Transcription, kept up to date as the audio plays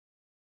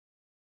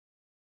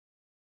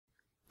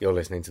You're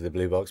listening to the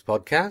Blue Box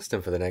Podcast,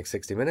 and for the next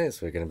 60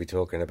 minutes, we're going to be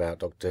talking about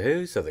Doctor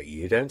Who so that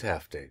you don't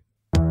have to.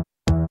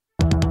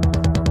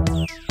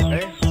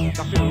 Hey,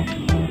 Doctor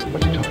Who.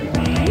 What are you talking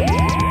about?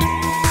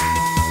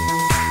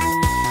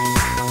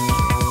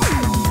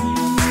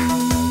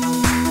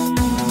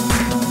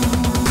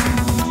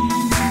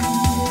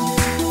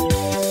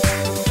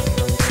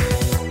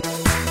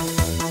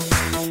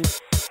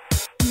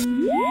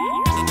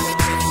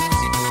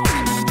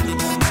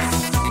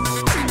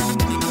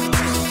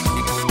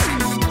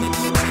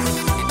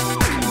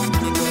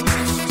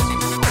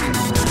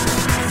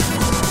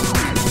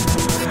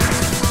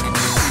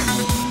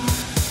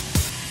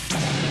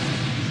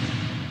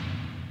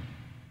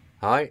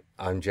 Hi,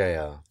 I'm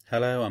JR.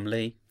 Hello, I'm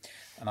Lee.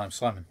 And I'm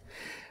Simon.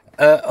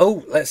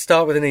 Let's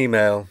start with an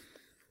email.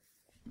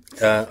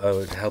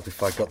 It'd help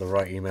if I got the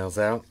right emails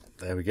out.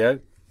 There we go.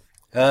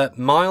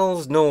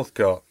 Miles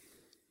Northcott.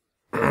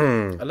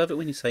 I love it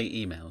when you say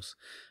emails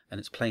and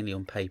it's plainly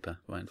on paper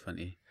right in front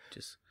of you.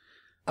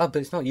 Oh,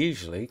 but it's not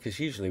usually, because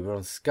usually we're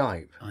on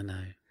Skype. I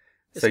know.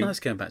 It's So nice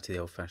going back to the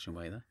old-fashioned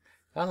way, though.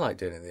 I like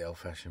doing it the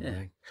old-fashioned Yeah.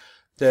 way.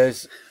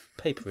 There's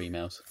Paper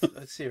emails.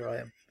 Let's see where I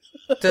am.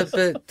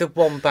 the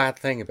one bad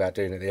thing about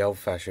doing it the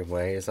old-fashioned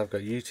way is I've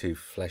got you two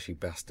fleshy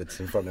bastards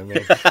in front of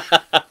me.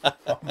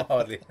 I'm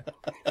hardly.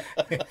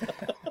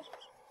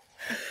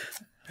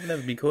 I've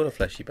never been called a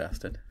fleshy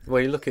bastard.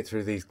 Well, you look it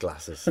through these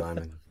glasses,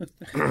 Simon.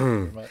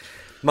 Very much.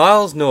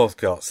 Miles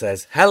Northcott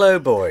says, "Hello,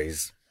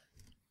 boys."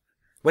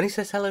 When he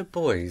says hello,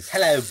 boys...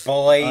 Hello,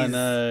 boys. I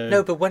know.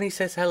 No, but when he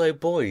says hello,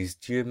 boys,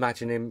 do you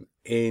imagine him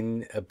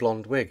in a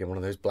blonde wig and one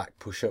of those black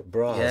push-up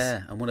bras?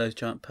 Yeah, and one of those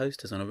giant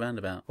posters on a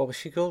roundabout. What was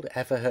she called?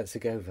 Eva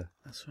Herzegovina.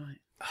 That's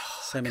right.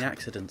 So many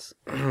accidents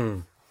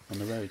on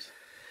the roads.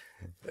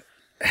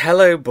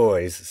 Hello,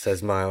 boys,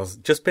 says Miles.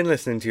 Just been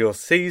listening to your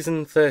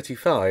Season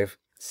 35,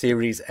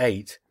 Series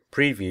 8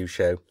 preview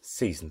show,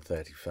 Season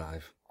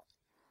 35.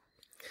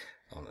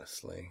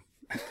 Honestly.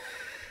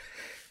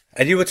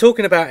 And you were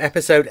talking about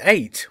Episode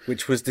 8,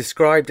 which was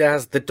described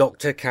as the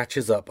Doctor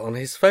catches up on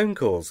his phone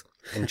calls.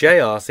 And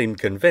JR seemed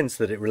convinced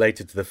that it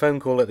related to the phone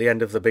call at the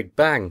end of the Big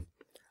Bang.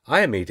 I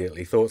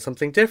immediately thought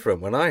something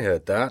different when I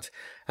heard that,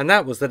 and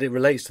that was that it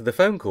relates to the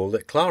phone call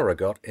that Clara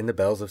got in the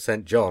Bells of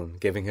St. John,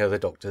 giving her the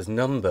Doctor's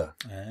number.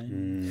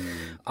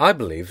 I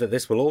believe that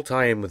this will all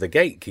tie in with the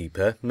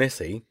gatekeeper,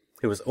 Missy,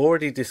 who has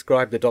already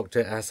described the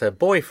Doctor as her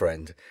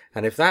boyfriend,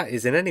 and if that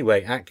is in any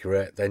way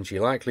accurate, then she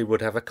likely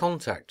would have a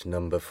contact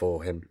number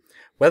for him.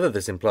 Whether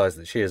this implies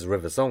that she is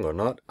River Song or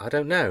not, I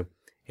don't know.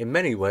 In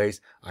many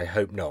ways, I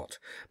hope not.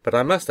 But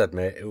I must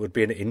admit it would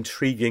be an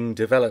intriguing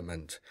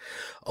development.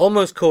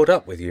 Almost caught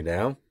up with you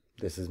now.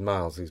 This is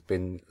Miles, who's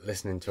been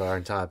listening to our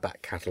entire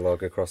back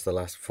catalogue across the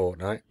last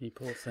fortnight. You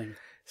poor thing.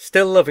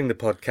 Still loving the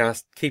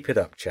podcast. Keep it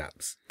up,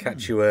 chaps.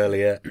 Catch you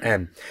earlier.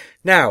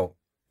 Now,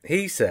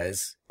 he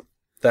says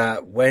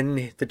that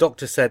when the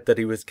Doctor said that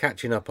he was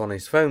catching up on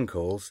his phone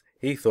calls,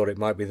 he thought it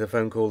might be the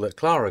phone call that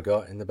Clara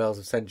got in the Bells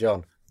of St.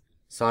 John.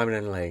 Simon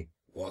and Lee,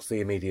 what's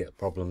the immediate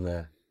problem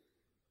there?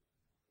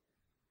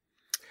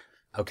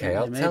 Okay,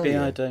 I'll tell you. Maybe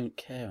I don't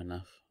care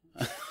enough.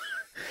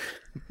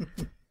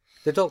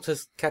 The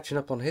Doctor's catching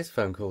up on his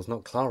phone calls,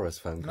 not Clara's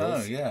phone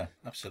calls. Oh, yeah,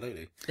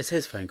 absolutely. It's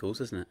his phone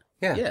calls, isn't it?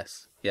 Yeah.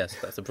 Yes,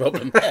 that's the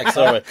problem.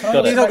 Sorry,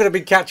 got He's it. not going to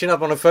be catching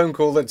up on a phone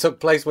call that took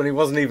place when he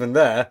wasn't even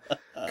there.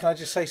 Can I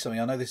just say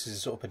something? I know this is a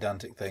sort of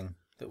pedantic thing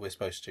that we're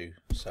supposed to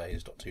say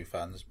as Doctor Who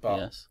fans, but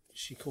Yes.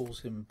 she calls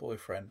him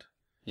boyfriend.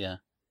 Yeah.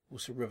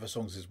 Also, River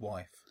Song's his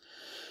wife.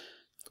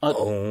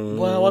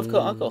 Well, I've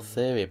got a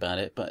theory about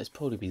it, but it's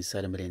probably been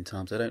said a million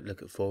times. I don't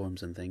look at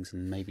forums and things,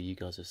 and maybe you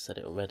guys have said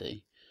it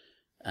already.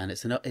 And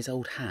it's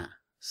old hat,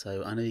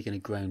 so I know you're going to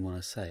groan when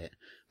I say it,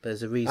 but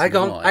there's a reason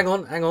why. Hang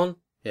on.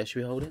 Yeah, should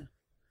we hold it?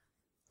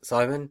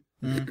 Simon?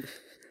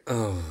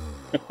 Oh.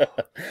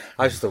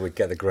 I just thought we'd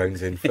get the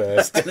groans in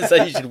first. I was going to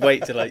say you should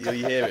wait till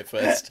you hear it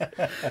first.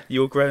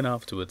 You'll groan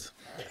afterwards.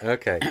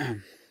 Okay.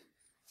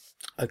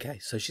 Okay,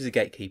 so she's a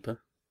gatekeeper.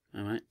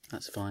 All right,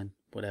 that's fine,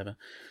 whatever.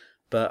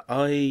 But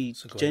I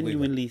So go on,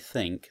 genuinely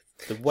think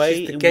the way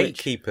She's the in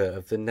gatekeeper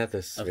of the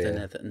nether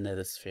sphere. of the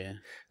nether sphere.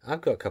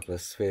 I've got a couple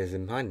of spheres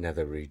in my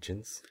nether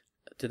regions.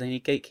 Do they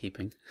need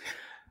gatekeeping?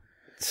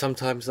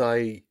 Sometimes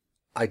I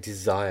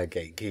desire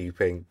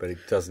gatekeeping, but it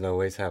doesn't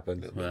always A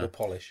happen. little bit of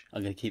polish.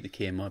 I'm going to keep the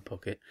key in my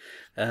pocket.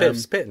 Bit of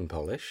spit and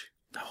polish.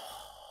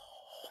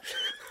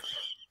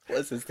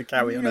 What's this to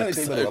carry on? Yeah,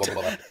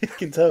 Episode? You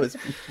can tell it's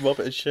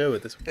Robert and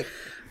Sherwood. This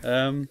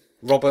one.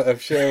 Robert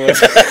of Sherwood.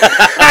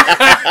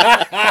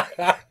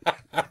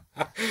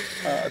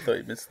 I thought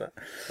you missed that.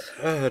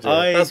 Oh,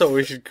 dear. That's what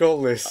we should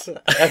call this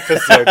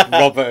episode,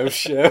 Robert of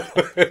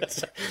Sherwood.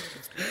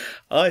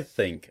 I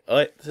think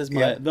this is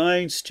my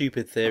own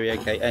stupid theory.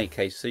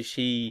 Okay. So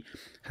she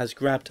has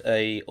grabbed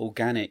a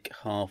organic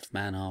half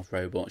man, half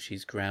robot.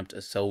 She's grabbed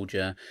a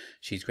soldier.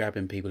 She's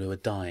grabbing people who are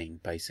dying,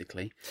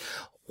 basically.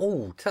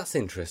 Oh, that's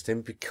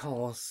interesting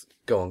because...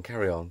 Go on,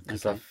 carry on,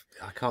 because Okay.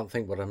 I can't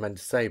think what I meant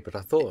to say, but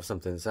I thought of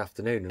something this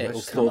afternoon. And It'll I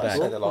just come thought, back.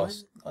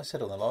 I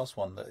said on the last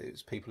one that it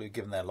was people who've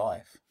given their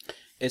life.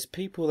 It's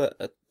people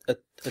that are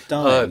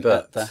dying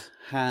but- at the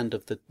hand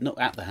of the not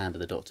at the hand of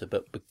the Doctor,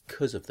 but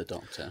because of the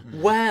Doctor.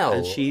 Well,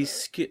 And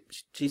she's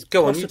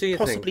Go on, you do your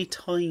thing. possibly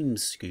time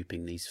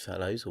scooping these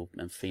fellows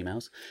and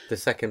females. the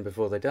second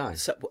before they die.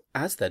 So,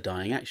 as they're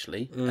dying,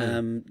 actually,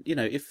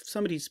 if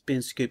somebody's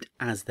being scooped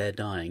as they're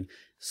dying,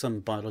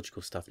 some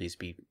biological stuff needs to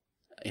be,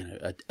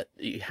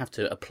 you have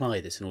to apply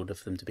this in order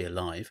for them to be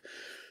alive.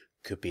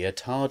 Could be a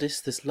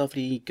TARDIS, this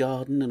lovely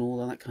garden and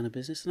all that kind of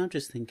business. And I'm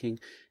just thinking,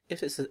 if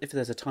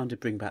there's a time to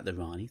bring back the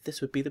Rani, this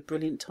would be the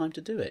brilliant time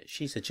to do it.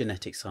 She's a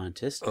genetic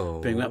scientist,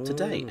 bring her up to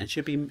date, and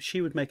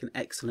she would make an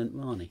excellent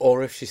Rani.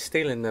 Or if she's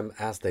stealing them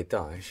as they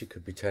die, she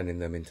could be turning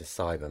them into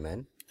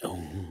Cybermen.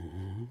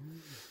 Oh.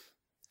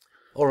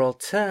 Or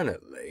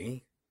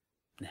alternately,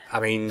 I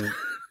mean,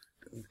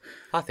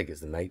 I think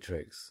it's the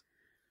Matrix.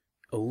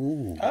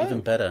 Oh,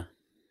 even better.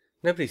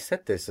 Nobody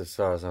said this as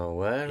far as I'm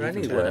aware, Even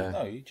anywhere.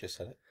 No, you just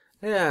said it.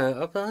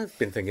 Yeah, I've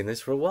been thinking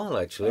this for a while,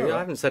 actually. Right. I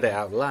haven't said it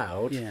out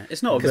loud. Yeah,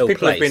 it's not a Because real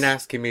people place. have been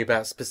asking me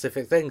about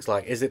specific things,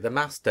 like, is it the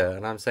Master?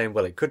 And I'm saying,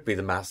 well, it could be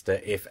the Master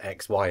if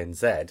X, Y, and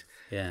Z,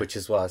 Yeah. which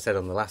is what I said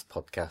on the last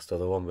podcast or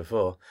the one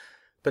before.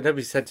 But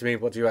nobody said to me,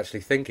 what do you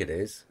actually think it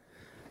is?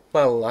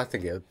 Well, I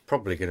think it's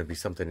probably going to be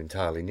something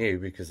entirely new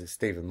because it's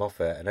Stephen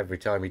Moffat, and every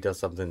time he does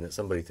something that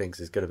somebody thinks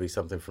is going to be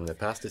something from the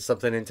past, it's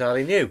something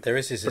entirely new. There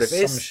is this But if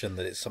it is- assumption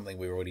that it's something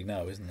we already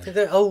know, isn't there?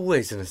 There's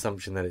always an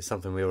assumption that it's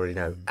something we already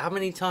know. How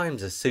many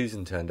times has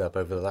Susan turned up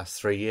over the last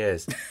 3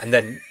 years and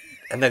then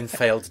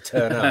failed to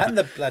turn up? And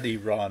the bloody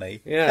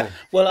Rani. Yeah.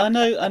 Well, I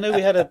know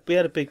we had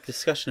a big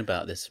discussion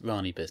about this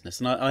Rani business,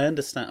 and I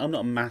understand. I'm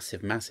not a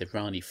massive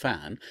Rani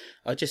fan.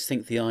 I just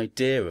think the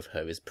idea of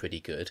her is pretty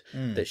good.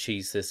 That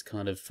she's this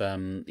kind of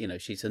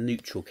she's a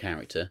neutral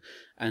character,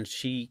 and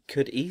she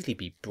could easily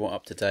be brought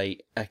up to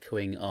date,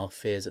 echoing our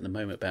fears at the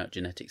moment about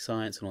genetic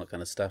science and all that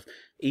kind of stuff.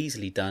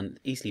 Easily done,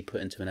 easily put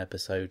into an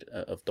episode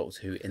of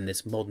Doctor Who in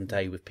this modern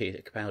day with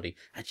Peter Capaldi,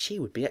 and she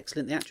would be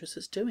excellent. The actress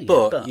that's doing it.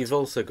 But you've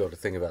also got to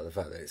think about the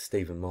fact that it's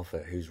Stephen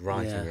Moffat who's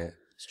writing it.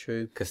 It's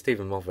true. Because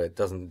Stephen Moffat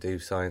doesn't do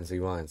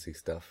sciencey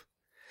stuff.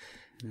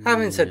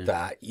 Having said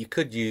that, you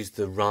could use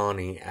the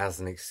Rani as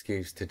an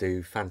excuse to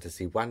do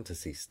fantasy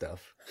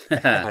stuff. I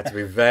had to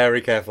be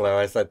very careful how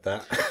I said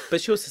that.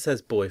 But she also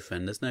says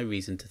boyfriend. There's no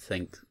reason to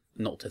think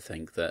not to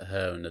think that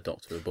her and the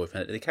Doctor were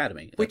boyfriend at the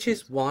Academy. Which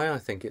is why I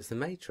think it's the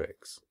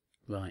Matrix.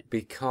 Right.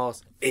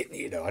 Because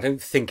I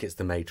don't think it's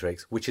the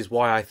Matrix, which is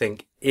why I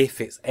think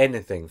if it's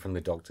anything from the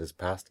Doctor's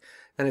past,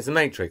 then it's the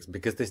Matrix,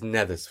 because this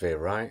nethersphere,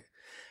 right,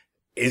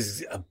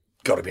 is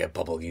got to be a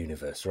bubble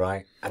universe,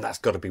 right? And that's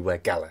got to be where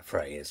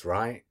Gallifrey is,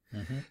 right?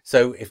 Mm-hmm.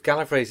 So if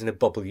Gallifrey's in a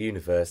bubble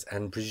universe,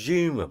 and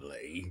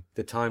presumably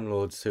the Time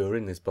Lords who are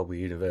in this bubble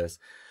universe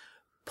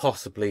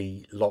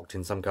possibly locked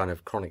in some kind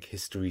of chronic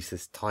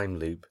hysteresis time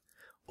loop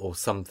or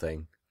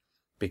something,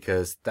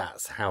 because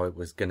that's how it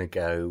was going to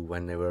go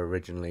when they were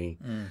originally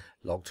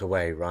locked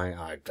away, right?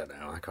 I don't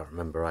know. I can't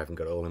remember. I haven't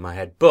got it all in my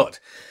head.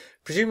 But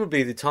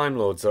presumably the Time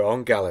Lords are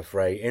on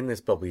Gallifrey in this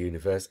bubble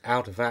universe,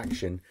 out of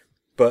action.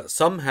 But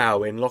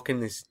somehow in locking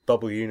this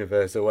bubble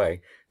universe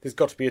away, there's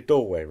got to be a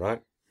doorway,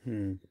 right?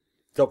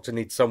 Doctor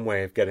needs some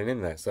way of getting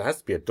in there. So there has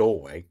to be a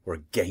doorway or a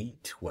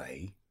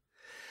gateway.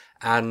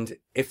 And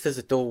if there's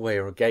a doorway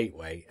or a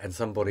gateway and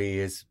somebody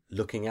is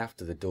looking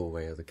after the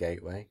doorway or the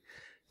gateway,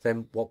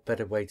 then what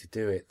better way to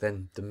do it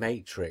than the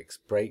Matrix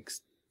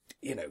breaks,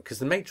 because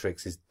the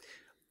Matrix is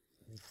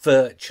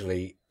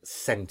virtually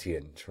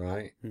sentient,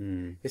 right?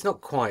 It's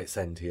not quite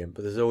sentient,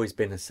 but there's always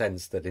been a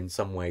sense that in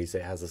some ways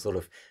it has a sort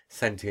of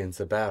sentience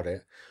about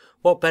it.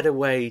 What better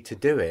way to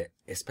do it,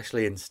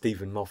 especially in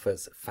Stephen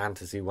Moffat's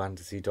fantasy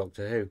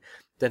Doctor Who,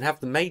 than have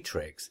the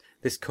Matrix,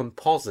 this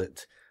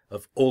composite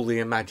of all the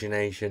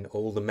imagination,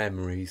 all the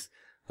memories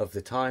of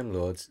the Time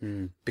Lords,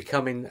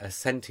 becoming a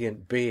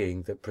sentient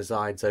being that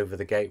presides over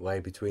the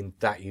gateway between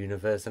that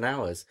universe and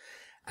ours.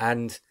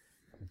 And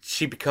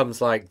she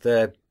becomes like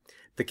the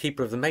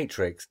keeper of the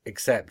Matrix,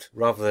 except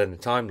rather than a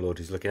Time Lord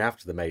who's looking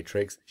after the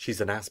Matrix,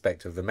 she's an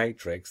aspect of the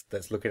Matrix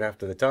that's looking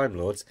after the Time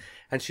Lords,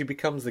 and she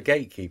becomes the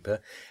gatekeeper.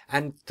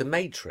 And the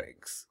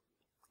Matrix,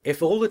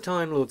 if all the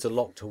Time Lords are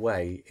locked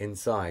away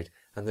inside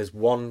and there's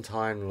one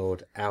Time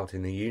Lord out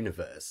in the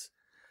universe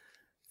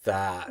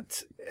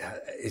that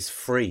is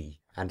free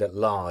and at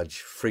large,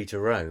 free to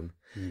roam,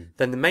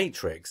 then the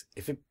Matrix,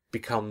 if it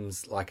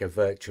becomes like a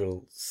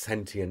virtual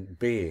sentient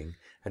being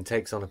and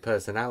takes on a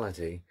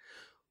personality,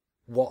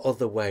 what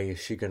other way is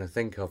she going to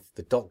think of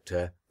the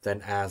Doctor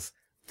than as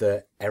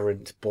the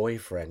errant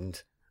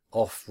boyfriend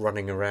off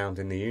running around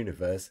in the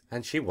universe,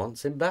 and she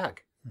wants him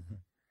back?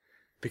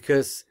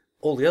 Because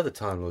all the other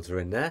Time Lords are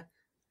in there,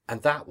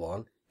 and that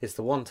one is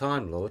the one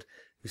Time Lord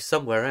who's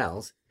somewhere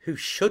else, who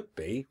should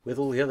be with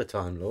all the other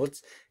Time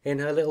Lords in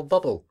her little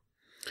bubble.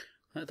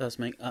 That does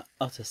make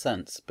utter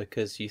sense,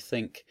 because you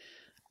think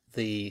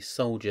the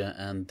soldier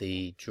and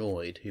the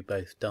droid who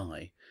both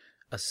die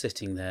are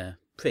sitting there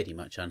pretty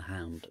much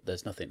unharmed.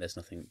 There's nothing,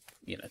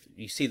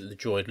 you see that the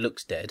droid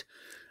looks dead,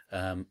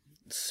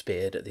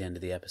 speared at the end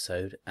of the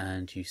episode,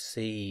 and you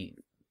see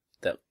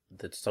that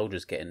the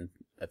soldier's getting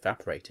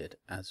evaporated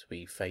as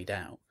we fade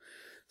out.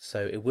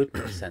 So it would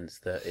make sense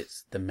that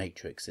it's the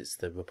Matrix, it's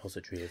the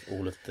repository of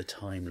all of the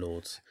Time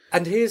Lords'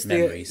 And here's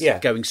memories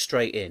going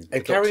straight in.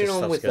 And carrying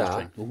on with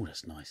that. Oh,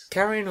 that's nice.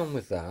 Carrying on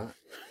with that,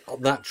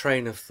 on that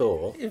train of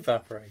thought.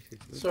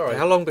 Evaporated. Sorry.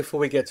 How long before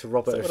we get to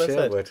Robert of Is that what I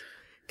said? Sherwood?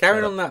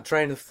 Carrying on that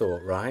train of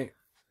thought, right?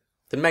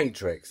 The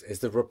Matrix is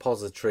the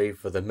repository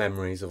for the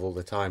memories of all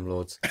the Time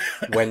Lords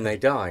when they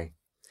die.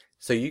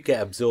 So you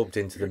get absorbed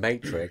into the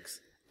Matrix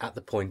at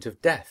the point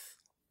of death.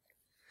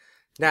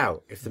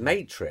 Now, if the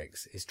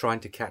Matrix is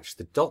trying to catch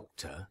the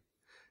Doctor,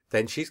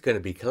 then she's going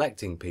to be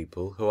collecting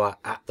people who are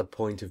at the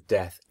point of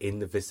death in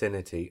the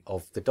vicinity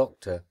of the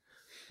Doctor.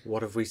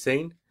 What have we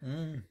seen?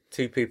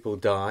 2 people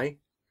die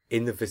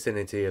in the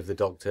vicinity of the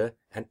Doctor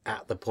and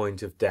at the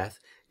point of death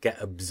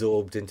get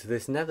absorbed into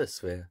this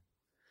nethersphere.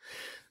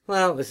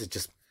 Well, this is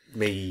just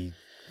me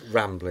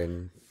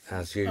rambling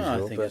as usual.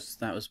 I think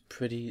that's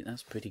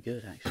pretty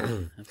good,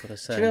 actually. I've got to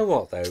say. Do you know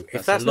what, though?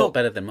 If that's a lot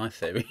better than my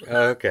theory.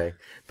 Okay.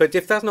 But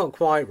if that's not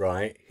quite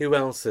right, who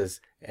else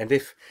has... And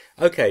if...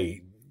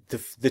 Okay,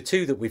 the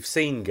 2 that we've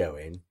seen go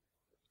in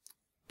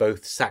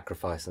both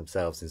sacrifice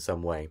themselves in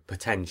some way,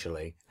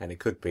 potentially. And it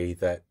could be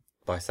that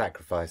by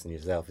sacrificing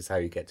yourself is how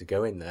you get to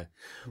go in there.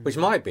 Which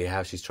might be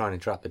how she's trying to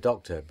trap the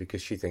Doctor,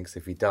 because she thinks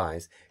if he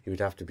dies, he would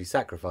have to be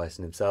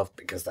sacrificing himself,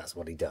 because that's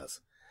what he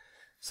does.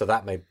 So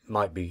that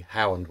might be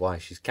how and why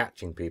she's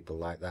catching people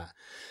like that.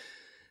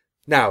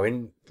 Now,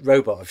 in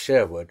Robot of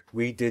Sherwood,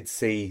 we did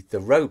see the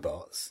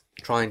robots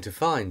trying to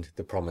find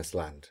the Promised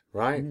Land,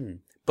 right?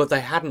 But they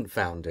hadn't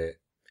found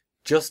it,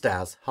 just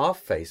as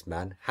Half-Faced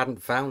Man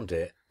hadn't found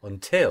it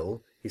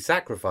until he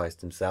sacrificed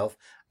himself,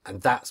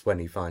 and that's when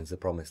he finds the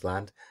Promised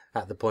Land,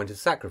 at the point of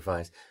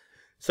sacrifice.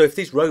 So if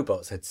these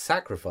robots had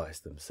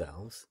sacrificed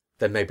themselves,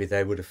 then maybe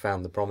they would have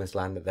found the Promised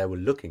Land that they were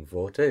looking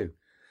for too.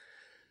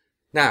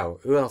 Now,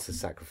 who else has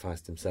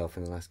sacrificed himself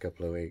in the last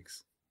couple of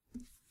weeks?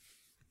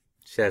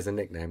 Shares a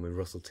nickname with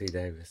Russell T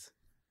Davies.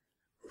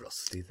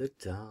 Rusty the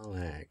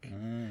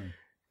Dalek.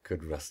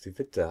 Could Rusty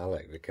the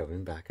Dalek be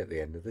coming back at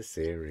the end of the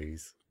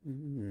series?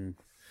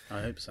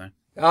 I hope so.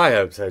 I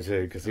hope so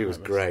too, because he was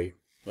great.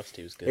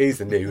 Rusty was good. He's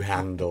the new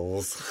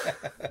Handles.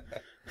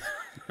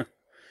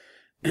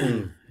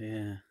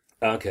 Yeah.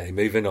 Okay,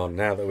 moving on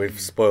now that we've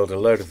spoiled a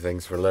load of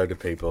things for a load of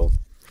people.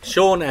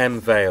 Sean M.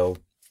 Vale,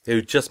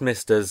 who just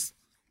missed us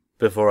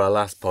before our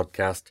last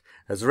podcast,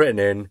 has written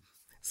in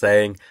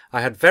saying,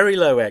 I had very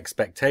low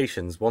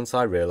expectations once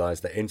I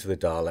realised that Into the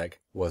Dalek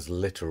was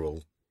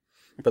literal.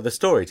 But the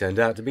story turned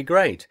out to be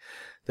great.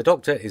 The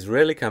Doctor is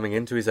really coming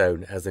into his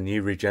own as a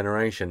new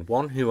regeneration,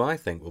 one who I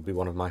think will be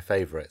one of my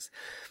favourites.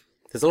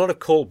 There's a lot of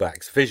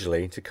callbacks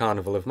visually to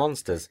Carnival of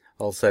Monsters,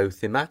 also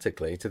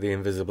thematically to The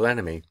Invisible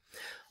Enemy.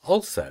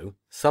 Also,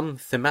 some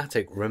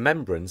thematic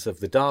remembrance of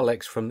the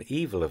Daleks from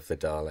Evil of the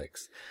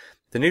Daleks.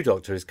 The new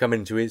Doctor is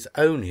coming to his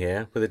own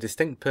here with a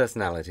distinct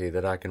personality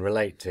that I can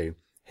relate to.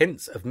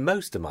 Hints of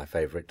most of my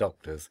favourite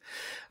Doctors.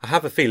 I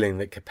have a feeling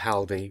that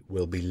Capaldi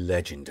will be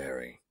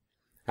legendary.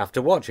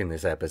 After watching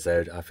this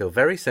episode, I feel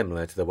very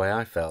similar to the way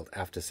I felt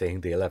after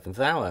seeing The 11th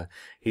Hour.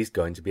 He's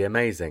going to be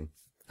amazing.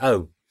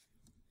 Oh,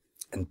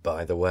 and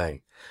by the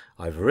way,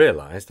 I've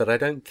realised that I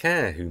don't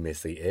care who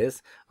Missy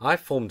is. I've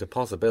formed a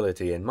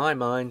possibility in my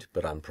mind,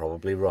 but I'm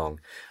probably wrong.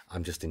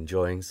 I'm just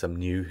enjoying some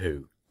new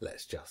Who.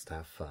 Let's just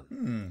have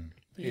fun.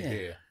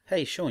 Yeah.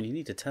 Hey, Sean, you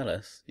need to tell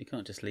us. You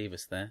can't just leave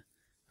us there.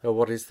 Oh,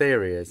 what his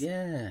theory is?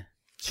 Yeah.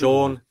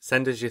 Sean,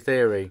 send us your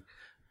theory.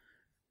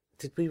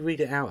 Did we read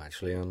it out,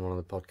 actually, on one of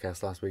the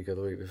podcasts last week or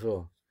the week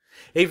before?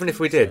 Even if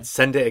we did,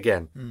 send it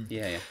again.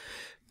 Yeah.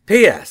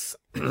 P.S.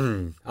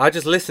 I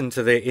just listened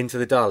to the Into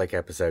the Dalek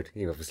episode.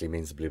 He obviously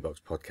means the Blue Box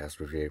podcast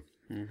review.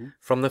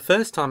 From the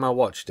first time I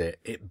watched it,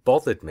 it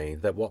bothered me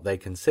that what they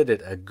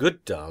considered a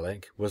good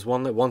Dalek was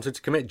one that wanted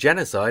to commit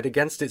genocide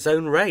against its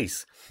own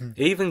race.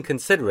 Even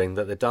considering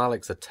that the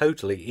Daleks are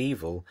totally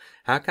evil,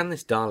 how can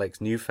this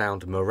Dalek's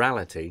newfound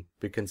morality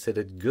be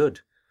considered good?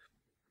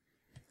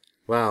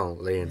 Well,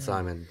 Lee and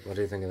Simon, what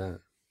do you think of that?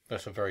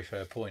 That's a very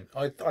fair point.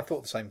 I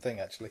thought the same thing,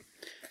 actually.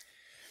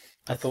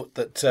 I thought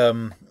that...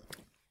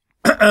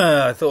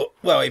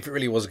 well, if it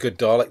really was a good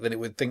Dalek, then it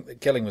would think that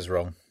killing was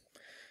wrong.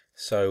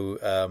 So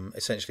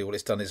essentially what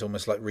it's done is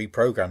almost like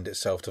reprogrammed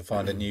itself to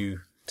find a new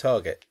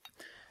target.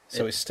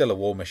 So it's still a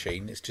war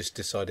machine. It's just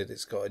decided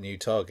it's got a new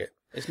target.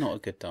 It's not a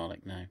good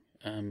Dalek, no.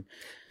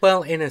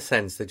 Well, in a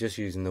sense, they're just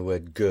using the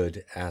word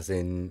good as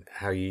in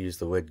how you use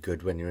the word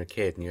good when you're a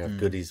kid and you have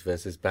goodies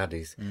versus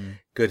baddies.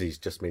 Goodies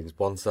just means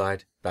one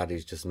side,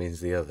 baddies just means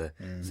the other.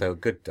 So a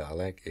good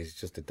Dalek is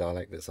just a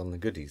Dalek that's on the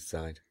goodies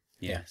side.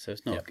 Yeah, so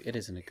it's not. It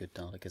isn't a good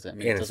Dalek, is it? I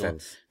mean, In it a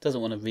sense. doesn't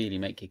want to really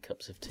make you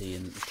cups of tea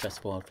and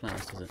press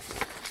wildflowers, does it?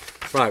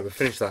 Right, we've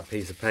finished that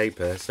piece of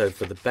paper. So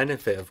for the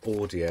benefit of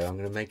audio, I'm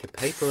going to make a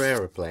paper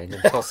aeroplane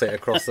and toss it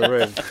across the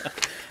room.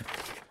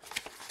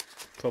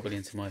 Probably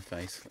into my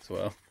face as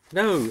well.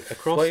 No,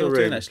 across While the you're room.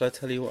 doing that, shall I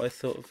tell you what I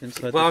thought of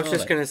inside Well, I the was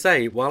just Dalek? going to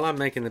say, while I'm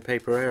making the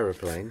paper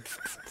aeroplane,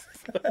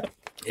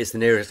 it's the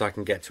nearest I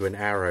can get to an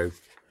arrow.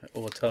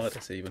 Or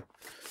TARDIS, even.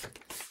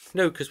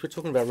 No, because we're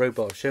talking about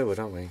Robot of Sherwood,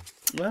 aren't we?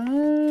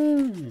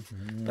 Oh,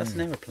 that's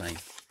an aeroplane.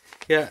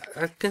 Yeah,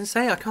 I can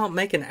say I can't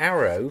make an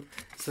arrow,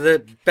 so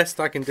the best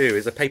I can do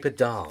is a paper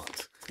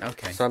dart.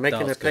 Okay. So I'm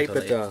making Dart's a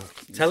paper good, dart.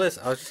 Tell us,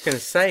 I was just going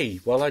to say,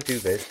 while I do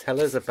this, tell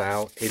us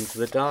about Into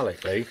the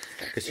Dalek, Lee,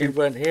 because you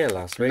weren't here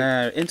last week.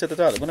 No, Into the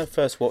Dalek. When I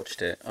first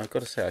watched it, I've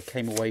got to say I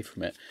came away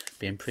from it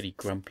being pretty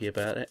grumpy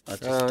about it.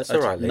 It's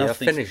all right, Lee. I've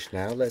finished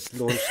now. Let's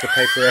launch the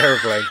paper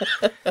aeroplane.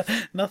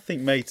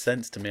 Nothing made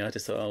sense to me. I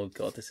just thought, oh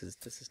god, this is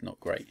not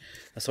great.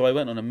 So I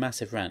went on a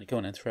massive rant. Go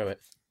on and throw it.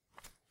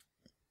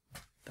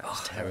 That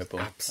was terrible.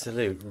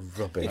 Absolute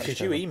rubbish.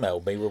 Because you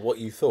emailed me with what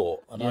you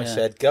thought, and I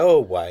said, go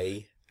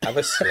away, have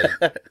a sleep,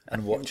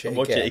 and watch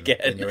it again.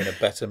 And you're in a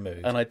better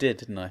mood. And I did,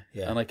 didn't I?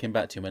 Yeah. And I came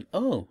back to you and went,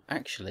 oh,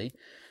 actually,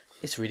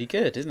 it's really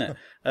good, isn't it?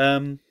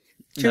 Do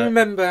you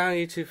remember how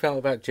you two felt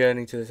about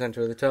Journey to the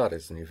Centre of the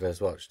TARDIS when you first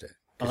watched it?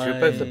 Because you were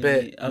both a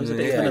bit... I was a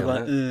bit kind of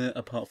like,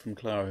 apart from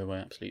Clara, who I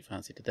absolutely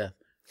fancied to death.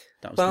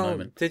 That was the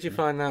moment. Did you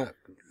find that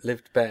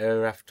lived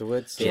better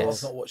afterwards? So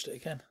I've not watched it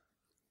again.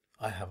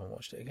 I haven't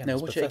watched it again. No,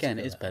 watch it again.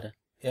 It is better.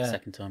 Yeah.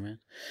 Second time around.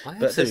 I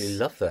absolutely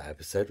love that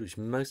episode, which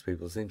most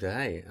people seem to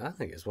hate. I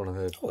think it's one of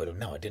the... Oh,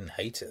 no, I didn't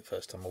hate it the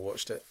first time I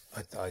watched it.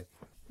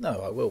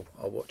 No, I will.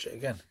 I'll watch it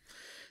again.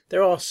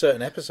 There are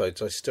certain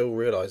episodes I still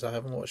realise I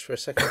haven't watched for a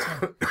second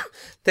time.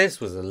 This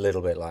was a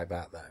little bit like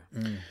that, though.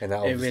 And that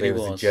obviously really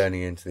was a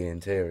journey into the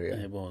interior.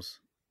 It was.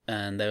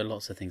 And there are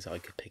lots of things that I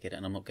could pick it,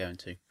 and I'm not going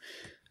to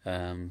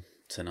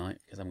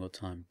tonight because I haven't got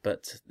time.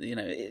 But, you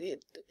know,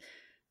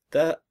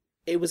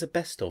 it was a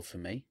best of for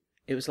me.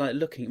 It was like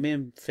looking. Me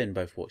and Finn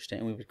both watched it,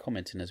 and we were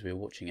commenting as we were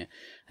watching it.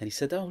 And he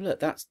said, "Oh,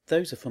 look,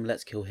 those are from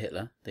Let's Kill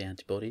Hitler, the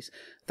antibodies.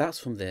 That's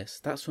from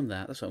this. That's from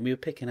that. That's from." And we were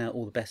picking out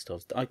all the best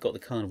ofs. I got the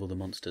Carnival of the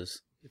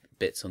Monsters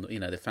bits on,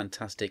 the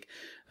fantastic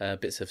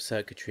bits of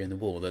circuitry in the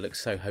wall that look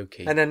so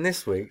hokey. And then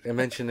this week they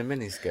mentioned the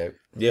miniscope.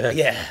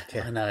 Yeah.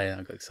 I know.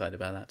 I got excited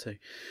about that too.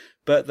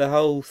 But the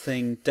whole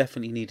thing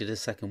definitely needed a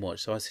second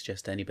watch. So I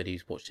suggest anybody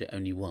who's watched it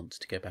only once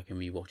to go back and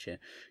rewatch it,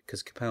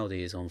 because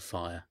Capaldi is on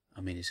fire. I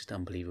mean, it's just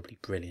unbelievably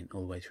brilliant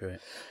all the way through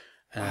it.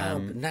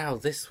 But now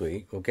this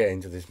week, we'll get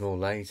into this more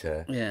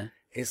later. Yeah.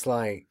 It's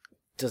like,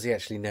 does he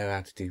actually know how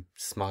to do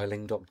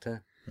Smiling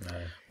Doctor?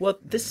 No. Well,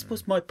 this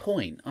was my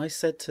point. I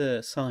said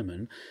to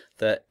Simon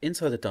that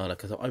Inside the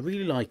Dalek, I thought, I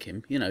really like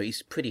him.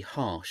 He's pretty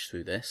harsh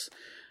through this.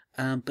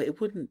 But it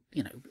wouldn't,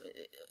 it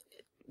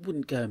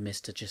wouldn't go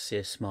amiss to just see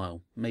a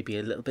smile. Maybe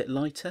a little bit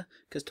lighter,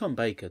 because Tom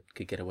Baker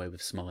could get away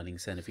with smiling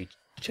then if you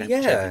check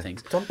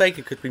things. Tom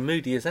Baker could be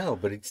moody as hell,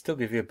 but he'd still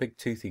give you a big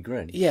toothy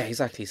grin. Yeah,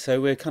 exactly.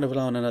 So we're kind of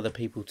relying on other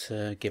people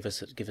to give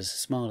us a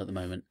smile at the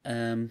moment.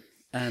 And,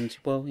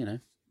 well,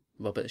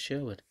 Robert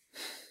Sherwood.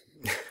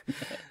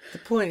 The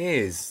point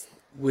is,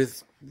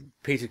 with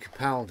Peter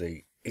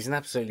Capaldi, he's an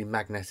absolutely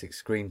magnetic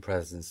screen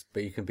presence,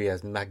 but you can be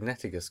as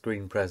magnetic a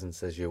screen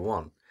presence as you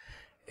want.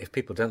 If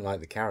people don't like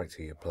the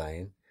character you're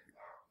playing,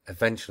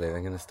 eventually they're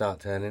going to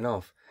start turning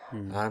off.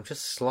 And I'm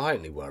just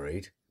slightly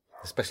worried,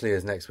 especially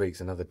as next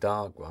week's another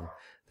dark one,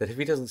 that if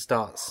he doesn't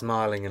start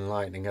smiling and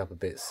lightening up a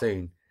bit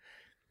soon,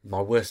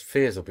 my worst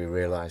fears will be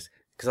realised.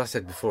 Because I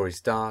said before he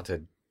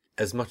started,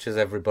 as much as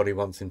everybody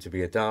wants him to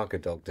be a darker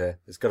Doctor,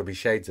 there's got to be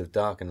shades of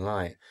dark and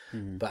light.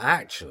 But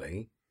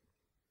actually,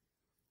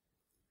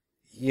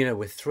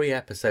 we're 3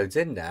 episodes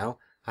in now,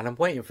 and I'm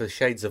waiting for the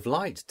shades of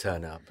light to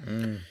turn up.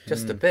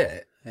 Just a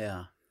bit.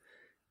 Yeah.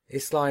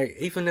 It's like,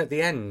 even at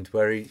the end,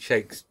 where he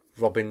shakes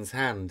Robin's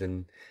hand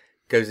and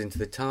goes into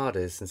the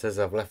TARDIS and says,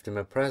 I've left him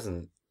a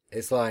present.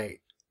 It's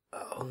like,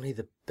 only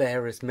the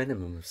barest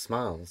minimum of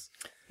smiles.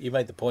 You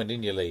made the point,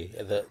 didn't you, Lee,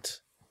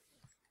 that...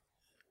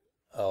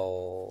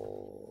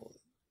 I'll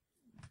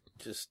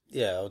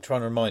try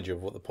and remind you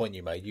of what the point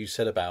you made. You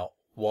said about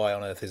why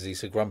on earth is he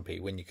so grumpy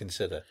when you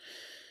consider.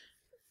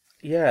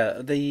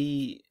 Yeah,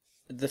 the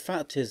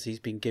fact is he's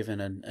been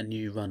given a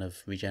new run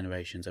of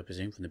regenerations, I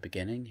presume, from the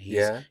beginning.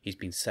 He's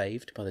been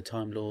saved by the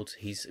Time Lords.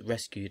 He's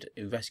rescued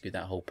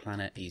that whole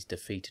planet. He's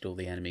defeated all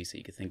the enemies that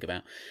you could think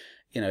about.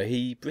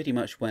 He pretty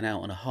much went out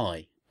on a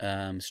high,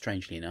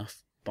 strangely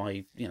enough,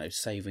 by,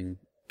 saving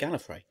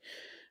Gallifrey.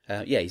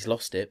 He's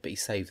lost it, but he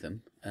saved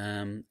them.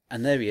 And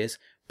there he is,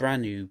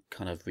 brand new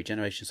kind of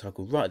regeneration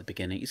cycle right at the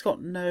beginning. He's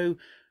got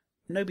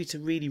nobody to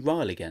really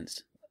rile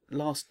against.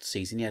 Last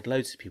season he had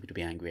loads of people to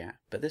be angry at,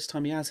 but this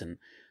time he hasn't.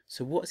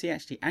 So what is he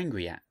actually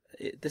angry at?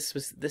 This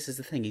is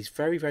the thing. He's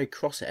very, very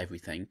cross at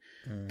everything,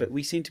 but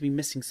we seem to be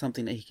missing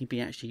something that he can be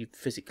actually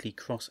physically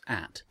cross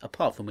at,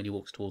 apart from when he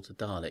walks towards the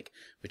Dalek,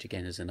 which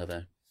again is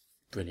another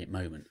brilliant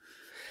moment.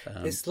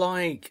 It's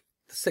like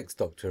the Sixth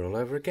Doctor all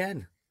over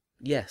again.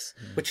 Yes.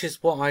 Which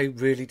is what I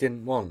really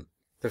didn't want.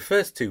 The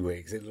first 2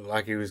 weeks, it looked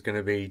like he was going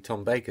to be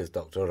Tom Baker's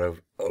Doctor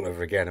all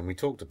over again, and we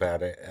talked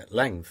about it at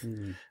length.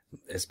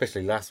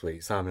 Especially last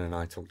week, Simon and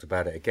I talked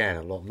about it again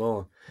a lot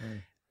more.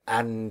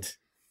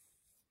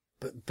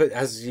 But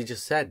as you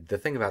just said, the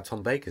thing about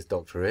Tom Baker's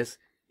Doctor is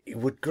he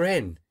would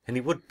grin, and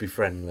he would be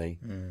friendly.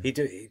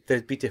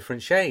 There'd be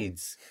different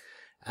shades.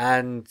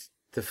 And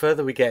the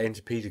further we get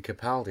into Peter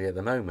Capaldi at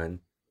the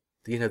moment,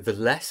 the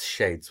less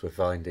shades we're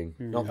finding,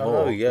 not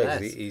more. Oh, yeah,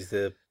 less. he's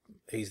the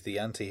he's the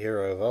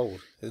anti-hero of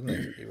old, isn't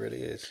he? He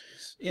really is.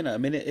 You know, I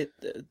mean,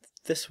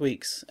 this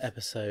week's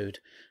episode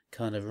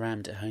kind of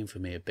rammed it home for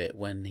me a bit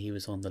when he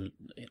was on the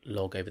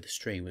log over the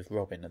stream with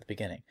Robin at the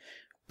beginning.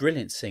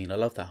 Brilliant scene. I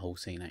love that whole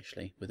scene,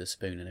 actually, with the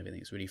spoon and everything.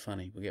 It's really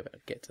funny. We'll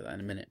get to that in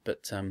a minute.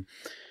 But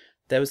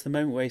there was the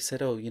moment where he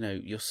said, "Oh, you know,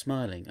 you're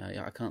smiling.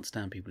 I can't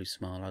stand people who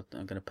smile.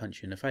 I'm going to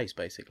punch you in the face,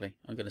 basically.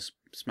 I'm going to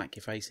smack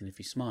your face in if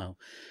you smile."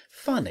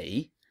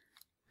 Funny,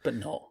 but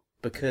not.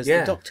 Because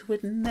the Doctor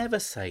would never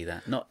say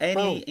that. Not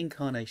any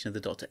incarnation of the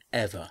Doctor,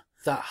 ever.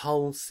 That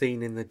whole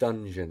scene in the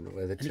dungeon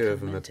where the two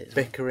of them are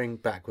bickering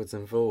backwards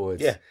and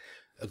forwards. Yeah.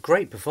 A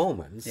great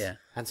performance. Yeah.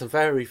 And some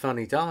very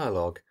funny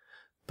dialogue.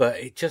 But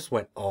it just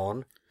went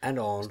on and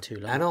on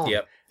and on.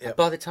 Yep. And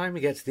by the time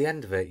you get to the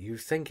end of it, you're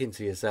thinking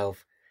to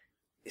yourself,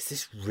 is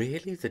this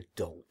really the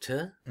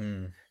Doctor?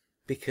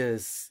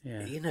 Because,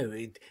 you know,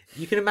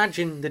 you can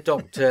imagine the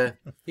Doctor,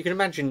 you can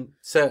imagine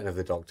certain of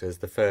the Doctors,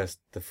 the first,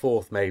 the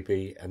fourth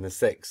maybe, and the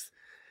sixth,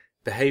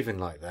 behaving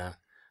like that.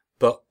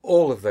 But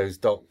all of those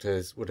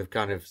Doctors would have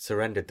kind of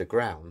surrendered the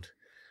ground,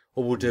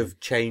 or would have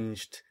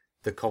changed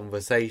the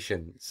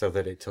conversation so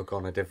that it took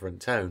on a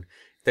different tone.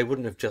 They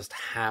wouldn't have just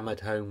hammered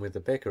home with the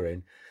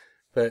bickering.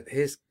 But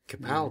here's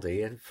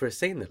Capaldi, and for a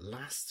scene that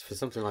lasts for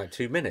something like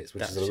 2 minutes,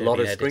 which is a lot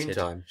of screen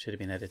time. Should have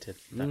been edited.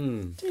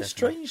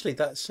 Strangely,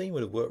 that scene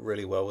would have worked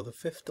really well with the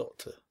Fifth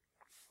Doctor.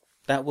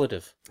 That would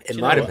have. It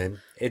might have been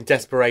in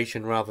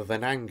desperation rather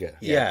than anger.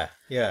 Yeah.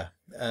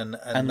 And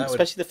that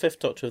especially the Fifth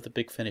Doctor of the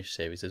Big Finish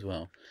series as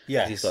well.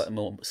 Yes. He's got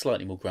a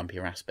slightly more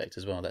grumpier aspect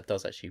as well. That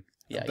does actually...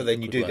 Yeah, but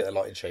then you do get the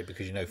light and shade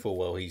because you know full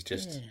well he's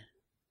just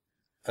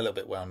a little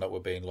bit wound up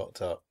with being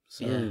locked up.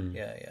 So,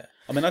 yeah.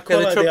 I mean, I quite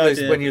like the trouble the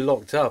idea... is when you're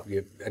locked up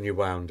and you're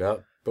wound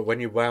up, but when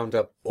you're wound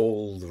up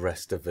all the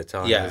rest of the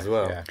time as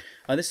well. Yeah.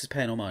 And this is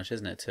paying homage,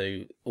 isn't it,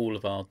 to all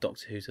of our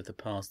Doctor Who's of the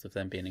past, of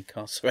them being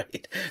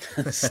incarcerated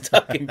and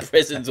stuck in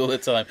prisons all the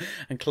time.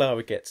 And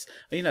Clara gets...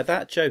 You know,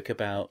 that joke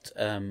about,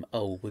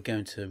 we're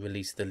going to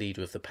release the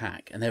leader of the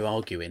pack, and they're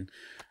arguing...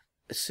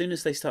 As soon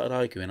as they started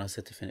arguing, I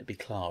said to Finn, it'd be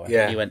Clara.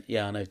 Yeah. And he went,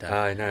 yeah, I know, Dad.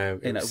 I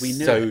know. You know, we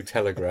knew so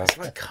telegraphed.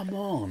 Like, come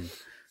on.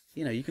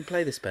 You know, you can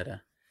play this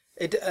better.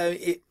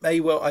 It may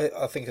well...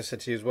 I think I said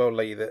to you as well,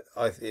 Lee, that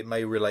it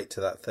may relate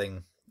to that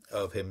thing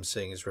of him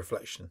seeing his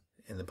reflection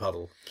in the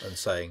puddle and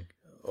saying,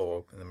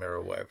 or in the mirror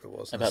or whatever it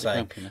was, and about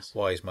saying,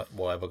 why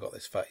have I got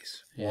this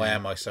face? Yeah. Why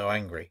am I so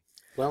angry?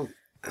 Well,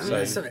 so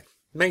it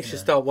makes you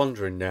start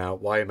wondering now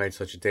why he made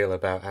such a deal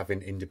about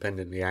having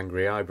independently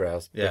angry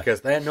eyebrows. Yeah.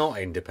 Because they're not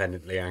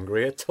independently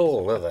angry at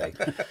all, are they?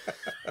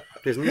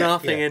 There's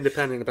nothing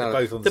independent about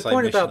it. The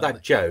point about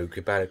that joke,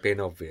 about it being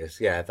obvious,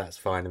 that's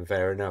fine and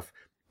fair enough.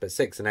 But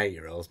 6 and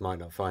 8-year-olds might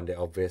not find it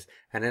obvious.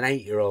 And an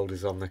 8-year-old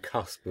is on the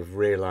cusp of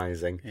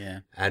realising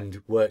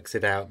and works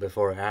it out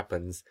before it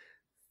happens.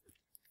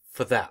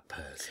 For that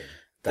person,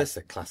 that's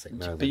a classic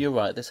moment. But you're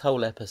right, this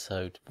whole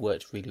episode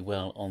worked really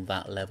well on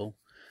that level.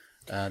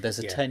 There's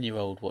a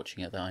 10-year-old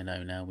watching it that I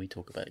know now. We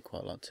talk about it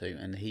quite a lot too,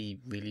 and he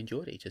really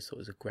enjoyed it. He just thought it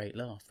was a great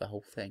laugh, the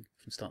whole thing,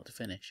 from start to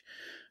finish.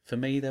 For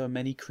me, there were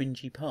many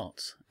cringy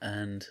parts,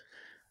 and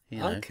you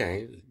know,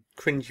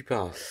 cringy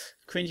parts.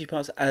 Cringy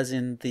parts, as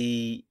in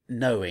the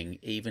knowing,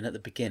 even at the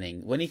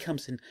beginning, when he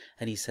comes in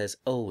and he says,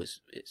 "Oh, it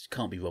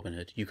can't be Robin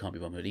Hood. You can't be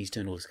Robin Hood." He's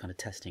doing all this kind of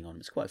testing on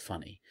him. It's quite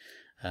funny.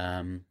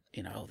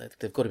 You know,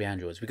 they've got to be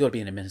androids. We've got to be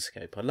in a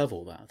miniscope. I love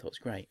all that. I thought it was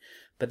great.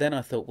 But then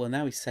I thought, well,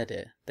 now he said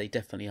it, they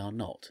definitely are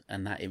not,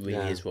 and that it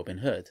really is Robin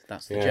Hood.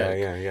 That's the joke.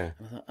 Yeah.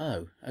 And I thought,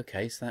 oh,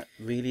 okay, so that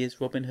really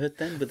is Robin Hood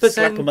then, with the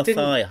slap on my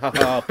thigh,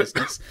 ha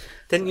business.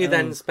 Didn't you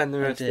then spend the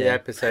rest of the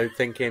episode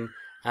thinking,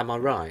 "Am I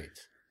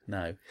right?"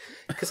 No,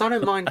 because I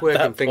don't mind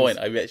working at that things. Point,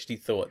 I actually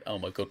thought, "Oh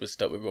my God, we're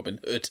stuck with Robin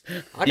Hood."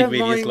 He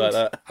really is like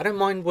that. I don't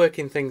mind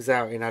working things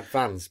out in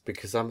advance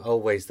because I'm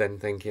always then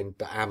thinking,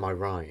 "But am I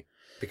right?"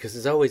 Because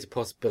there's always a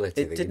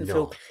possibility that you're not. It didn't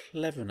feel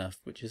clever enough,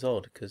 which is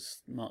odd,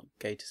 because Mark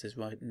Gatiss'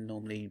 writing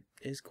normally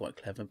is quite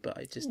clever, but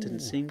it just didn't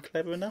seem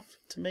clever enough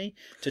to me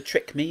to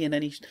trick me in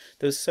any...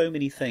 There were so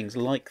many things,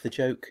 like the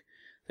joke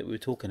that we were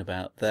talking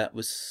about, that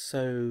was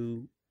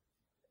so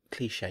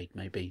cliched,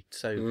 maybe.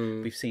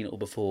 So we've seen it all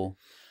before.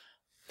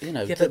 You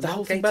know, the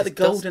whole thing about the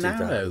golden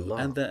arrow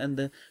and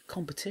the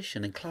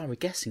competition and Clara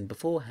guessing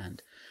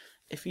beforehand.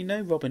 If you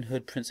know Robin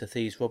Hood, Prince of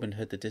Thieves, Robin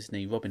Hood the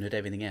Disney, Robin Hood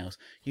everything else,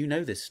 you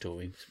know this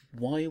story.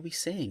 Why are we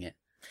seeing it?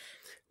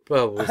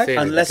 Well, we're seeing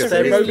unless it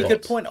they're a really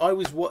good point. I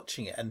was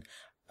watching it, and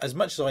as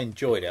much as I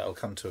enjoyed it, I'll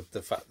come to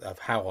the fact of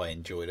how I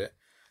enjoyed it.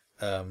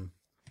 I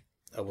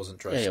wasn't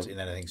dressed in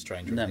anything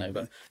strange or anything,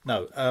 but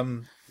no.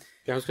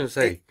 I was going to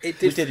say we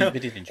did enjoy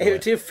it.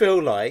 It did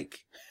feel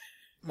like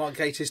Mark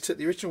Gatiss took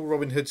the original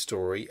Robin Hood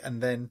story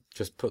and then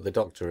just put the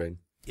Doctor in.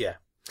 Yeah.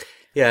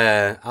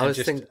 I was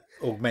thinking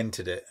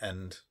augmented it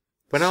and.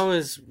 When I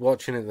was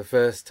watching it the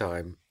first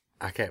time,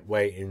 I kept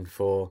waiting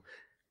for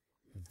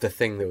the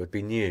thing that would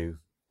be new,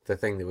 the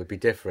thing that would be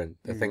different,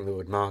 the thing that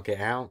would mark it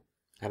out.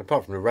 And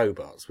apart from the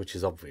robots, which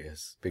is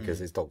obvious because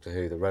it's Doctor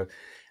Who,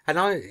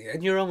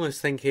 and you're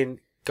almost thinking,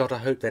 God, I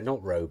hope they're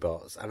not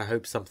robots, and I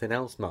hope something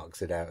else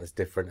marks it out as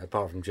different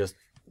apart from just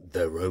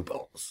the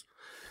robots.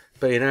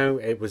 But,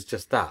 it was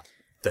just that.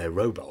 They're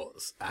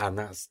robots, and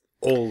that's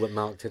all that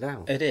marked it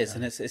out. It is,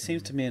 and it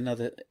seems to me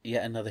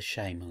yet another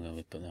shame. I'm going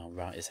to put our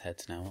writers'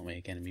 heads now, aren't we?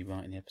 Again, and be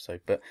writing the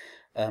episode. But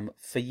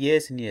for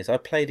years and years, I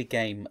played a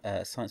game,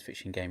 a science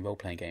fiction game,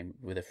 role-playing game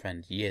with a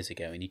friend years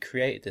ago, and he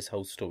created this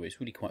whole story. It's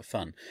really quite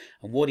fun.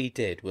 And what he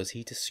did was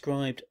he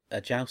described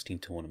a jousting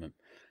tournament,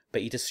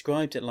 but he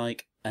described it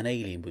like an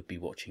alien would be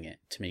watching it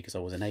to me because I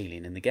was an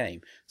alien in the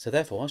game. So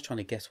therefore, I was trying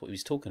to guess what he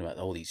was talking about.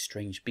 All these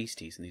strange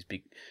beasties and these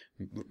big,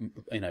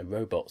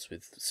 robots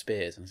with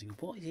spears. And I was thinking,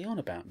 what is he on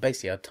about?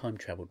 Basically, I time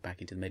travelled back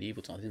into the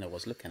medieval times. I didn't know what I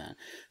was looking at.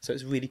 So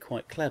it's really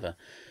quite clever.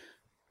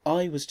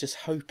 I was just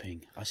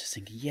hoping. I was just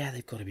thinking, yeah,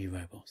 they've got to be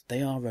robots.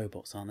 They are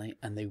robots, aren't they?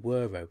 And they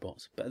were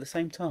robots. But at the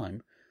same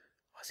time,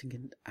 I was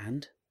thinking,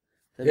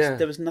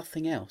 there was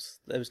nothing else.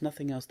 There was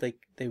nothing else they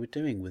were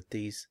doing with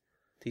these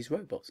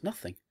robots.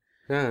 Nothing.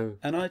 No.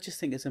 And I just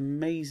think it's an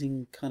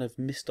amazing kind of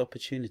missed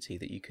opportunity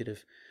that you could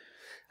have.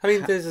 I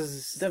mean,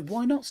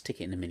 why not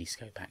stick it in a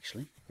miniscope,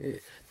 actually?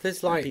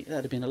 There's that'd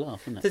have been a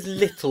laugh, wouldn't it? There's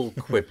little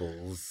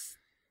quibbles.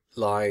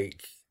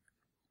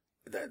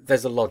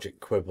 There's a logic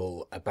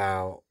quibble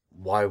about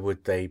why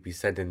would they be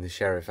sending the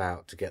sheriff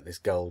out to get this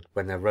gold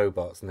when they're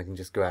robots and they can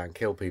just go out and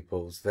kill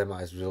people, so they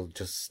might as well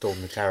just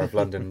storm the Tower of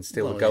London and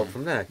steal the gold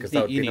from there, because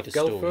that would be enough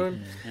gold for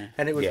them,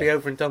 and it would be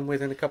over and done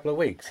with in a couple of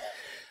weeks.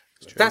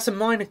 That's a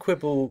minor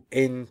quibble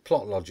in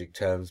plot logic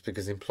terms,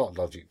 because in plot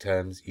logic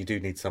terms, you do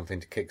need something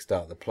to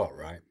kickstart the plot,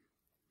 right?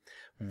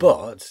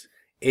 But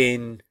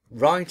in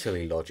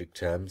writerly logic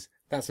terms,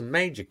 that's a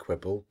major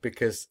quibble,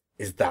 because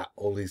is that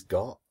all he's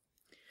got?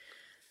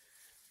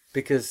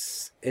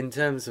 Because in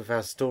terms of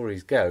how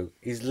stories go,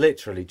 he's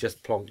literally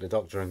just plonked the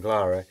Doctor and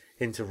Clara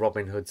into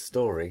Robin Hood's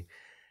story,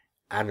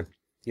 and,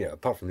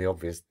 apart from the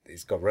obvious,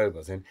 it's got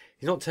robots in,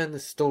 he's not turned the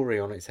story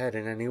on its head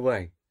in any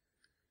way.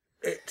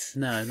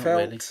 Not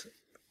really.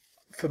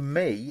 For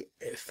me,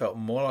 it felt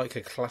more like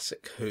a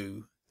classic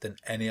Who than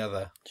any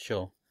other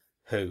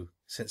Who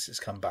since it's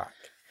come back,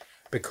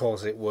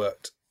 because it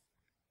worked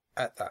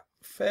at that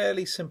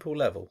fairly simple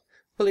level.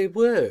 Well, it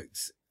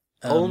worked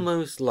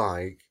almost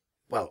like,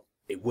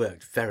 it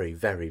worked very,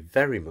 very,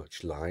 very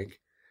much like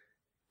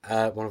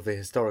one of the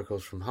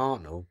historicals from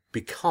Hartnell,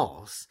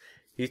 because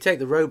you take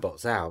the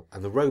robots out,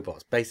 and the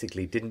robots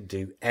basically didn't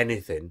do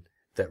anything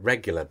that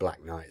regular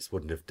Black Knights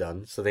wouldn't have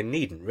done, so they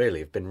needn't really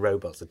have been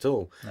robots at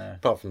all,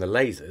 apart from the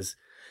lasers.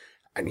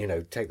 And,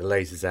 take the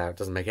lasers out,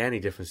 doesn't make any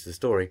difference to the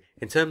story.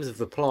 In terms of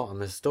the plot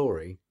and the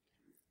story,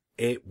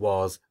 it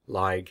was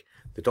like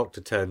the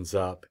Doctor turns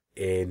up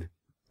in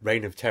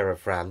Reign of Terror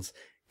France,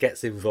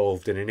 gets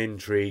involved in an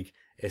intrigue,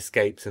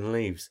 escapes and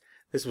leaves.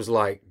 This was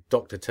like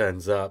Doctor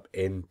turns up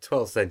in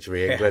 12th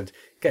century England,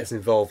 gets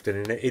involved in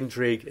an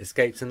intrigue,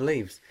 escapes and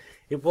leaves.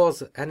 It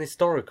was an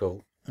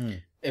historical.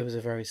 It was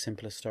a very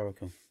simple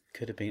historical.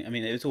 Could have been. I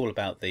mean, it was all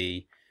about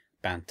the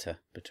banter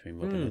between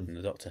Robin Hood and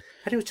the Doctor.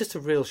 And it was just a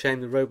real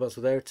shame the robots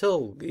were there at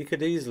all. You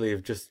could easily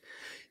have just...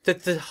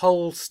 The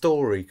whole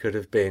story could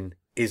have been,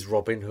 is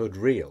Robin Hood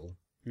real?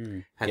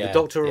 And the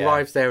Doctor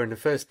arrives there in the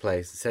first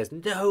place and says,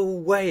 no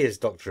way is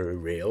Doctor Who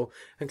real.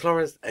 And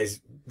Clara's,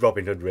 is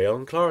Robin Hood real?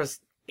 And Clara's,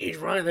 he's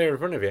right there in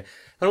front of you.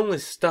 And all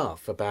this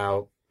stuff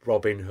about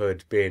Robin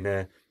Hood being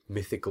a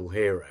mythical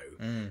hero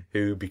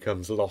who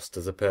becomes lost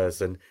as a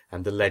person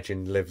and the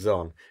legend lives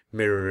on,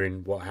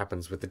 mirroring what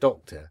happens with the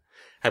Doctor.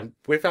 And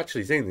we've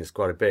actually seen this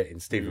quite a bit in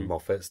Stephen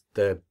Moffat's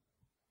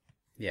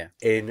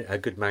in A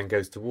Good Man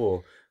Goes to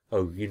War.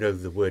 Oh,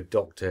 the word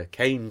Doctor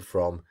came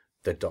from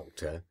the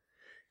Doctor,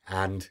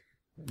 and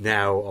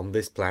now on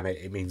this planet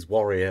it means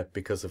warrior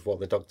because of what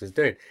the Doctor's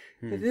doing.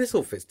 This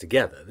all fits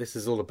together. This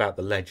is all about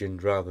the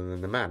legend rather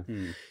than the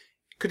man.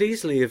 Could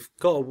easily have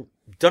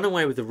done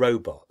away with the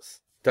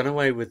robots, done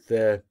away with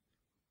the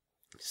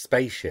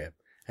spaceship,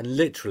 and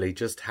literally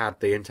just had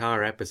the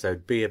entire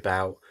episode be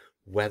about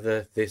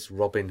whether this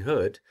Robin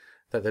Hood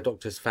that the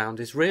Doctor's found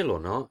is real or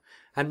not,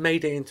 and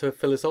made it into a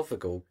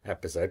philosophical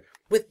episode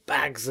with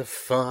bags of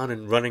fun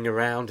and running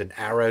around and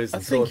arrows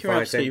and sword fighting. I think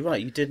you're absolutely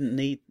right. You didn't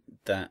need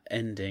that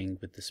ending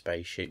with the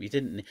spaceship. You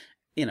didn't...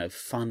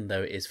 fun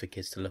though it is for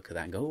kids to look at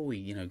that and go,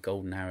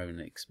 golden arrow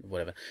and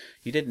whatever.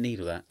 You didn't need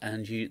all that.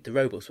 And the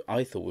robots,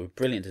 I thought, were a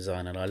brilliant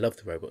design, and I love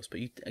the robots. But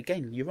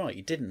you're right,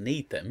 you didn't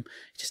need them. You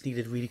just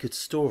needed a really good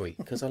story,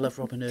 because I love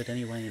Robin Hood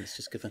anyway, and it's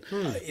just good fun.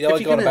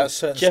 I got about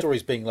certain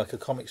stories being like a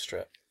comic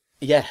strip.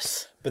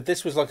 Yes. But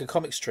this was like a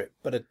comic strip,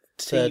 but a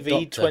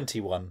TV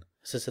 21.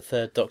 This is a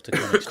third Doctor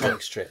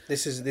comic strip.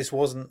 This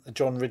wasn't a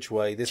John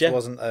Ridgway. This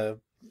wasn't a...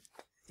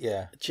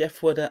 Yeah.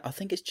 Jeff Woodell, I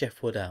think it's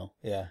Jeff Woodell.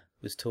 Yeah.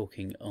 Was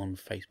talking on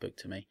Facebook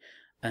to me,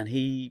 and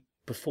he,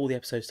 before the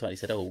episode started, he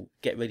said,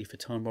 get ready for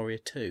Time Warrior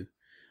 2.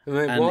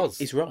 And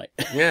he's right.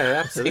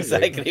 Yeah, absolutely. That's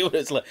exactly what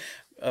it's like,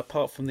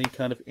 apart from the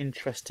kind of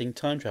interesting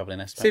time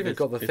travelling aspect. See, we've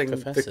got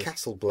the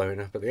castle blowing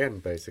up at the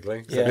end,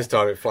 basically. So this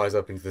time it flies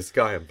up into the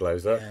sky and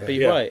blows up. But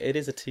you're right, it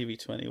is a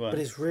TV 21. But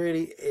it was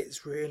really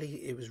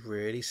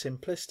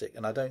simplistic,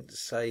 and I don't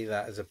say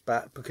that as a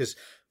bad, because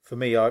for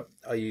me, I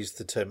used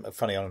the term,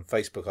 funny, on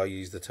Facebook, I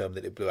used the term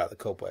that it blew out the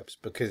cobwebs,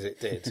 because it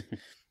did.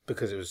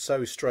 because it was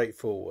so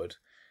straightforward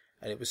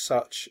and it was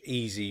such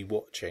easy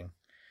watching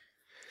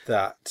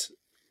that,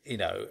 you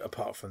know,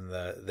 apart from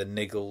the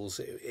niggles,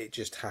 it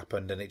just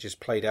happened and it just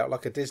played out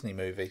like a Disney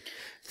movie.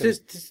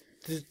 There's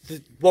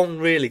one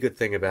really good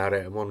thing about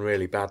it and one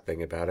really bad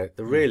thing about it.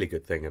 The really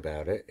good thing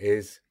about it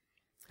is,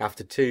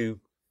 after 2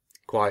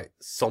 quite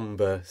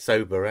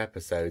sober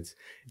episodes,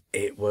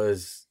 it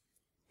was,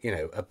 you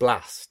know, a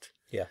blast.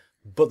 Yeah.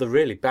 But the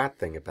really bad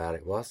thing about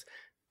it was,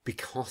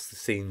 because the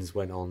scenes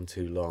went on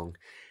too long,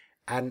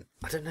 and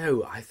I don't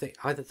know, I think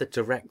either the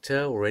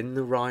director or in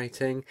the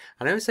writing,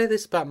 and I always say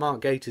this about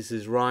Mark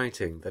Gatiss'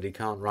 writing, that he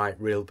can't write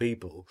real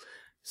people.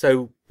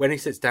 So when he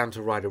sits down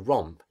to write a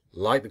romp,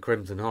 like the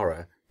Crimson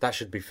Horror, that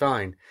should be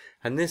fine.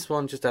 And this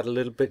one just had a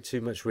little bit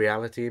too much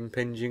reality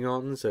impinging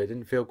on, so it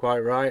didn't feel quite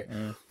right,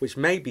 which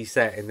may be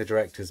set in the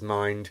director's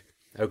mind.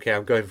 Okay,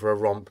 I'm going for a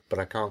romp, but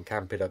I can't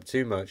camp it up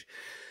too much.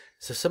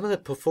 So some of the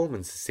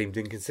performances seemed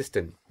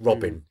inconsistent.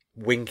 Robin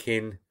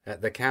winking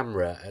at the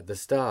camera at the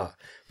start,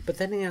 but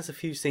then he has a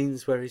few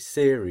scenes where he's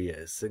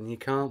serious, and you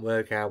can't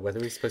work out whether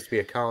he's supposed to be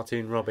a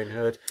cartoon Robin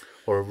Hood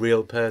or a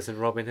real person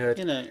Robin Hood.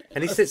 You know,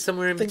 and he sits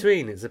somewhere in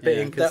between. It's a bit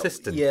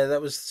inconsistent.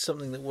 That was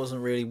something that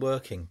wasn't really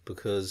working,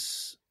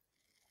 because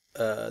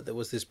there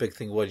was this big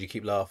thing, why do you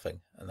keep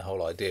laughing? And the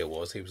whole idea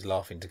was he was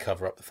laughing to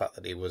cover up the fact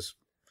that he was,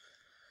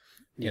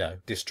 you know,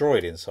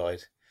 destroyed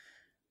inside.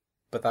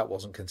 But that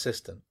wasn't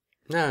consistent.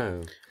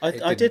 No,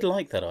 I did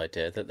like that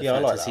idea. That the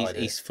fact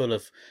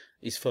is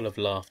he's full of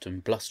laughter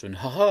and bluster and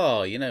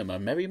ha, you know, my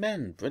merry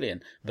men,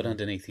 brilliant. But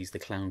underneath he's the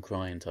clown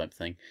crying type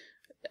thing.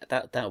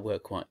 That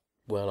worked quite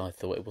well. I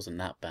thought it wasn't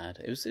that bad.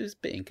 It was a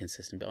bit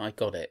inconsistent, but I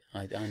got it.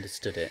 I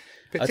understood it.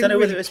 but I don't know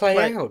whether really it's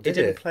play out. It Did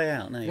didn't play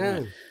out. No, you're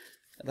right.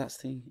 That's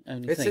the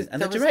only thing.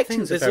 And the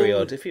directions are very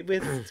odd.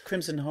 With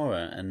Crimson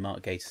Horror and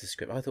Mark Gatiss'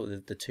 script, I thought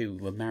that the two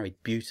were married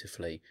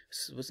beautifully.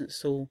 Wasn't it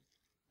Saul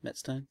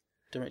Metstone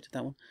directed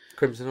that one?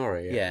 Crimson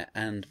Horror, Yeah,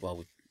 and, well,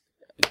 we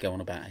go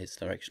on about his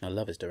direction. I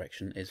love his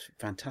direction. It's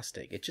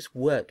fantastic. It just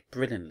worked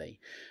brilliantly.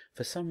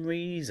 For some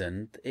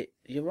reason,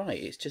 you're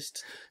right, it's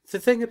just... The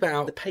thing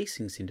about... The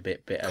pacing seemed a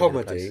bit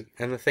comedy,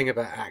 and the thing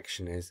about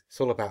action is, it's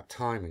all about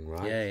timing,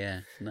 right? Yeah.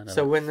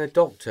 So when the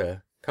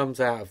Doctor comes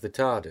out of the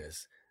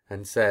TARDIS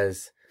and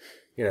says,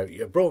 you know,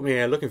 you brought me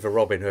here looking for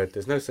Robin Hood,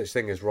 there's no such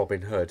thing as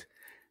Robin Hood,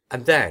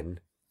 and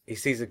then he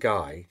sees a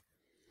guy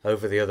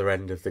over the other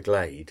end of the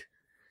glade,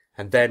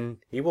 and then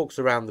he walks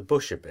around the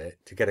bush a bit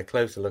to get a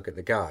closer look at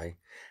the guy.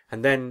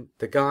 And then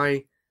the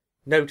guy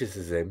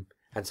notices him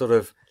and sort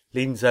of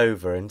leans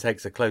over and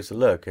takes a closer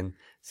look and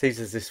sees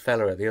there's this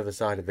fella at the other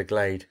side of the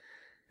glade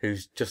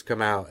who's just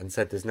come out and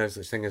said there's no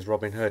such thing as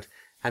Robin Hood.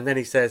 And then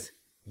he says,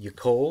 "You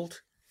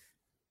called?"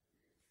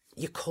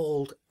 You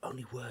called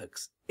only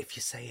works if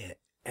you say it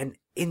an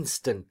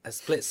instant, a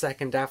split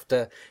second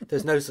after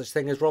there's no such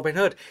thing as Robin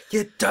Hood.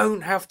 You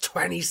don't have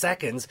 20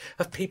 seconds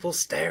of people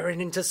staring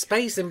into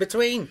space in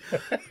between.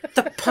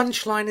 The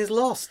punchline is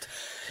lost.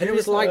 And it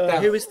was like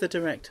that. Who is the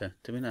director?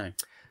 Do we know?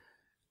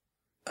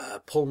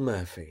 Paul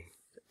Murphy.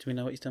 Do we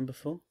know what he's done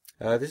before?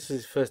 This is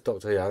his first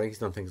Doctor Who. I think he's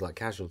done things like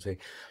Casualty.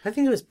 I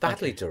think it was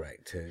badly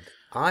directed.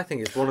 I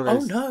think it's one of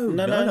those... Oh,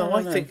 no.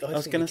 I think I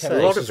was going to say,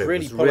 a lot of it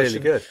was really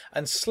good.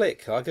 And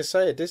slick. Like I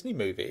say, a Disney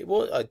movie.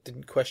 I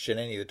didn't question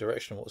any of the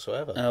direction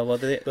whatsoever.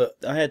 But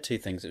I had two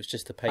things. It was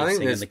just the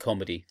pacing and the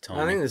comedy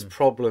timing. I think there's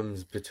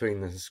problems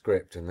between the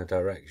script and the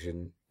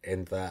direction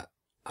in that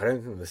I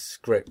don't think the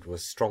script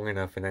was strong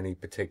enough in any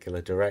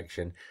particular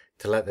direction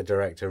to let the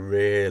director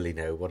really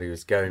know what he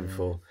was going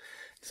for.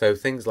 So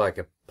things like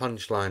a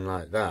punchline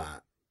like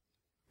that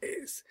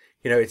is,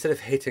 you know, instead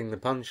of hitting the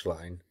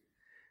punchline,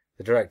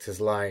 the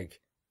director's like,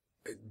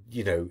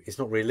 you know, it's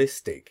not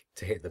realistic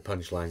to hit the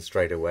punchline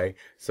straight away,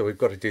 so we've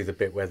got to do the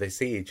bit where they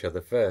see each other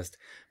first.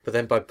 But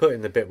then by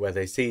putting the bit where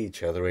they see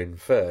each other in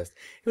first,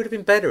 it would have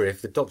been better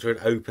if the Doctor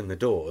had opened the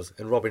doors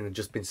and Robin had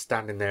just been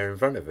standing there in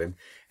front of him,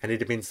 and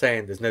he'd have been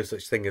saying there's no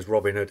such thing as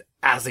Robin Hood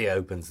as he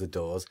opens the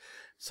doors.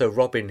 So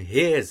Robin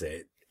hears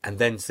it and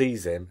then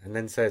sees him and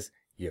then says,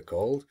 "You're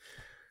called,"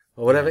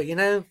 or whatever, you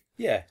know?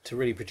 Yeah, to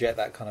really project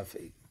that kind of...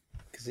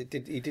 Because he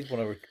did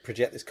want to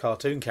project this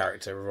cartoon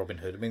character of Robin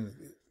Hood. I mean,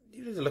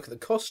 you need to look at the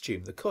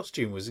costume. The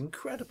costume was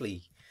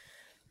incredibly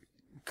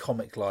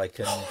comic-like.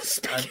 And,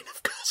 Speaking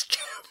of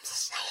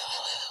costumes...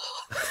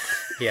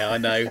 Yeah, I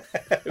know.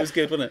 It was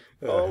good, wasn't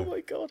it? Oh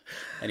my god.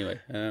 Anyway,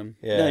 no,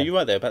 you're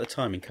right there about the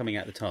timing coming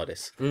out of the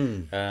TARDIS.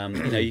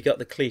 You know, you got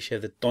the cliche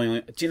of the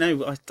doing. Do you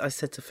know? I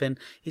said to Finn,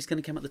 he's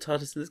going to come out the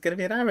TARDIS and there's going to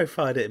be an arrow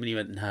fired at him, and he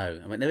went,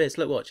 "No." I went, "There is.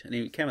 Look, watch." And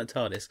he came out the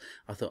TARDIS.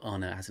 I thought, "Oh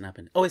no, it hasn't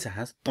happened." Oh, it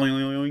has.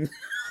 Doing.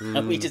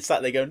 And we just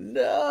sat there going,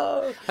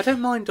 "No." I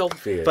don't mind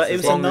obvious, but it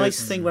was a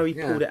nice thing where he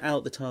pulled it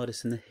out the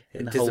TARDIS and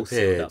the hole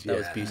sealed up. That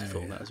was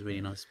beautiful. Yeah. That was a really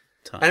nice.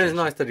 And it was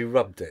nice that he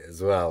rubbed it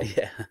as well.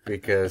 Yeah.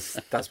 Because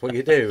that's what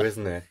you do,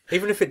 isn't it?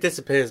 Even if it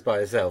disappears by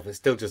itself, it's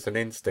still just an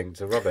instinct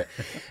to rub it.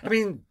 I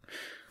mean,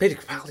 Peter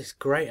Capaldi's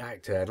a great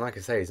actor, and like I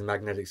say, he's a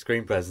magnetic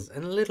screen presence,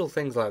 and little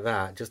things like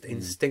that, just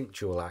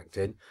instinctual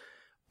acting,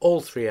 all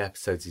 3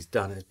 episodes he's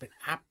done has been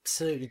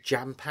absolutely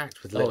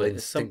jam-packed with little it's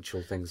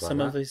instinctual things like some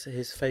that. of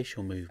his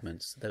facial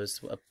movements. There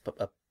was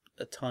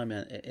a time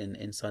in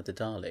Inside the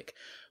Dalek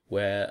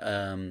where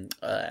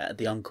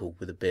the uncle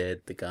with the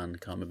beard, the gun,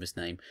 can't remember his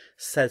name,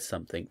 says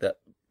something that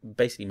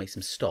basically makes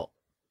him stop,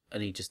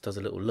 and he just does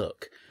a little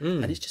look,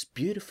 and it's just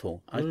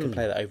beautiful. I could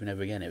play that over and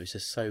over again. It was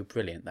just so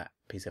brilliant, that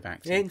piece of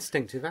acting. Yeah,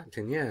 instinctive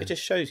acting, yeah. It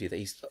just shows you that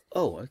he's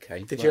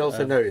okay. Did you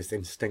also notice,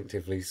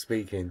 instinctively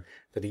speaking,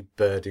 that he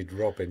birded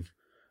Robin?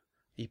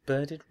 He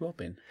birded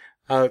Robin.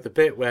 Oh, the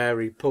bit where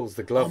he pulls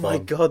the glove on. Oh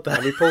my God!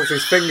 And he pulls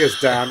his fingers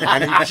down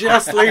and he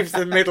just leaves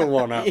the middle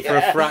one up for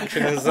a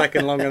fraction of a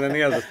second longer than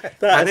the others.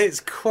 And it's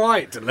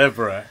quite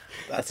deliberate.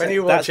 When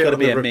you watch it on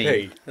the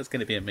repeat. Meme. That's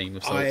going to be a meme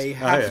of sorts. I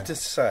have to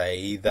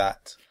say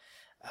that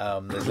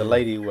there's a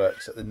lady who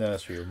works at the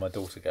nursery where my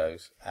daughter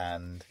goes,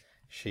 and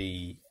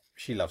she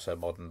loves her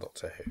modern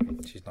Doctor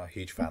Who. She's not a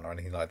huge fan or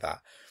anything like that.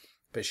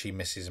 But she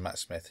misses Matt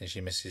Smith and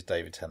she misses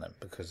David Tennant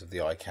because of the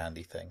eye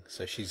candy thing.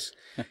 So she's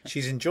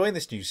enjoying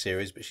this new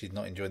series, but she's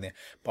not enjoying it.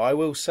 But I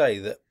will say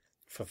that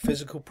for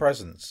physical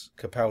presence,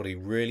 Capaldi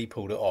really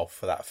pulled it off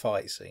for that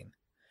fight scene.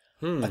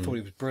 I thought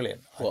it was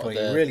brilliant. I thought he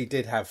really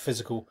did have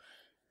physical.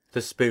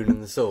 The spoon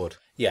and the sword.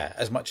 Yeah,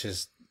 as much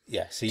as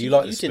So you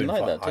like the spoon didn't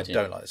like fight? that, did you?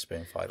 I don't like the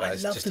spoon fight.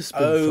 That's love just the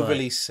spoon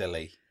overly fight.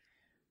 silly.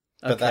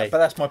 Okay. But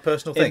that's my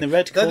personal thing. In the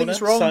red Don't think corner,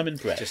 it's wrong. Simon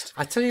Brett.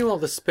 I tell you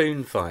what the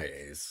spoon fight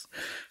is.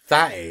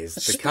 That is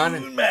the kind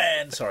of... Spoon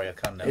Man! Sorry, I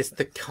can't know. It's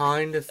the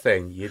kind of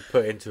thing you'd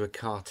put into a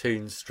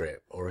cartoon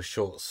strip or a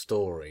short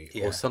story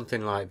or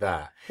something like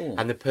that. Ooh.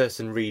 And the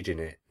person reading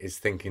it is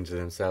thinking to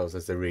themselves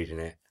as they're reading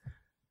it,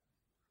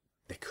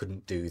 they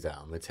couldn't do that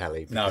on the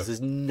telly because there's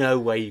no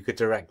way you could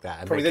direct that.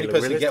 And Probably the make only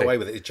it look person to get realistic. away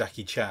with it is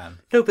Jackie Chan.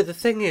 No, but the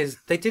thing is,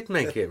 they did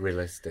make it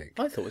realistic.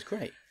 I thought it was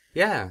great.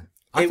 Yeah.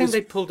 I think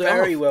they pulled it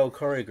very off. well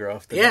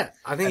choreographed. Yeah,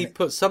 I think he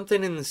put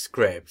something in the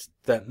script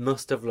that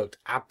must have looked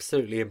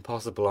absolutely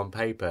impossible on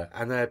paper,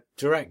 and the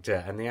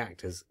director and the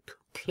actors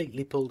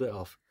completely pulled it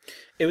off.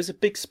 It was a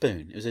big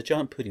spoon. It was a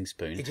giant pudding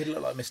spoon. He did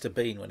look like Mr.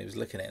 Bean when he was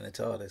looking at it in the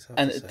TARDIS.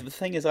 And the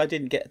thing is, I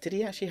didn't get... Did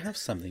he actually have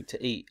something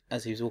to eat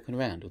as he was walking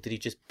around? Or did he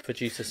just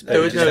produce a spoon?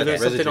 There was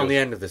just something on the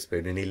end of the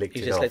spoon, and he licked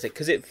He it just off. let it...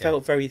 Because it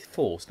felt very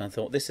forced, and I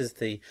thought, this is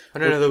the... I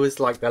don't know, there was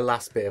like the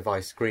last bit of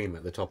ice cream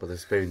at the top of the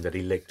spoon that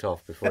he licked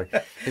off before he...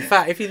 In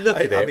fact, if you look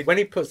at it, when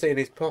he puts it in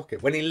his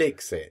pocket, when he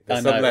licks it,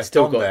 there's some left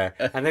on there,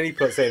 and then he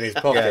puts it in his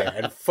pocket,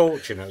 and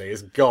fortunately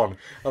it's gone.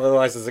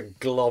 Otherwise there's a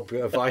glob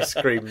of ice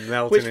cream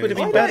melting Which in would his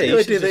have been pocket. better. The He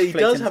idea should that he just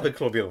does flicked have a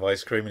glob of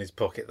ice cream in his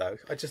pocket, though.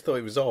 I just thought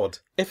it was odd.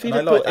 If he'd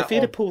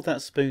have pulled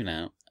that spoon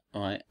out,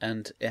 right,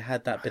 and it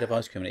had that bit of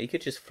ice cream in it, he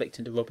could just flicked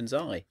into Robin's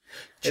eye.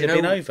 It'd have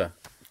been over.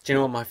 Do you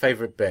know what my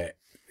favourite bit,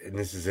 and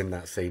this is in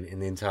that scene, in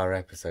the entire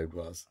episode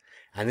was?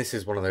 And this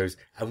is one of those,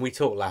 and we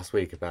talked last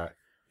week about,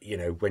 you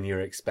know, when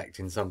you're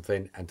expecting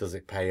something and does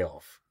it pay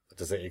off?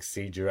 Does it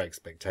exceed your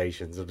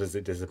expectations or does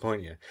it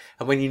disappoint you?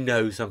 And when you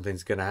know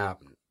something's going to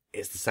happen,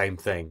 it's the same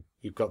thing.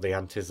 You've got the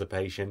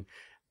anticipation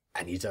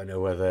and you don't know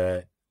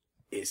whether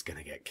it's going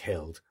to get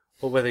killed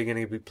or whether you're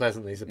going to be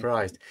pleasantly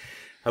surprised.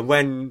 And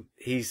when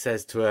he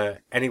says to her,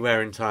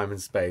 anywhere in time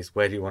and space,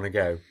 where do you want to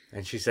go?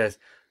 And she says,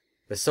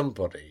 there's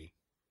somebody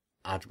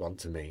I'd want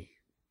to meet,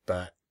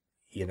 but,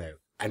 you know,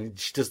 and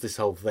she does this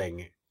whole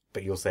thing,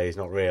 but you'll say he's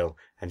not real.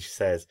 And he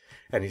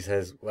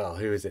says, well,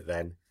 who is it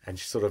then? And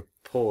she sort of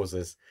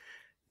pauses.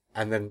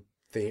 And then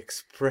the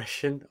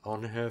expression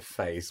on her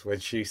face when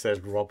she says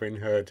Robin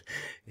Hood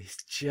is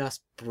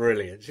just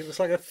brilliant. She looks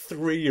like a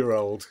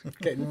 3-year-old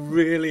getting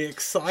really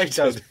excited.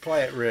 She does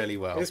play it really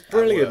well. It's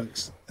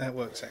brilliant. That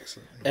works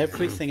excellently.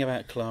 Everything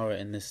about Clara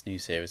in this new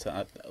series,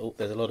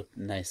 there's a lot of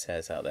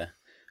naysayers out there.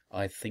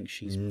 I think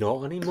she's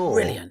not anymore.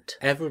 Brilliant.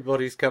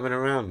 Everybody's coming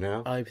around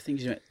now. I think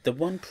she's... The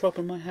one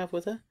problem I have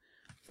with her,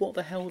 what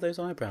the hell are those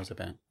eyebrows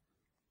about?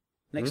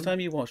 Next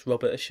time you watch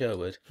Robert at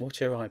Sherwood, watch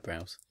her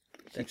eyebrows.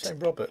 Did you say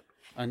Robert?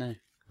 I know.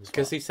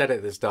 Because he said it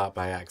at the start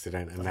by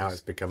accident, and now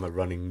it's become a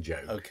running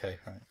joke. Okay,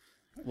 right.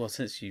 Well,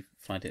 since you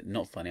find it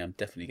not funny, I'm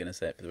definitely going to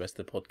say it for the rest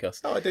of the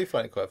podcast. Oh, I do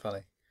find it quite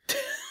funny.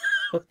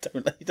 You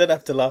don't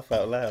have to laugh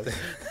out loud.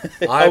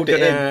 I'm Hold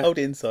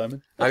it in,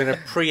 Simon. I'm going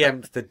to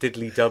preempt the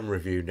Diddly Dum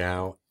review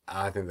now.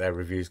 I think their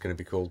review is going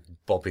to be called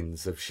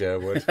Bobbins of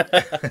Sherwood,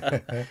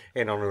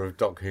 in honour of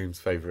Doc Hume's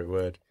favourite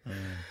word.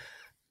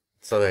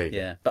 So there you go.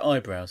 Yeah, but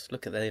eyebrows,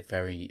 look at they're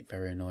very,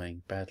 very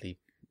annoying, badly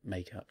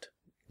make-upped.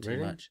 Too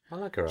Really? much. I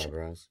like her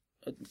eyebrows.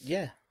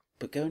 Yeah,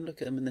 but go and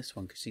look at them in this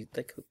one because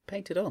they're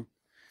painted on.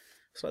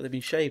 It's like they've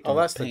been shaved. Oh,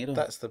 and painted on.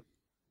 that's the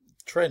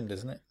trend,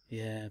 isn't it?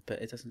 Yeah,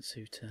 but it doesn't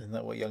suit her. Isn't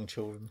that what young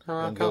children, Oh,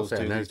 I young can't girls say I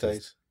do these noticed.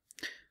 days?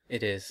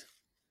 It is.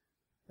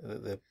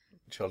 The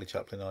Charlie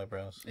Chaplin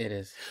eyebrows. It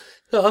is.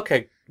 Oh,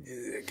 okay,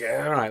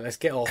 all right, let's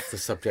get off the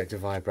subject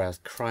of eyebrows,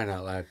 crying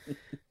out loud.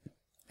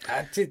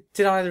 Did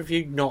either of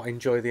you not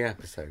enjoy the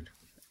episode?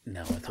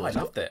 No, I Oh, thought I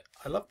loved it.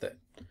 I loved it.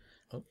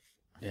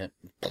 Yeah.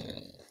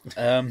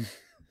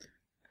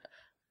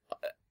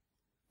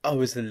 I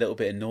was a little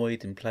bit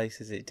annoyed in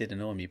places. It did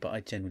annoy me, but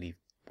I generally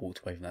walked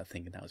away from that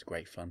thinking that was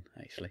great fun,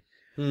 actually.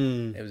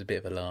 Hmm. It was a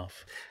bit of a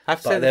laugh.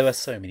 I've But said there were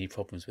so many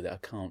problems with it. I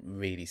can't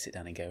really sit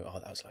down and go, oh,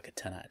 that was like a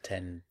 10 out of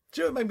 10.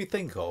 Do you know what it made me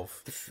think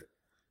of?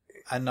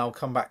 And I'll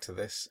come back to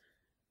this.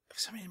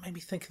 Something that made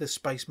me think of the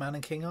Spaceman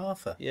and King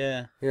Arthur.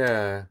 Yeah.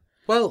 Yeah.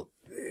 Well,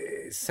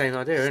 it's the same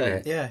idea, isn't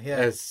it? Yeah, yeah.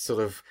 As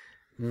sort of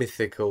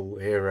mythical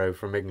hero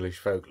from English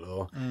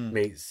folklore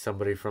meets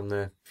somebody from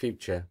the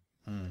future.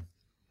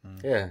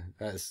 Yeah,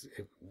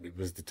 it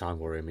was the Time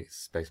Warrior meets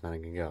Spaceman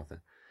and King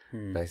Arthur,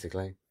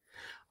 basically.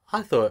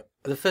 I thought,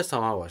 the first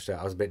time I watched it,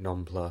 I was a bit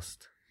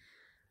nonplussed.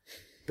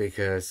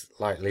 Because,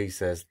 like Lee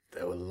says,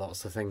 there were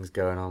lots of things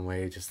going on where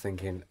you're just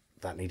thinking,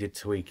 that needed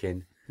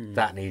tweaking,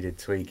 that needed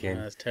tweaking.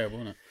 That's terrible,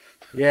 isn't it?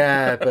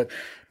 Yeah,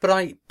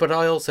 but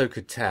I also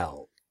could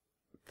tell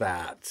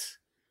that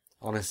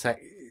on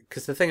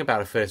because the thing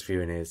about a first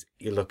viewing is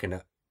you're looking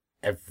at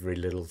every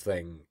little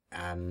thing,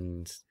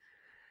 and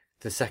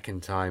the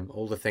second time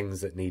all the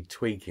things that need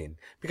tweaking,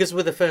 because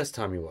with the first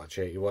time you watch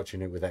it, you're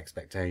watching it with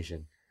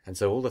expectation, and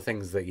so all the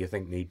things that you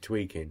think need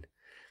tweaking,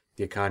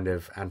 you're kind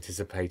of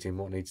anticipating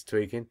what needs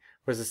tweaking,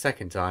 whereas the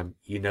second time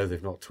you know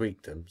they've not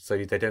tweaked them, so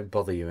they don't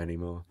bother you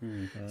anymore.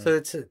 So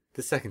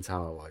the second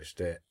time I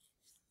watched it,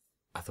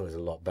 I thought it was a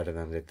lot better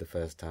than I did the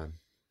first time.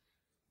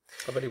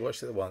 I've only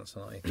watched it once,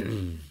 and I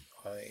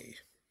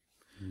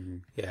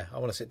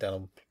want to sit down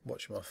and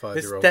watch my 5-year-old.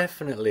 It's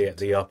definitely at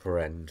the upper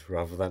end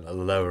rather than the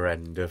lower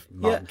end of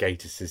Mark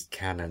Gatiss'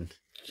 canon.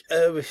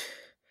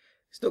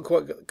 It's not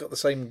quite got the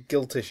same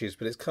guilt issues,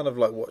 but it's kind of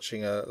like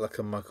watching a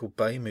Michael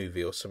Bay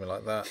movie or something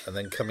like that, and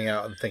then coming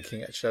out and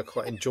thinking, actually, I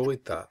quite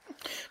enjoyed that.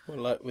 Well,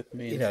 like with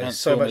me, there's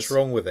so much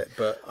wrong with it,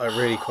 but I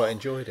really quite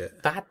enjoyed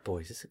it. Bad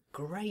Boys is a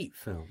great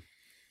film.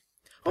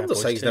 I'm not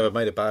saying he's never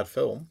made a bad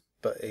film,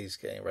 but he's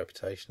getting a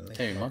reputation.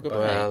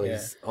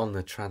 He's on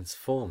the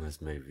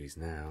Transformers movies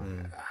now.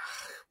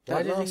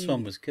 That last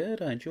one was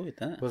good. I enjoyed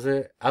that. Was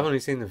it? I've only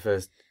seen the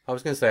first. I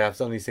was going to say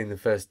I've only seen the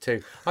first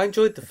two. I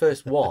enjoyed the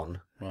first one.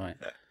 Right.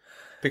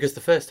 Because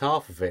the first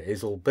half of it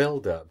is all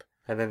build-up,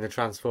 and then the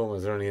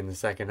Transformers are only in the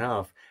second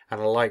half,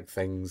 and I like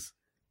things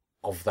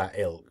of that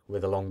ilk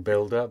with a long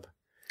build-up,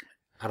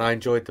 and I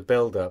enjoyed the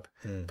build-up.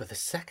 But the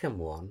second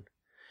one,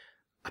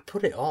 I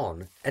put it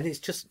on, and it's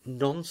just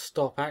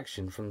non-stop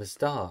action from the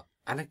start,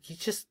 and it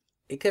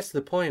gets to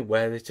the point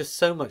where there's just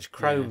so much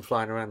chrome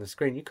flying around the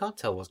screen, you can't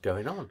tell what's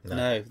going on.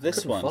 No,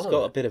 this one's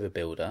got a bit of a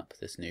build-up,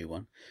 this new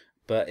one.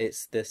 But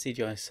the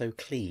CGI is so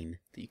clean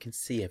that you can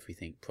see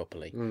everything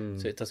properly,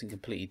 so it doesn't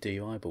completely do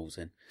your eyeballs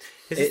in.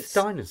 Is it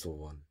the dinosaur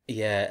one?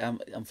 Yeah,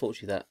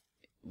 unfortunately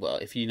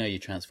if you know your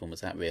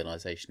Transformers, that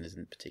realisation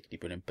isn't particularly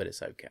brilliant, but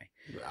it's okay.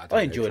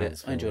 I enjoyed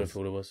it. I enjoyed it for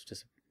all it was,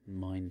 just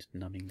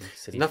mind-numbing,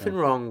 silly Nothing fun.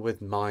 wrong with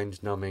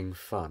mind-numbing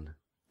fun.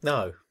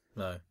 No.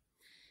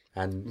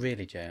 And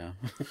really, JR?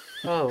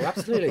 Oh,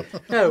 absolutely.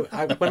 No,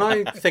 when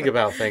I think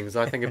about things,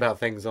 I think about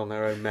things on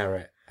their own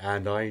merit,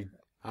 and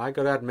I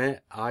got to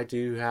admit, I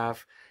do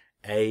have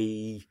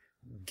a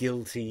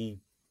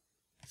guilty...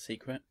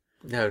 Secret?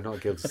 No, not a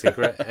guilty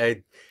secret.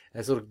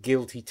 a sort of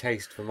guilty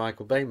taste for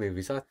Michael Bay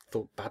movies. I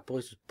thought Bad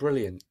Boys was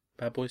brilliant.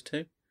 Bad Boys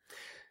 2?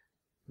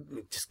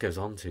 It just goes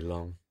on too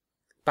long.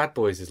 Bad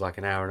Boys is like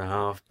an hour and a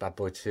half. Bad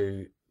Boy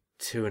 2,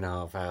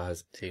 2.5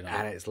 hours. Too long.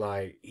 And it's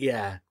like, you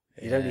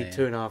don't need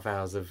 2.5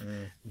 hours of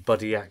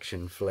buddy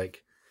action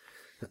flick.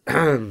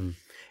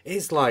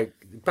 It's like,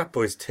 Bad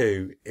Boys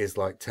 2 is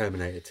like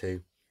Terminator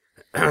 2.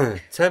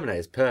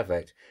 Terminator's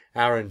perfect.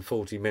 Hour and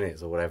 40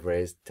 minutes or whatever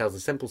it is. Tells a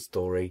simple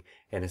story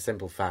in a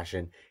simple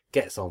fashion.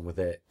 Gets on with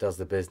it. Does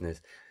the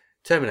business.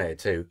 Terminator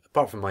 2,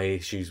 apart from my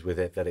issues with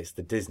it, that it's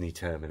the Disney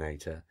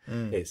Terminator.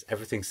 It's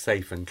everything's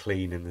safe and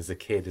clean and there's a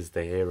kid as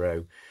the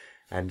hero.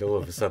 And all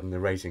of a sudden the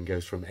rating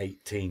goes from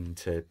 18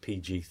 to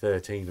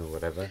PG-13 or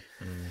whatever.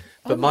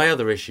 But my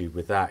other issue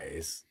with that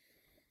is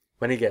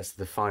when he gets to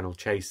the final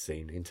chase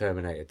scene in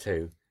Terminator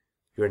 2,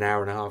 you're an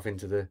hour and a half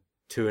into the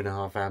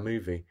 2.5 hour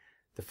movie.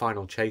 The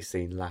final chase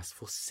scene lasts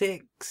for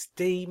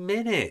 60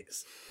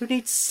 minutes. Who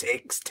needs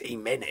 60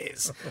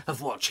 minutes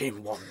of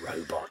watching one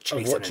robot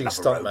chasing another watching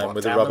Stuntman robot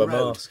with a down rubber the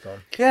road? mask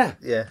on.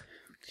 Yeah.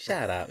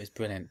 Shout out, it's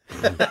brilliant.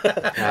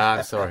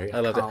 I'm sorry. I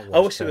loved it. can't I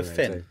watch watched it with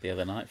Terminator Finn the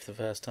other night for the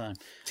first time.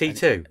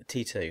 T2.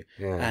 T2.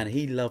 Yeah. And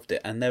he loved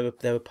it. And there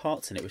were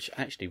parts in it which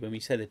actually, when we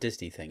said the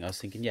Disney thing, I was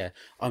thinking, I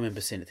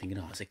remember seeing it thinking,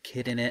 there's a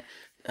kid in it.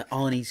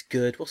 Arnie's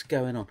good. What's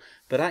going on?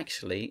 But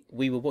actually,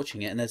 we were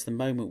watching it, and there's the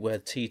moment where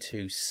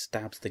T2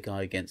 stabs the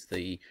guy against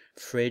the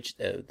fridge,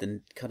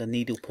 the kind of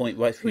needle point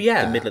right through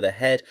the middle of the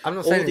head. I'm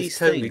not all saying these it's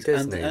totally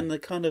things, Disney. and the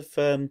kind of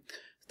the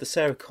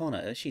Sarah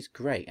Connor, she's a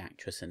great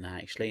actress in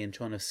that actually, and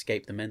trying to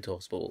escape the mental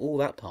hospital. All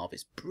that part of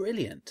it's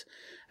brilliant.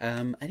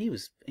 And he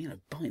was,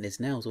 biting his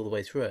nails all the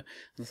way through it.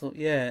 And I thought,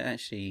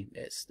 actually,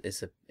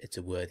 it's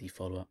a worthy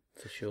follow up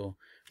for sure.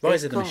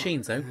 Rise of the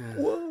Machines, though.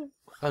 Whoa.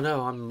 Oh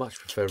no, I much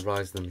prefer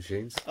Rise of the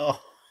Machines. Oh.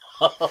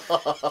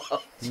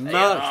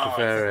 Much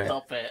prefer it.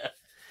 Stop it.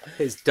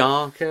 It's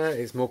darker,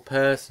 it's more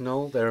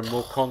personal, there are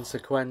more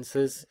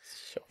consequences.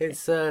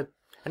 Shocking.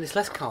 And it's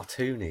less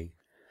cartoony.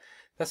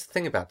 That's the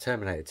thing about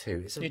Terminator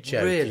 2. It's a You're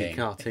joking. really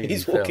cartoony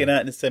He's film. walking out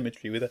in the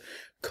cemetery with a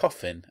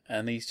coffin,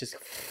 and he's just...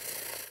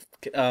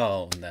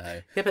 Oh,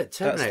 no. Yeah, but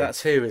Terminator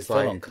That's 2 is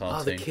full-on like, the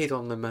cartoon. kid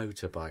on the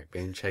motorbike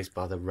being chased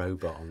by the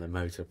robot on the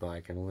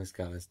motorbike and all this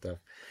kind of stuff.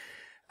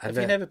 And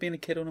Have you never been a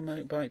kid on a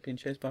motorbike being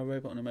chased by a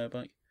robot on a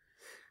motorbike?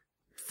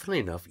 Funny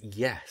enough,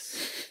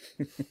 yes.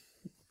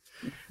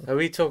 Are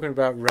we talking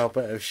about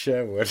Robert of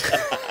Sherwood?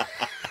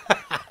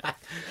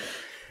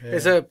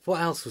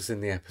 What else was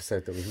in the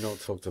episode that we've not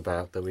talked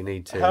about that we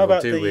need to? How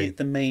about do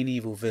the main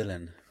evil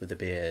villain with the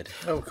beard?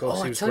 Oh, of course,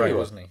 Oh, he I was tell great, you what.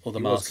 wasn't he? Or the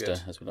He was Master,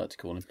 good. as we like to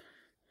call him.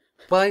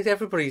 Well,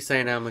 everybody's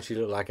saying how much he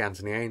looked like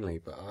Anthony Ainley,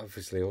 but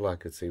obviously all I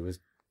could see was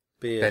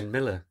Beard. Ben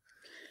Miller.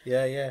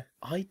 Yeah.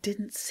 I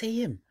didn't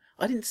see him.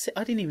 I didn't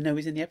even know he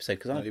was in the episode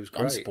because he was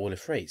I'm great. spoiler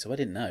free, so I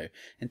didn't know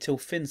until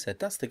Finn said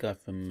that's the guy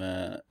from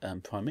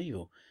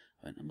Primeval.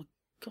 I went, oh my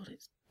god,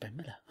 it's Ben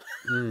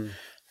Miller.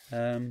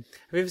 Have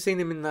you ever seen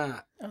him in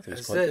that? I thought it was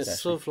Is quite it good, sort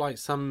actually. of like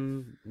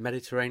some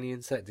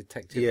Mediterranean set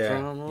detective Yeah.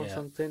 drama or Yeah.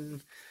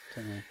 something?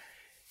 Don't know.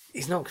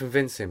 He's not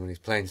convincing when he's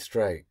playing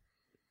straight.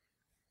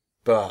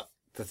 But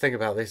the thing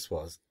about this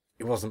was,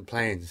 he wasn't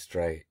playing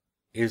straight.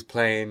 He was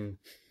playing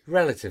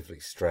relatively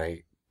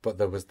straight, but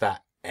there was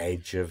that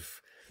edge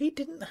of... He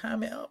didn't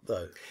ham it up,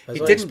 though. He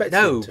didn't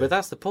know, but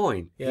that's the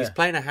point. Yeah. He's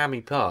playing a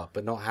hammy part,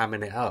 but not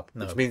hamming it up,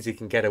 No. which means he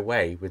can get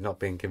away with not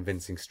being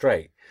convincing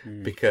straight,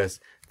 because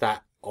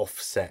that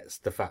offsets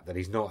the fact that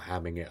he's not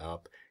hamming it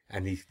up,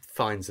 and he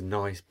finds a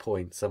nice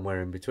point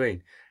somewhere in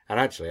between. And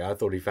actually, I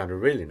thought he found a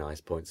really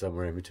nice point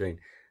somewhere in between.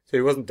 So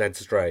he wasn't dead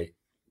straight,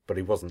 but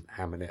he wasn't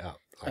hamming it up,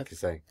 like you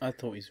say. I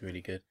thought he was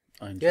really good.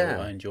 I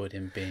Yeah. enjoyed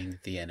him being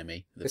the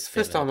enemy. It's the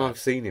first time I've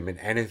seen him in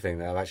anything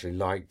that I've actually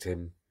liked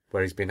him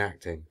where he's been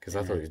acting, because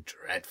I thought he was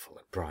dreadful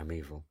at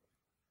Primeval.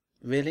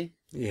 Really?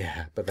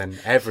 Yeah, but then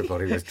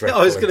everybody was dreadful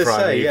I was at going to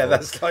Primeval. say, yeah,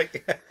 that's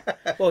like...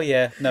 Well,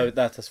 yeah, no,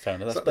 that's fair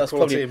enough. like That's the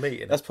quality probably of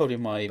meat in a that's probably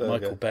my burger.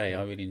 Michael Bay.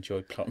 I really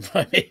enjoyed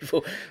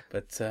Primeval,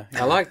 but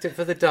I liked it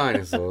for the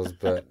dinosaurs,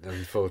 but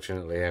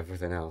unfortunately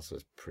everything else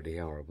was pretty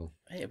horrible.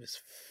 it was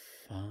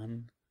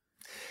fun.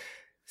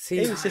 See,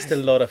 It was just a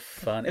lot of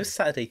fun. It was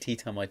Saturday tea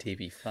time on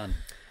TV fun.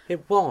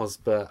 It was,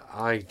 but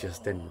I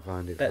just didn't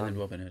find it Better fun. than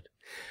Robin Hood.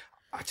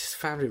 I just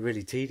found it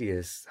really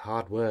tedious,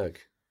 hard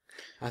work.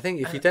 I think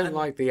if you don't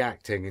like the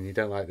acting and you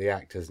don't like the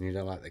actors and you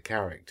don't like the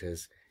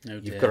characters, Oh,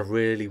 you've dear. got to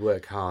really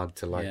work hard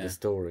to like Yeah. the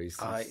stories.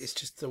 It's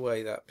just the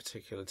way that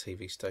particular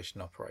TV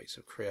station operates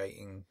of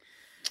creating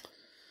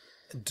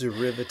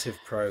derivative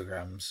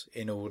programs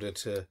in order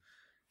to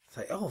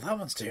say, oh, that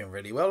one's doing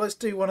really well, let's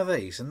do one of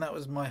these. And that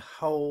was my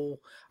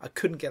whole... I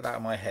couldn't get that out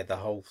of my head the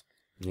whole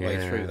way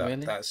Yeah. through that,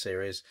 Really? that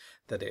series,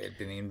 that it had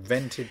been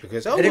invented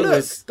because, oh, And it look,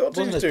 was-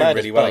 Doctor Wasn't Who's as doing bad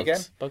really as well Bugs.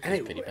 again. Bugs and was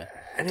it, pretty bad.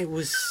 and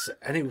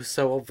it was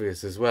so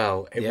obvious as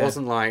well. It Yeah.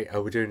 wasn't like,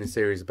 oh, we're doing a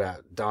series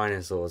about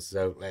dinosaurs,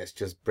 so let's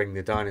just bring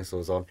the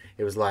dinosaurs on.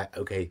 It was like,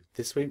 okay,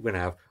 this week we're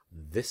gonna have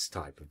this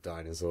type of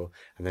dinosaur,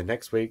 and then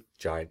next week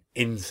giant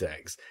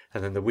insects,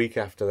 and then the week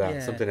after that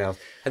Yeah. something else,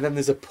 and then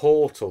there's a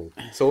portal.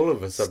 So all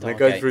of a sudden they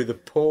go Stargate. through the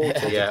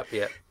portal. Yeah.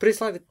 But it's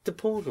like the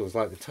portal is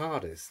like the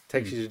TARDIS,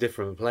 takes you to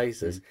different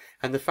places,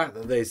 and the fact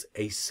that there's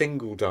a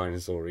single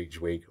dinosaur each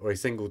week or a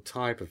single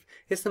type of,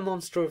 it's the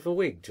monster of the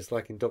week, just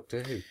like in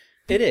Doctor Who.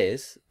 It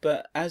is,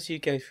 but as you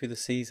go through the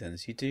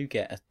seasons, you do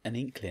get an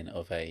inkling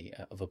of a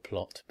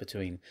plot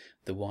between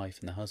the wife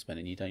and the husband,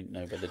 and you don't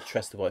know whether to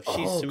trust the wife.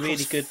 She's really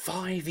across good.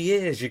 5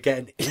 years, you get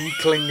an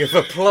inkling of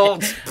a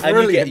plot. And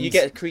Brilliant. you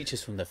get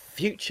creatures from the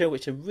future,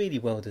 which are really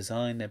well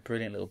designed. They're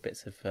brilliant little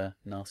bits of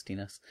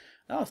nastiness.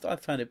 I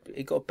found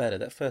it got better.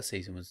 That first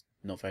season was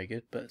not very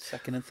good, but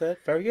second and third,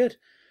 very good.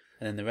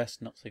 And then the rest,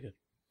 not so good.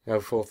 No,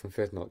 fourth and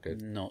fifth, not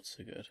good. Not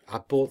so good. I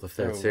bought the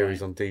third They're all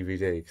series right. on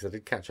DVD because I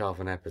did catch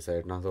half an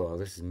episode and I thought, oh,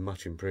 this is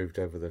much improved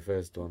over the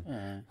first one.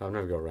 I've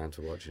never got around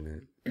to watching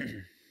it.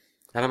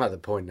 And I'm at the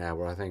point now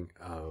where I think,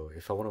 oh,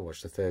 if I want to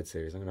watch the third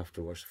series, I'm going to have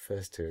to watch the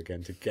first two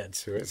again to get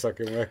to it so I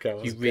can work out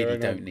what's You really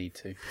going don't on. need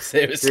to.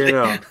 Seriously. Do you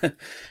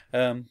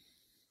not?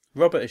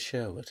 Robert of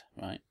Sherwood,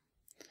 right,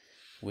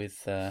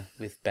 with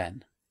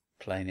Ben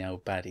playing the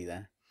old baddie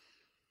there.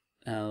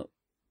 Now,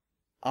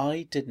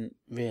 I didn't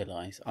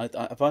realise.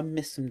 If I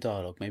missed some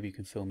dialogue, maybe you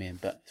can fill me in.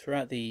 But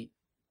throughout the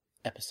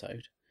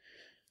episode,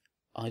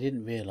 I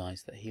didn't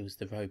realise that he was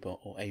the robot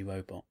or a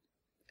robot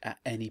at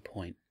any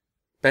point.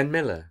 Ben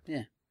Miller.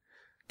 Yeah.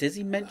 Does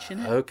he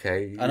mention it?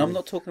 Okay. And I'm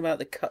not talking about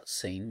the cut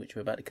scene, which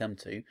we're about to come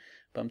to,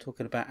 but I'm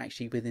talking about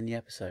actually within the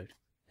episode.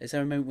 Is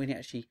there a moment when he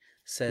actually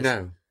says...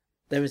 No.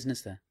 There isn't,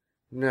 is there?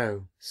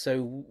 No.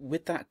 So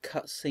with that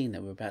cut scene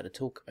that we're about to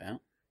talk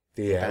about...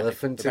 The about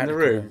elephant about in the Cockram,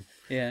 room.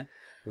 Yeah.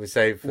 We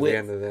save for With- the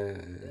end of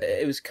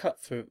the... It was cut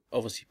for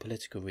obviously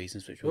political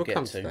reasons, which we'll We'll get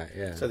come to. to that,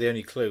 yeah. So the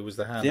only clue was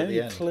the hand The at only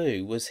the end.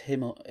 clue was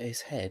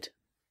his head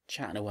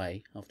chatting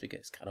away after he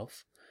gets cut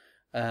off,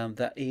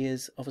 that he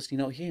is obviously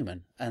not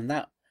human. And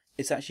that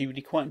is actually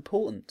really quite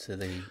important to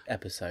the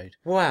episode,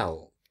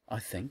 Well, I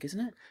think, isn't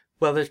it?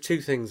 Well, there's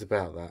two things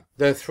about that.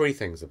 There are three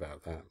things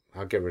about that.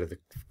 I'll get rid of the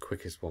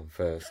quickest one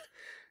first.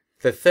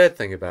 The third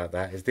thing about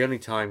that is the only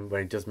time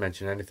when he does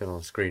mention anything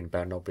on screen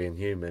about not being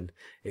human,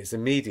 it's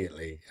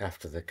immediately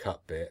after the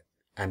cut bit,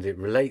 and it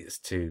relates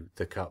to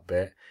the cut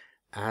bit,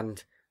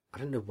 and I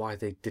don't know why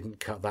they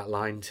didn't cut that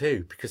line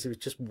too, because it was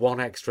just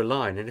one extra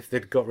line, and if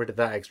they'd got rid of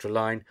that extra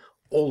line,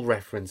 all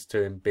reference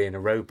to him being a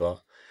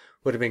robot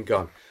would have been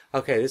gone.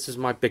 Okay, this is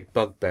my big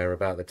bugbear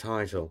about the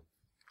title.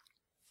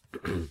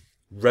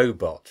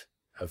 Robot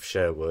of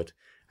Sherwood,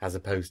 as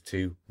opposed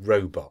to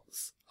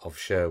Robots of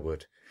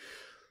Sherwood.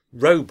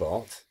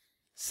 Robot,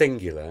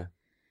 singular,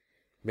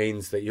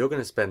 means that you're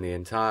going to spend the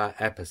entire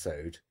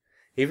episode,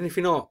 even if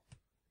you're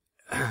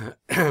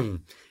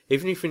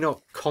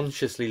not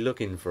consciously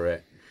looking for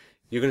it,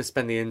 you're going to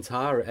spend the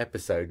entire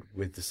episode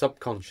with the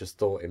subconscious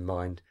thought in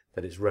mind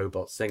that it's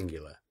robot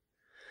singular.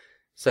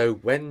 So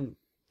when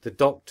the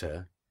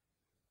Doctor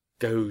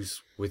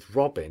goes with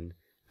Robin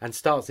and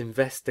starts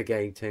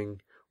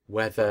investigating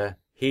whether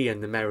he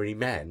and the Merry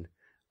Men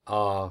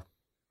are,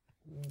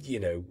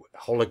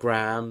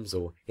 holograms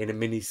or in a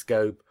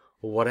miniscope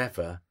or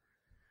whatever,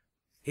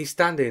 he's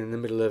standing in the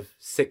middle of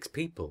 6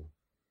 people.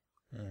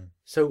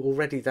 So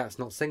already that's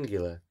not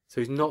singular.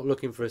 So he's not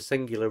looking for a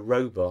singular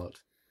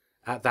robot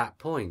at that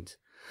point.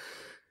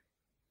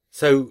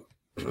 So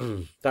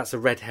that's a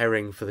red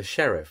herring for the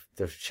sheriff.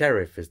 The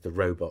sheriff is the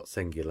robot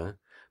singular.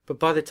 But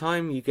by the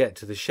time you get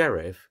to the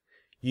sheriff,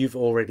 you've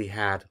already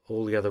had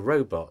all the other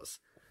robots.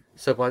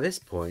 So by this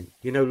point,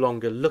 you're no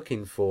longer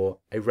looking for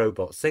a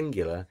robot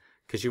singular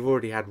because you've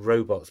already had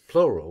robots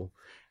plural,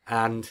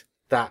 and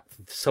that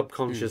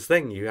subconscious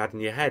thing you had in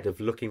your head of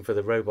looking for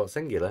the robot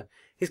singular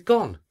is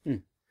gone.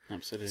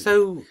 Absolutely.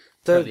 So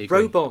the Totally agree.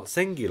 robot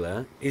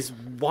singular is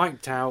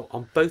wiped out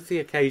on both the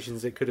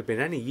occasions it could have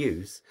been any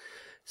use.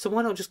 So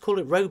why not just call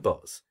it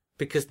robots?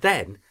 Because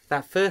then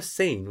that first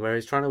scene where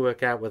he's trying to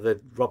work out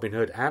whether Robin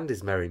Hood and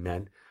his merry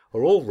men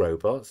are all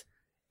robots,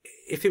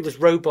 if it was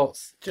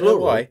robots Do you know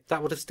plural, why?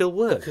 that would have still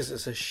worked. Because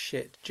it's a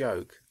shit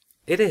joke.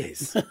 It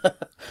is.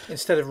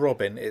 Instead of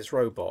Robin, it's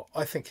robot.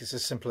 I think it's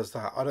as simple as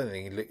that. I don't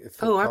think he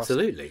Oh,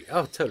 absolutely.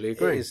 Oh, totally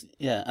agree. It is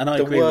Yeah, and I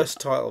the agree. worst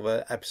title of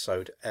an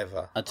episode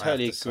ever. I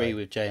totally have to agree say.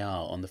 with JR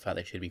on the fact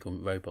they should be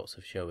called Robots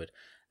of Sherwood.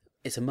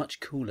 It's a much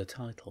cooler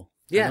title.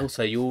 Yeah. And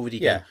also, you already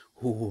Yeah.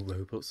 go,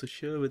 Robots of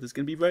Sherwood, there's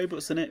going to be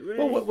robots in it.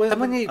 And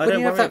when you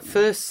have that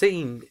first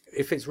scene,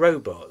 if it's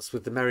robots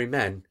with the merry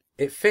men,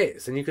 it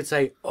fits, and you could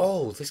say,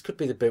 oh, this could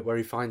be the bit where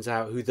he finds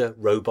out who the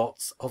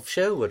robots of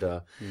Sherwood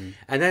are.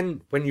 And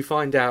then when you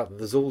find out that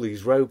there's all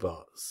these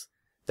robots,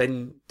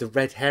 then the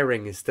red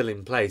herring is still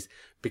in place,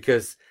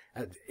 because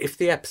if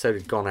the episode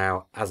had gone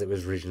out as it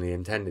was originally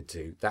intended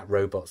to, that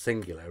robot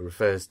singular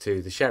refers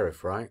to the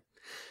sheriff, right?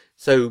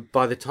 So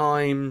by the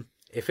time,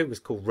 if it was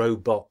called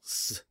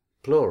robots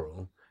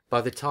plural,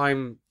 by the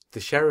time the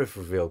sheriff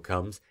reveal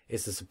comes,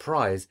 it's a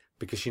surprise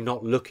because you're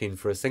not looking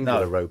for a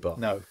singular robot.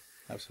 No,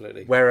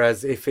 absolutely.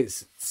 Whereas if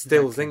it's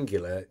still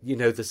singular,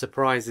 the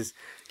surprise is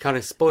kind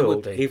of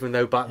spoiled, be. even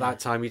though by that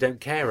time you don't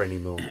care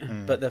anymore.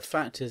 But the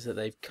fact is that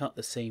they've cut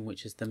the scene,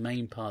 which is the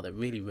main part that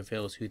really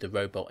reveals who the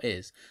robot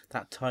is.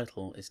 That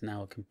title is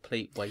now a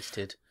complete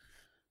wasted.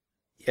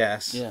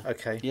 Yes. Yeah.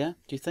 Okay. Yeah?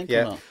 Do you think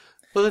Yeah. or not?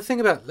 Well,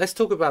 let's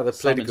talk about the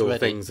Simon's political ready.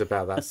 things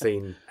about that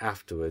scene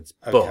afterwards.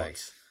 Okay.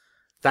 But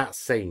that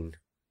scene,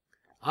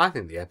 I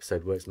think the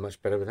episode works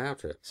much better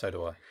without it. So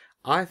do I.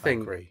 I I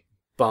think agree.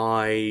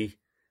 by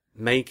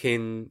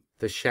making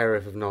the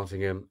Sheriff of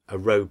Nottingham a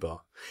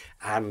robot,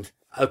 and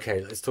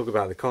okay, let's talk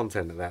about the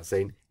content of that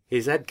scene.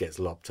 His head gets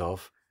lopped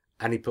off,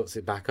 and he puts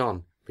it back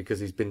on because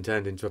he's been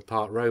turned into a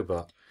part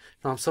robot.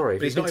 No, I'm sorry.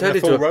 But if he's you've not been even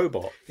a turned full into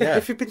robot. Yeah.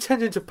 If you've been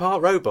turned into a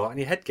part robot and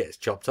your head gets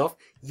chopped off,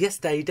 you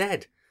stay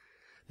dead.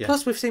 Yeah.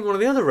 Plus, we've seen one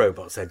of the other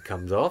robots' head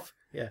comes off,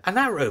 Yeah. and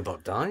that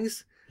robot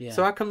dies. Yeah.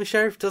 So how come the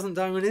sheriff doesn't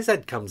die when his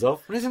head comes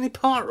off when he's only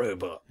part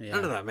robot? Yeah.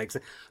 None of that makes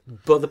sense.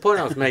 But the point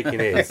I was making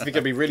is, If you're going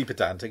to be really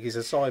pedantic, he's a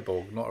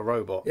cyborg, not a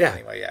robot. Yeah.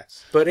 Anyway,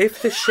 yes. but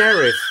if the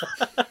sheriff,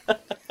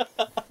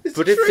 but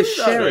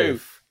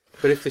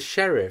if the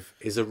sheriff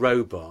is a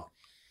robot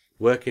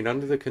working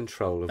under the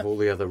control of all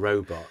the other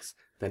robots,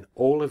 then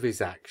all of his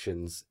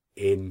actions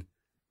in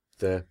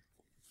the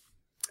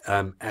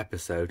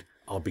episode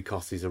are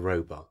because he's a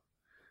robot,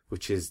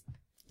 which is,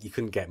 you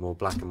couldn't get more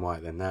black and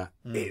white than that.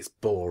 It's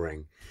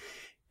boring.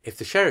 If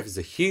the sheriff is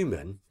a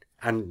human,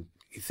 and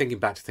thinking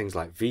back to things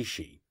like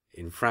Vichy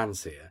in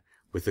France here,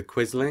 with the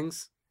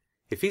Quislings,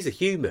 if he's a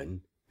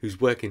human who's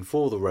working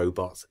for the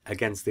robots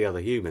against the other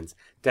humans,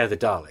 they're the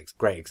Daleks,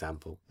 great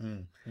example.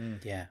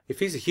 Yeah. If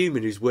he's a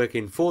human who's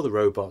working for the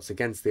robots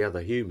against the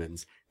other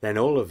humans, then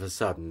all of a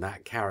sudden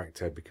that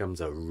character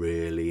becomes a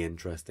really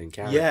interesting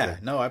character. Yeah,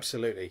 no,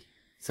 absolutely.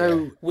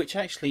 So, Which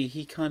actually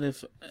he kind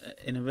of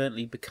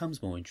inadvertently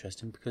becomes more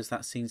interesting because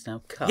that scene's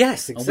now cut.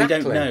 Yes, And we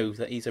exactly. don't know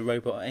that he's a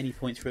robot at any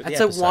point throughout and the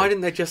so episode. why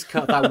didn't they just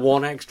cut that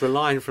one extra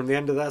line from the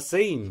end of that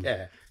scene?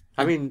 Yeah.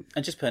 I mean,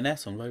 And just put an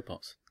S on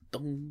robots.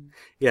 Dong.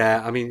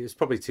 yeah, I mean, it's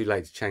probably too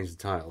late to change the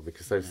title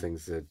because those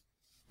things are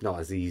not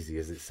as easy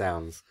as it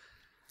sounds.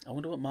 I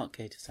wonder what Mark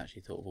Gatiss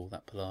actually thought of all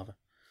that palaver.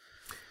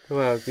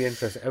 Well, it'd be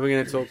interesting. Are we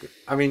going to talk?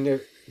 I mean,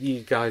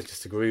 you guys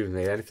just agree with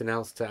me. Anything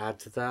else to add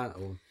to that?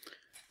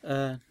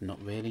 Or?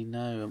 Not really.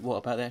 No. What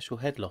about the actual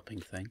head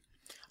lopping thing?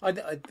 I,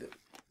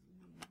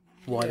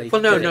 Why they?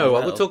 Well, no. did it I will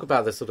well? talk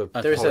about the sort of.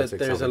 there is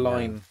politics a of it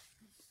line. now.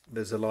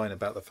 There's a line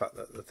about the fact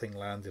that the thing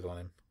landed on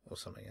him or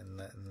something, and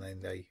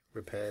then they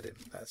repaired it.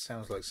 That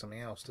sounds like something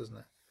else, doesn't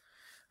it?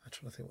 I'm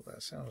trying to think what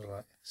that sounds like.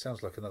 It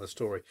sounds like another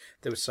story.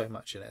 There was so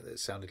much in it that it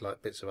sounded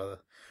like bits of other.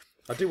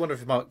 I do wonder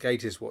if Mark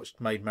Gatiss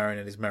watched Maid Marian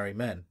and His Merry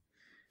Men,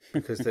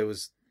 because there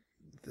was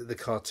the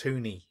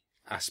cartoony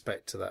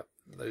aspect to that.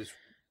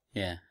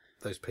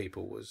 Those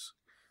people was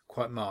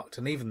quite marked,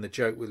 and even the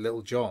joke with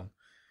Little John.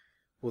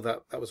 Well,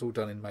 that was all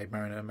done in Maid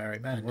Marian and Merry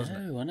Men,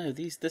 wasn't it? I know.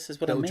 This is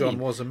what Little I mean. John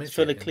was a It's midget.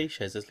 full of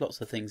cliches. There's lots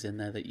of things in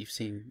there that you've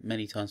seen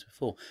many times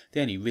before.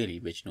 The only really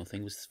original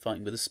thing was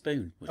fighting with a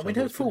spoon. Which I mean,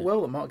 know full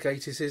well that Mark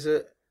Gatiss is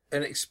an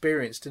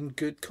experienced and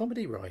good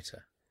comedy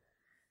writer.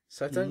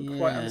 So I don't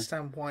quite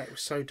understand why it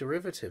was so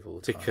derivative all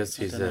the time. Because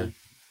he's a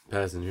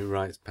person who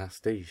writes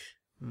pastiche.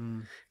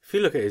 If you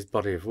look at his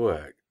body of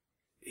work,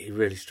 he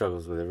really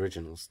struggles with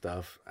original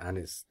stuff, and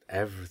it's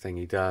everything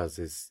he does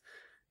is,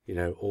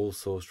 all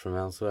sourced from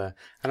elsewhere.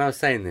 And I was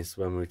saying this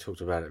when we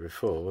talked about it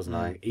before, wasn't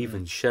I?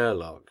 Even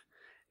Sherlock's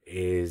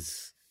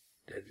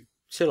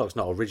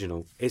not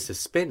original. It's a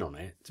spin on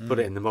it to put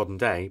it in the modern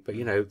day, but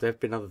there have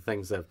been other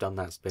things that have done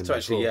that spin. So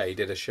before. actually, he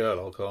did a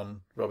Sherlock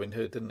on Robin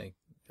Hood, didn't he?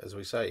 As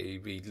we say,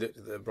 he looked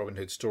at the Robin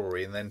Hood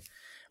story and then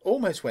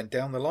almost went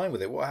down the line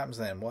with it. What happens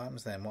then? What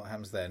happens then? What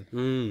happens then?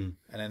 And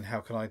then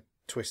how can I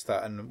twist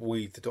that and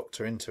weave the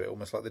Doctor into it,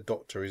 almost like the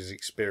Doctor is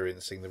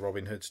experiencing the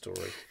Robin Hood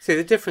story. See,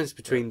 the difference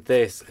between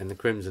this and the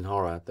Crimson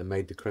Horror that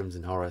made the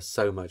Crimson Horror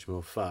so much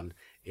more fun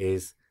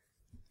is,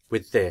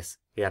 with this,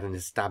 he had an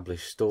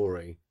established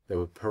story. There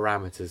were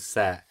parameters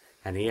set,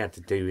 and he had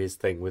to do his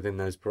thing within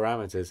those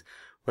parameters.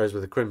 Whereas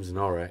with the Crimson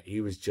Horror, he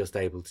was just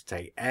able to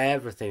take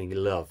everything he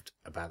loved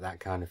about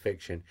that kind of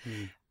fiction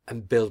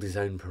and build his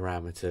own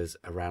parameters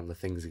around the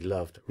things he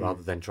loved,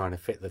 rather than trying to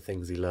fit the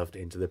things he loved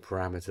into the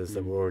parameters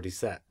that were already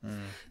set.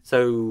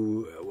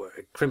 So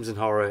Crimson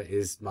Horror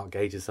is Mark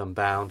Gatiss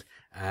Unbound,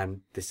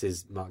 and this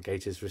is Mark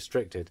Gatiss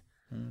Restricted.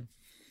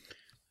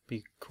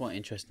 Be quite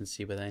interesting to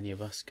see whether any of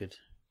us could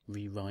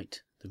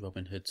rewrite the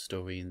Robin Hood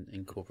story and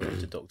incorporate it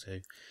to Doctor Who,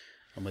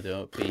 and whether it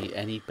would be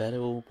any better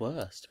or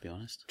worse, to be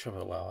honest.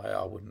 Well,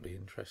 I wouldn't be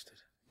interested.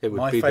 It would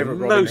My be the favourite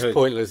Robin most Hood.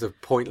 pointless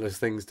of pointless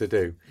things to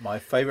do. My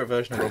favourite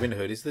version of Robin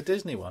Hood is the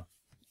Disney one.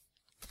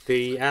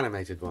 The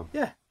animated one.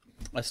 Yeah.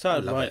 I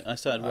started love writing it. a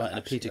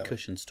actually Peter love it.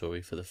 Cushing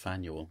story for the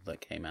Fannual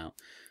that came out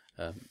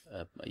a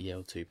year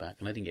or two back,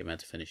 and I didn't get around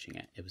to finishing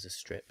it. It was a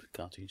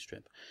cartoon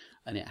strip,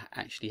 and it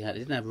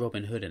didn't have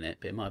Robin Hood in it,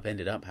 but it might have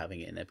ended up having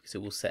it in there because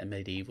it was set in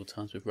medieval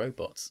times with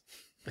robots.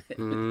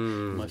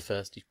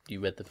 You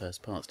read the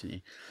first parts,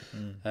 didn't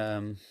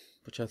you?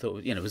 Which I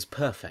thought was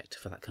perfect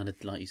for that kind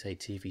of, like you say,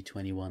 TV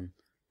 21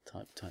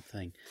 type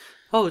thing.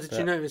 Oh, did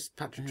you notice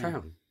Patrick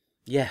Troughton?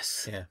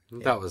 Yes, Yeah.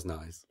 That was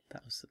nice.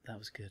 that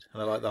was good.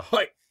 And I like the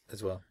height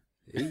as well.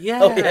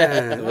 Yeah,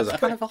 it was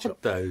kind of odd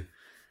though.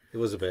 It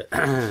was a bit.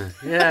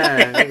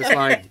 Yeah, it was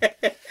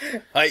like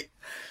Height.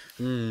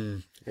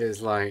 it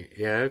was like,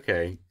 yeah,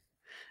 okay.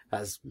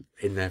 That's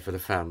in there for the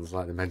fans,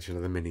 like the mention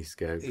of the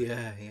miniscope.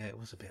 Yeah, it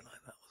was a bit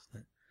like that,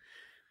 wasn't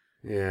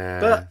it?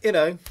 Yeah.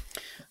 But,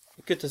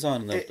 Good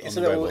design on the it's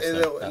on a the little, robots, a though.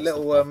 little, That's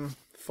little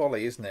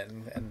folly, isn't it?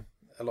 And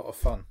a lot of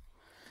fun.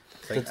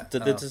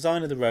 the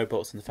design of the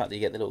robots and the fact that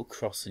you get the little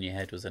cross on your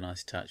head was a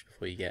nice touch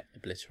before you get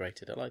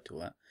obliterated. I liked all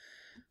that.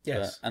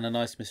 Yes. And a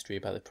nice mystery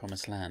about the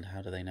Promised Land.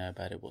 How do they know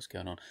about it? What's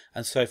going on?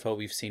 And so far,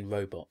 we've seen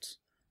robots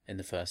in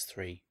the first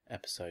 3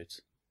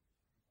 episodes.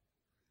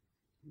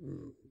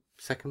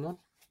 Second one?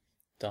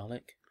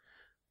 Dalek,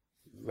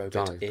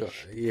 Dalek's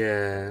robot-ish.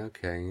 yeah,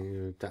 okay.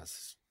 You're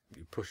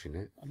pushing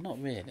it. I'm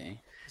not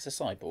really. It's a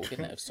cyborg,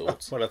 isn't it, of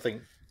sorts? Well, I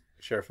think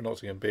Sheriff of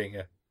Nottingham being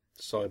a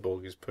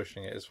cyborg is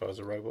pushing it as far as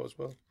a robot as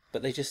well.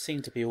 But they just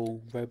seem to be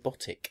all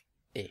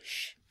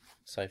robotic-ish.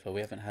 So far,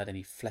 we haven't had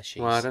any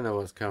fleshies. Well, I don't know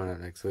what's coming up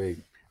next week.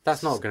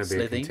 That's not going to be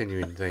a Slithing?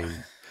 continuing theme.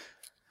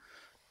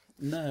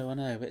 No, I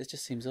know, but it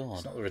just seems odd.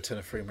 It's not the return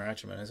of Free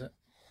Maragiman, is it?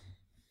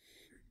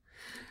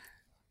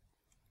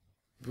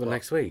 Well,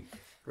 next week.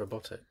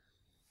 Robotic.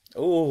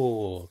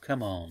 Oh,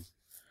 come on.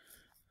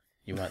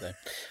 You're right, though.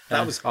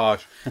 That was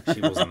harsh.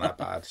 She wasn't that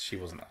bad.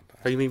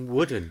 Oh, you mean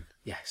wooden?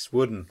 Yes,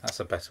 wooden. That's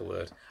a better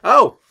word.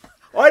 Oh,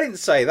 I didn't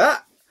say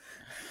that.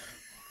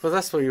 Well,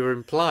 that's what you were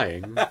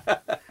implying.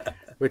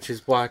 Which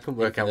is why I couldn't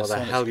work out what the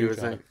hell you were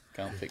saying.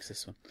 Can't fix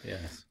this one.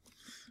 Yes.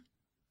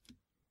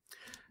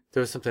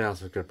 There was something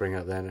else I was going to bring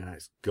up then, and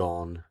it's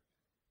gone.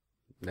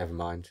 Never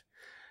mind.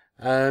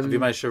 Have you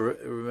managed to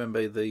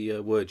remember the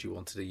word you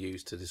wanted to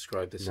use to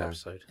describe this No.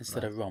 episode?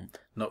 Instead of romp.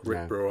 Not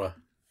Rip No. Roar.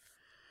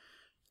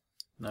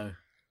 No.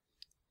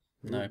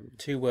 No,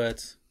 2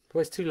 words.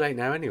 Well, it's too late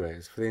now anyway.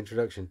 It's for the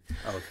introduction.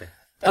 Oh, okay.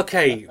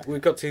 Okay,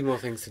 we've got 2 more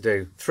things to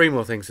do. 3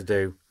 more things to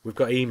do. We've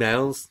got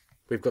emails.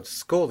 We've got to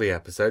score the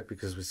episode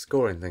because we're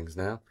scoring things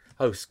now.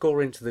 Oh,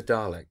 score into the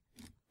Dalek.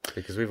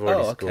 Because we've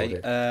already scored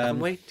it.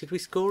 Haven't we? Did we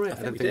score it? I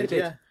think we did,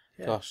 yeah.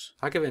 Gosh.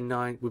 I give it a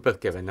 9. We both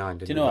give it a 9,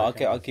 didn't Do you know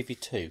what? I'll give you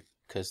 2.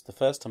 Because the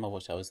first time I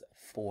watched it, I was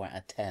 4 out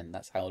of 10.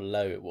 That's how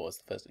low it was.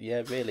 The first,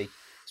 yeah, really,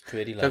 it's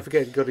pretty low. Don't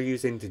forget, you've got to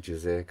use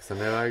integers here, because I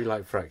know how you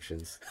like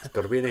fractions. It's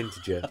got to be an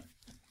integer.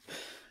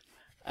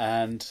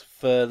 And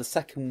for the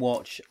second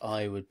watch,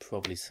 I would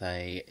probably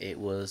say it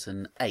was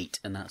an 8,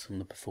 and that's on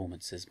the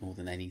performances more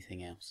than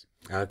anything else.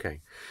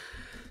 Okay.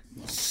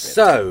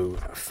 So,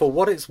 for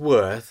what it's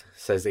worth,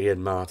 says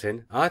Ian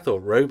Martin, I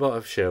thought Robot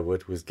of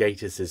Sherwood was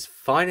Gatiss'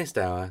 finest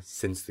hour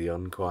since The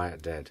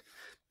Unquiet Dead.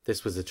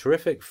 This was a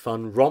terrific,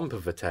 fun romp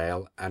of a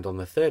tale, and on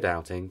the third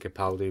outing,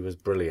 Capaldi was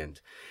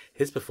brilliant.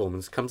 His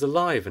performance comes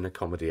alive in a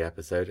comedy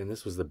episode, and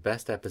this was the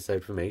best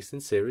episode for me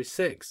since Series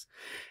 6.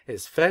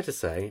 It's fair to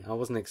say I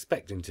wasn't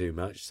expecting too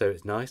much, so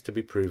it's nice to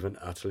be proven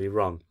utterly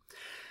wrong.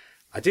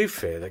 I do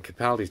fear that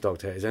Capaldi's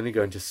Doctor is only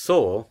going to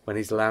soar when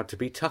he's allowed to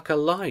be Tucker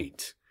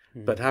Light.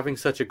 But having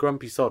such a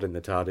grumpy sod in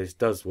the TARDIS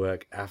does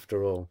work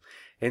after all.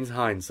 In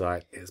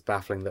hindsight, it's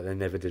baffling that they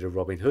never did a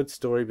Robin Hood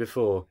story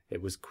before.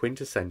 It was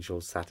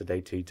quintessential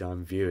Saturday tea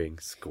time viewing,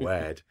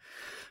 squared.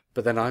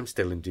 But then I'm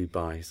still in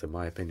Dubai, so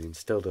my opinion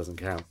still doesn't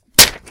count.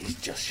 He's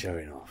just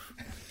showing off.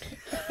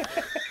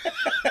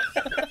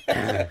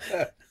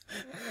 That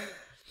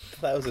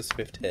was a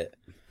swift hit.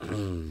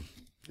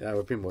 Yeah,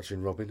 I've been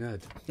watching Robin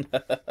Hood.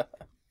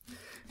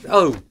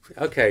 Oh,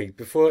 okay.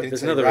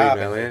 There's another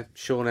email here.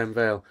 Sean M.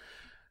 Vale.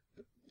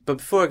 But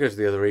before I go to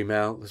the other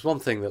email, there's one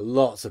thing that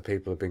lots of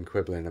people have been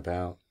quibbling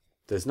about.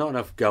 There's not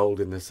enough gold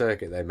in the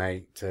circuit they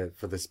make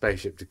for the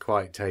spaceship to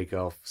quite take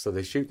off, so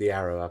they shoot the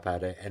arrow up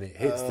at it, and it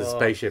hits the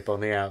spaceship on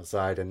the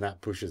outside, and that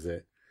pushes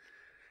it.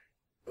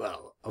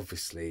 Well,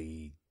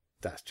 obviously,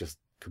 that's just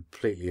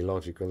completely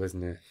illogical,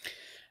 isn't it?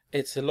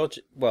 It's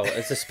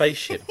it's a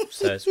spaceship,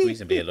 so it's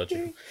reasonably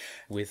illogical.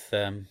 With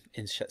set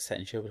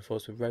in Sherwood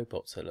Forest with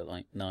robots that look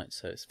like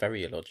knights, so it's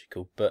very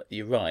illogical. But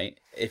you're right.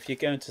 If you're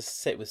going to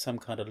sit with some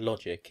kind of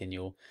logic in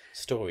your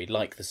story,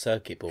 like the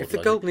circuit board, if the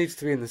gold needs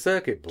to be in the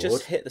circuit board,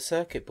 just hit the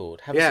circuit board.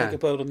 Have a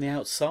circuit board on the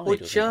outside,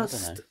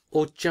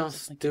 or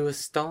just do a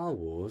Star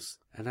Wars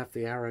and have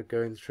the arrow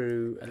going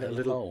through a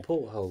little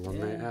porthole on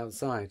the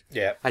outside.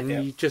 Yeah, and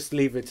you just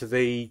leave it to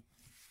the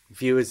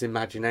viewer's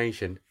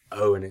imagination.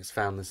 Oh, and it's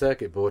found the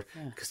circuit board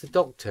because the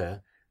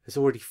Doctor has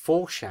already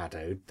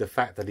foreshadowed the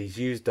fact that he's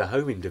used a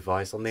homing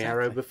device on the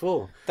arrow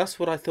before. That's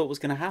what I thought was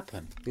going to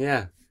happen.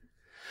 Yeah,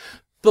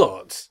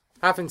 but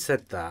having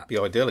said that, be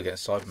ideal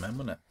against Cybermen,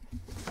 wouldn't it?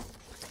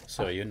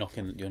 Sorry, you're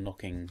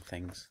knocking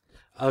things.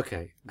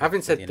 Okay,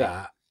 having said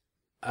that,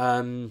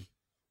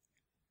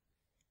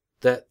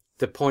 that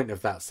the point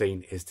of that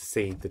scene is to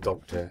see the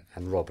Doctor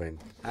and Robin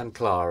and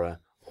Clara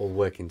all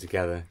working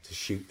together to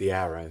shoot the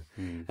arrow.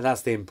 And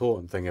that's the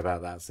important thing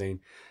about that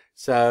scene.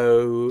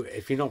 So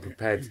if you're not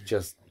prepared to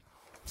just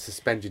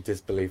suspend your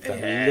disbelief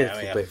that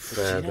little bit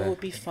further. Do you know what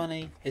would be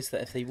funny is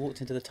that if they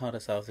walked into the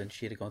TARDIS house and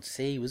she'd have gone,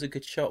 see, it was a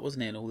good shot,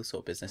 wasn't it? And all this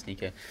sort of business. And you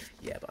go,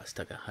 yeah, but I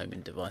stuck a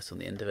homing device on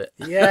the end of it.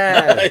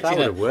 Yeah, that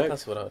would have worked.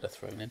 That's what I would have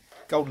thrown in.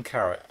 Golden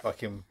carrot,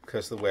 like in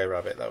Curse of the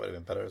Were-Rabbit, that would have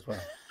been better as well.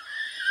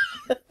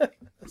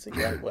 That's a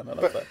great one. I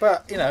love that.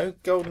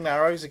 But, golden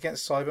arrows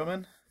against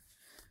Cybermen.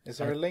 Is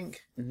there a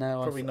link?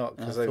 No, probably not,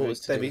 because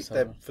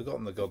they've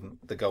forgotten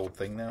the gold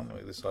thing now, haven't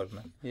we, the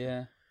Cybermen?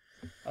 Yeah,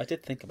 I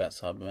did think about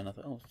Cybermen. I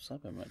thought,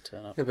 Cybermen won't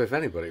turn up. Yeah, but if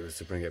anybody was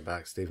to bring it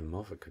back, Stephen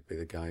Moffat could be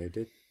the guy who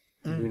did.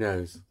 Who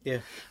knows? Yeah.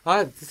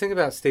 The thing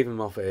about Stephen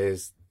Moffat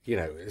is,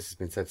 this has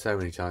been said so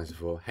many times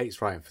before,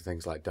 hates writing for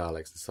things like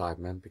Daleks and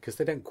Cybermen because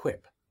they don't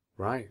quip,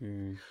 right?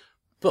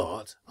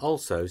 But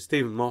also,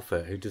 Stephen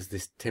Moffat, who does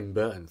this Tim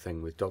Burton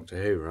thing with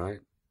Doctor Who,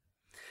 right?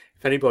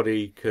 If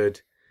anybody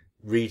could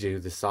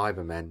redo the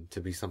Cybermen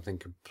to be something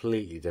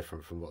completely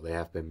different from what they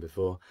have been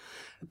before.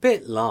 A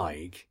bit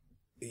like,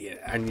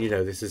 and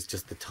this is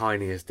just the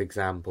tiniest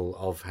example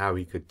of how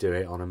he could do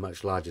it on a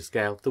much larger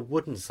scale, the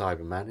wooden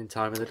Cyberman in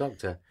Time of the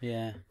Doctor.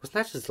 Yeah. Wasn't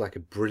that just like a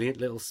brilliant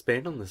little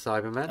spin on the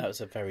Cyberman? That was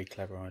a very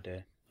clever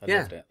idea. I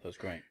loved it. That was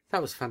great.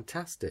 That was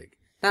fantastic.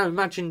 Now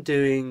imagine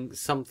doing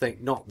something,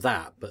 not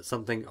that, but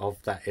something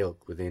of that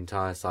ilk with the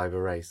entire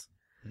cyber race.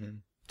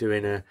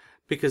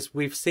 Because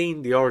we've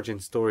seen the origin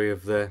story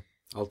of the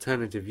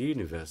alternative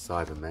universe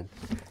Cybermen,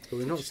 but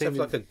we've not seen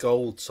like a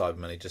gold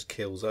Cyberman. He just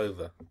keels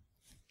over.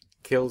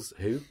 Kills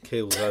who?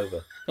 Keels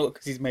over.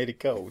 Because he's made of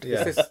gold.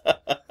 Yeah.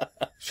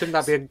 Shouldn't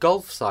that be a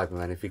golf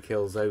Cyberman if he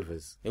kills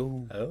overs?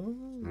 Ooh.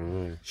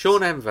 Oh.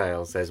 Sean M.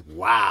 Vale says,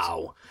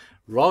 "Wow,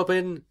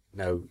 Robert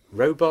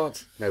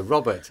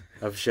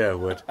of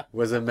Sherwood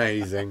was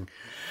amazing.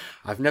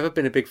 I've never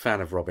been a big fan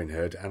of Robin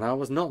Hood, and I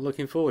was not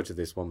looking forward to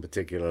this one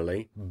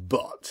particularly,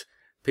 but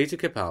Peter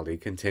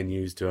Capaldi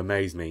continues to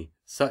amaze me.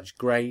 Such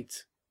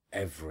great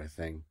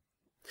everything.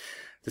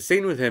 The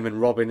scene with him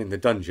and Robin in the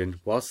dungeon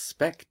was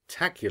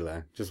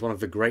spectacular. Just one of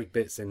the great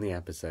bits in the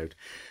episode.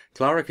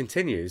 Clara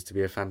continues to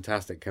be a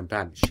fantastic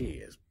companion. She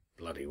is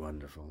bloody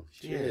wonderful.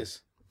 She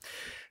is.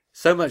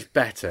 So much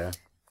better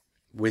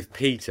with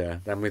Peter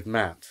than with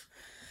Matt.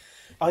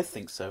 I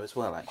think so as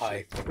well,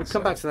 actually. We'll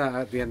come back to that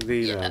at the end of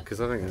the email,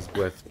 because I think it's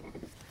worth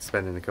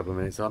spending a couple of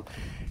minutes on.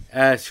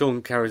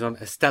 Sean carries on,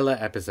 a stellar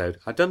episode.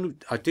 I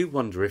do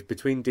wonder if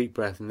between Deep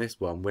Breath and this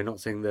one, we're not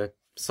seeing the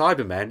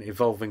Cybermen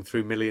evolving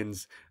through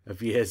millions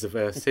of years of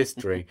Earth's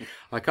history.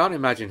 I can't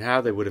imagine how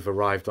they would have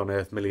arrived on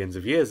Earth millions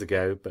of years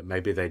ago, but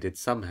maybe they did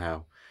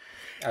somehow.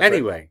 Adric.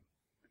 Anyway.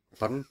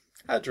 Pardon?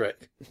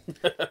 Adric.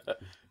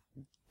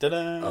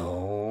 Ta-da!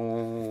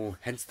 Oh,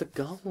 hence the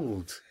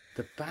gold.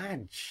 The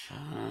badge.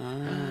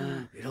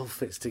 It all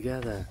fits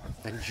together.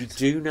 And you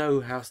do know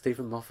how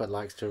Stephen Moffat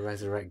likes to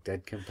resurrect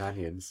dead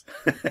companions.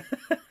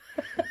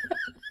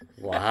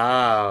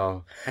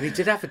 Wow. And he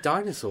did have a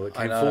dinosaur that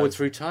came forward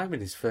through time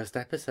in his first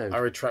episode. I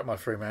retract my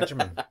free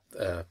management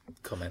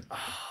comment.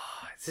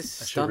 This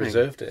is I should stunning. have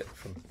reserved it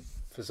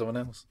for someone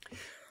else.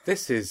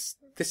 This is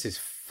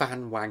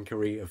fan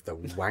wankery of the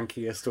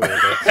wankiest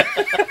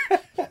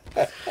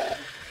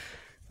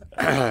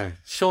order.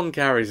 Sean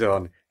carries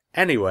on.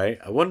 Anyway,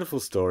 a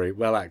wonderful story,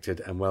 well acted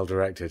and well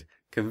directed.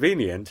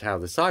 Convenient how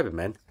the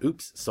Cybermen,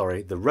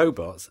 the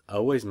robots,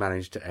 always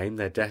manage to aim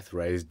their death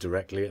rays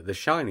directly at the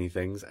shiny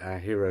things our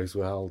heroes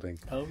were holding.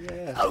 Oh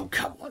yeah. Oh,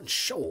 come on,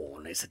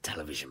 Sean, it's a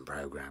television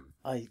programme.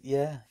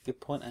 Yeah, good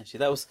point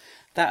actually.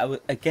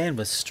 That again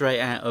was straight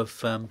out of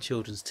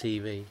children's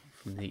TV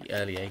from the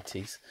early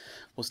 80s,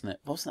 wasn't it?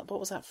 What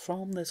was that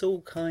from? There's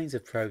all kinds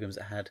of programs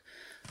that had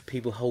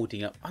people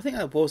holding up. I think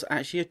that was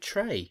actually a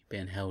tray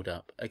being held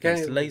up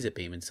against a laser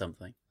beam and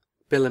something.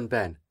 Bill and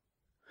Ben.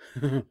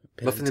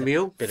 Muffin the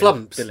Mule?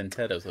 Flumps. Bill and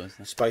Ted or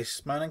something.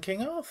 Spaceman and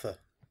King Arthur,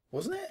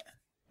 wasn't it?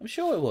 I'm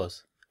sure it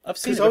was. I've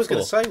seen it Because I was before.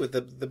 going to say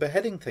with the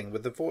beheading thing,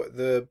 with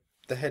the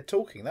head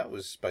talking, that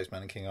was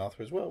Spaceman and King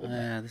Arthur as well, wasn't it?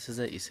 Yeah, this is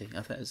it. You see,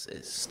 I think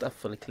it's stuff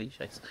full of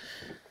cliches.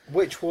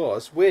 Which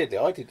was weirdly,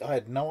 I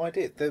had no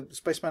idea. The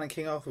Spaceman and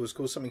King Arthur was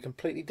called something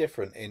completely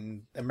different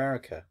in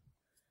America,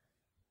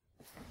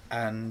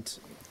 and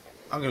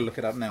I'm going to look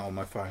it up now on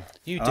my phone.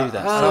 You do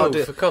that. Oh,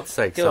 for God's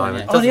sake, Go on, Simon.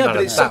 yeah. Oh Doesn't yeah, matter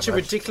but it's that such a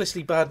much.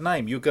 ridiculously bad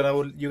name. You're gonna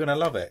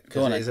love it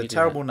Go on, because it is you a do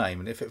terrible name,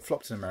 and if it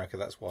flopped in America,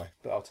 that's why.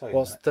 But I'll tell you.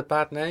 What's the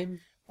bad name?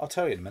 I'll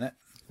tell you in a minute.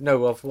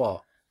 No, of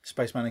what?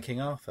 Spaceman and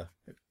King Arthur.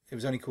 It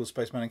was only called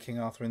Spaceman and King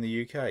Arthur in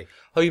the UK.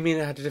 Oh, you mean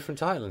it had a different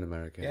title in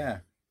America? Yeah.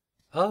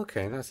 Oh,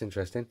 okay, that's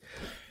interesting.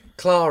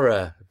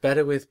 Clara,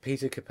 better with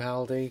Peter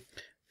Capaldi.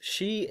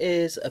 She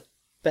is a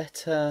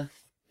better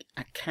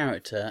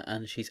character,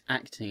 and she's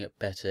acting it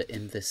better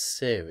in this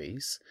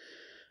series.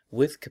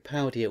 With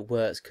Capaldi, it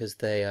works because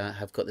they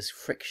have got this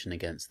friction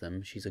against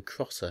them. She's a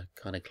crosser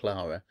kind of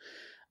Clara,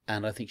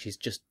 and I think she's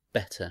just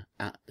better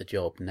at the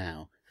job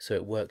now, so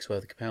it works well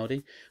with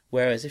Capaldi.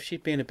 Whereas if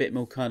she'd been a bit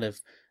more kind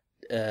of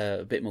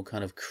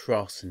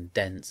cross and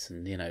dense,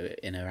 and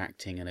in her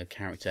acting and her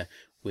character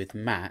with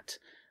Matt,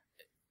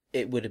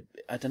 it would have,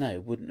 I don't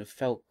know, wouldn't have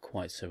felt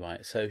quite so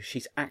right. So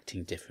she's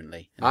acting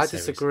differently in the I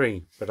series.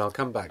 disagree, but I'll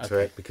come back to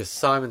it because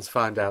Simon's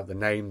found out the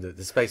name that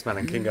the Spaceman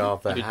and King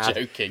Arthur You're had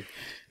joking.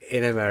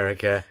 in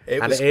America, It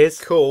and was it is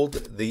called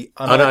the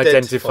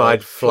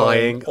Unidentified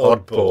Flying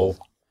Oddball.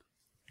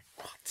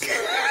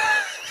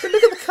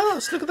 Look at the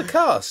cast. Look at the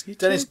cast.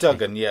 Dennis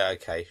Duggan. Yeah.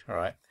 Okay. All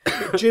right.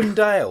 Jim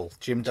Dale.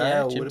 Jim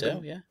Dale Jim would have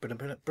Dale, been, would have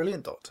been a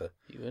brilliant Doctor.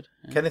 You would.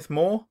 Yeah. Kenneth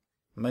Moore,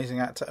 amazing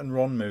actor, and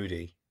Ron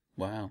Moody.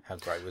 Wow. How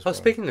great was Oh, Ron,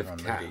 speaking of Ron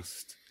Moody?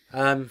 cast,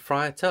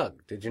 Friar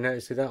Tuck. Did you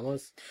notice who that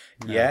was?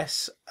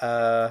 Yes,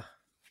 but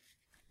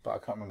I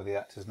can't remember the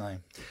actor's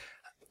name.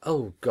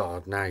 Oh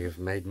God! Now you've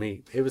made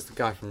me. It was the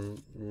guy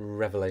from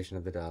Revelation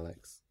of the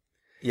Daleks.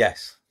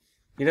 Yes.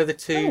 You know the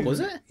two? Oh, was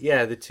it?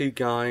 Yeah, the two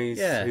guys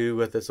Yeah. who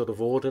were the sort of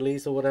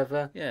orderlies or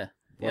whatever. Yeah.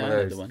 One Yeah, of I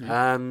know those. the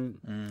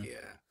one. Yeah.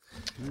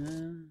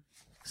 Yeah.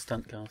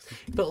 Stunt casting.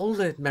 But all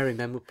the merry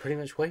men were pretty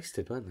much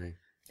wasted, weren't they?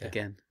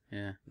 Again,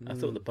 yeah. I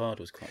thought the Bard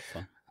was quite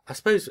fun. I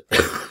suppose.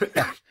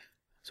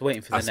 So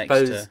waiting for the I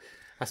next...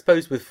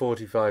 suppose with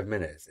 45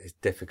 minutes, it's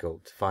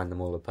difficult to find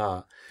them all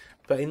apart.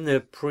 But in the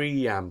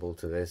preamble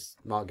to this,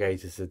 Mark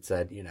Gatiss had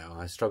said,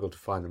 I struggled to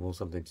find them all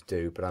something to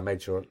do, but I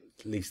made sure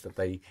at least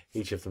that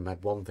each of them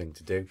had one thing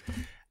to do.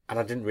 And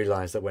I didn't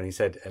realise that when he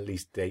said at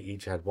least they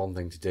each had one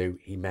thing to do,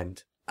 he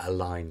meant a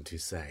line to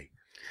say.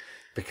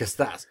 Because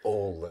that's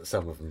all that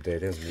some of them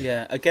did, isn't it?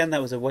 Yeah, again,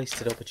 that was a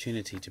wasted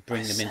opportunity to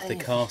bring them into the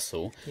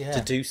castle Yeah.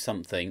 to do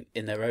something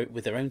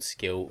with their own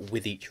skill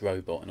with each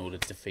robot in order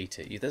to defeat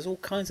it. There's all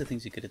kinds of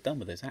things you could have done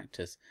with those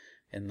actors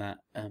in that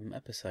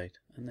episode,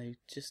 and they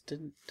just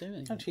didn't do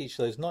anything. Actually, each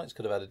of those knights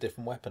could have had a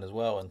different weapon as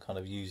well and kind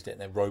of used it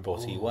in a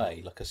robot-y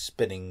way, like a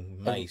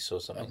spinning mace or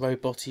A something.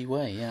 robot-y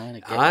way, yeah.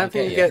 I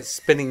think you get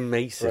spinning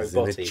maces in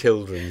a Roboty.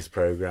 children's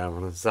programme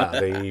on a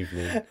Saturday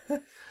evening.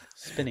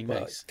 Spinning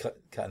Well, mace.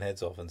 cutting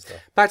heads off and stuff.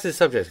 Back to the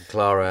subject of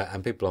Clara,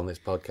 and people on this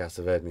podcast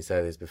have heard me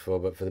say this before,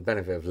 but for the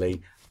benefit of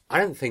Lee, I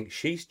don't think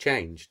she's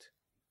changed.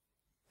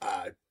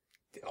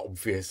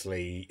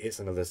 Obviously, it's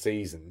another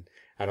season,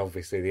 and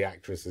obviously the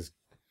actress has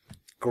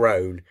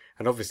grown,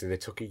 and obviously they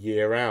took a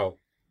year out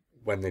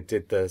when they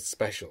did the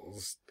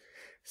specials,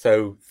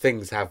 so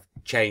things have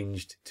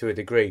changed to a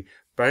degree,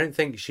 but I don't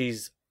think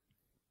she's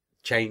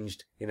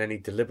changed in any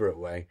deliberate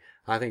way.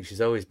 I think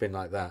she's always been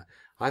like that.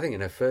 I think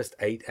in her first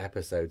 8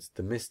 episodes,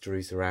 the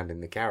mystery surrounding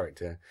the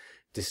character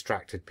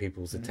distracted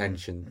people's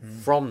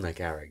attention from the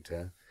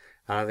character.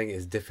 And I think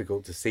it's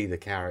difficult to see the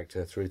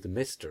character through the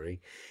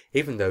mystery,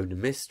 even though the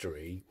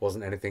mystery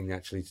wasn't anything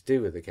actually to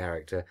do with the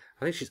character.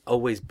 I think she's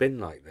always been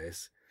like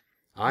this.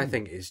 I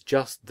think it's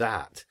just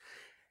that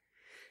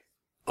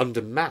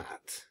under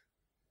Matt,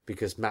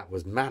 because Matt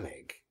was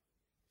manic,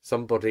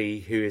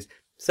 somebody who is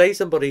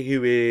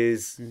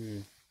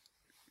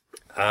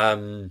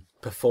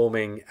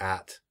performing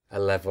at a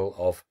level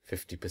of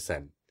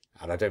 50%.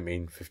 And I don't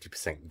mean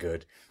 50%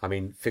 good. I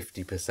mean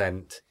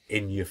 50%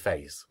 in your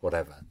face,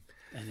 whatever.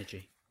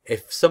 Energy.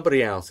 If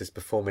somebody else is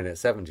performing at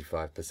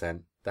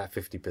 75%, that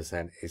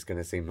 50% is going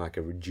to seem like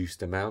a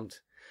reduced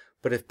amount.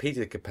 But if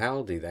Peter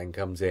Capaldi then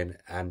comes in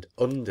and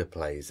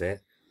underplays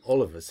it,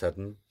 all of a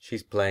sudden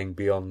she's playing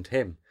beyond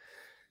him.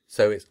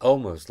 So it's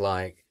almost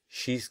like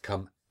she's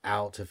come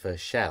out of her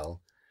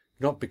shell,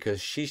 not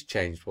because she's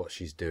changed what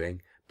she's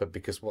doing, but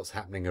because what's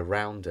happening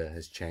around her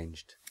has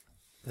changed.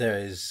 There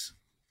is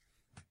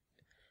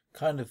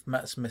kind of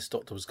Matt Smith's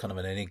Doctor was kind of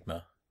an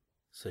enigma.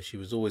 So she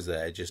was always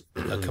there, just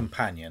a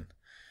companion.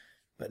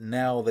 But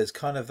now there's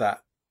kind of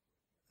that,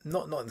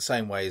 not in the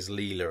same way as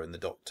Leela and the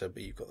Doctor,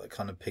 but you've got that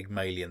kind of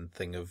Pygmalion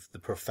thing of the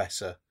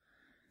Professor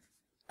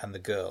and the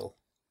girl,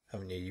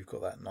 haven't you? You've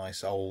got that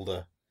nice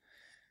older,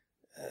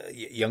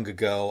 younger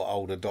girl,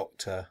 older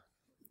Doctor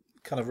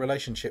kind of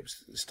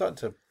relationships starting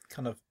to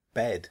kind of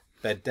bed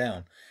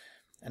down.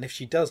 And if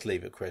she does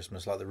leave at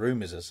Christmas, like the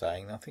rumours are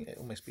saying, I think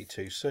it'll almost be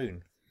too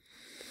soon.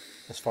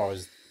 As far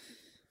as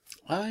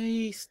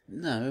if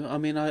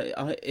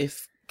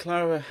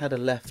Clara had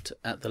left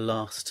at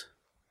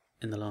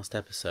in the last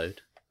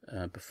episode,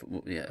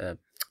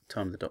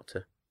 Time of the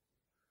Doctor,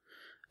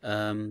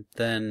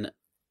 then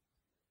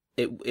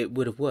it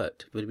would have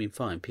worked. It would have been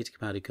fine. Peter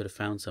Capaldi could have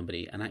found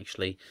somebody, and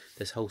actually,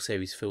 this whole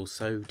series feels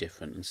so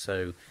different and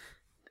so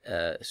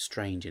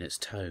strange in its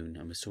tone,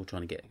 and we're still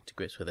trying to get to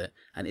grips with it,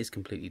 and it's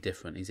completely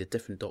different. He's a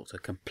different Doctor,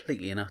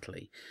 completely and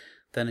utterly.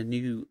 Then a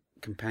new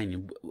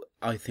companion,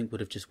 I think,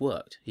 would have just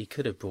worked. He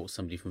could have brought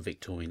somebody from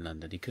Victorian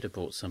London. He could have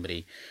brought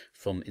somebody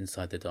from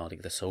inside the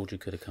Dalek. The soldier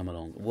could have come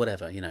along.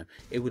 Whatever,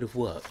 it would have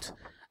worked.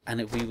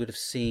 And we would have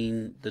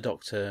seen the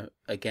Doctor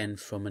again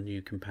from a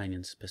new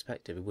companion's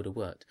perspective. It would have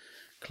worked.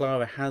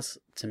 Clara has,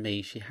 to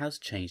me, she has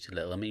changed a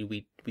little. I mean,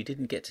 we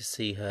didn't get to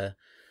see her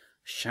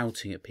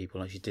shouting at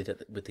people like she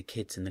did with the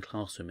kids in the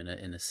classroom in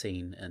a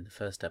scene in the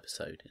first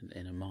episode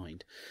in her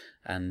mind.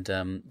 And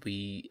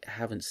we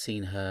haven't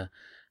seen her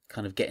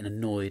kind of getting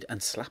annoyed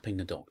and slapping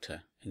the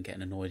Doctor and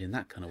getting annoyed in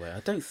that kind of way. I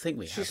don't think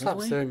we have. She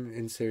slaps him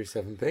in Series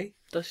 7B.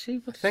 Does she?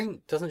 I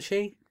think, doesn't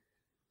she?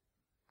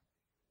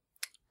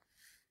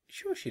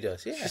 Sure she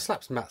does, yeah. She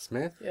slaps Matt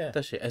Smith. Yeah.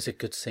 Does she? It's a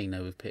good scene,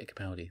 though, with Peter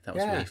Capaldi. That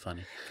was really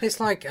funny. It's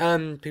like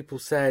people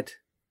said,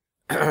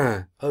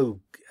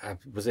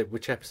 was it,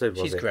 which episode was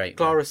it? She's great.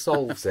 Clara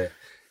solves it.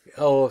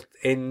 Or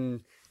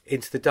in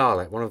Into the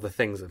Dalek, one of the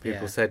things that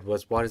people said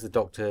was, why does the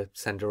Doctor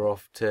send her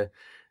off to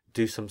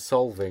do some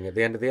solving at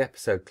the end of the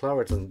episode?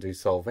 Clara doesn't do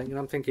solving. And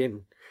I'm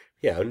thinking,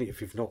 only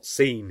if you've not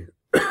seen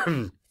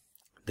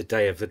the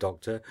Day of the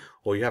Doctor,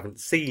 or you haven't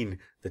seen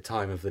the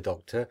Time of the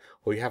Doctor,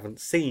 or you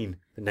haven't seen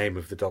the Name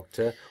of the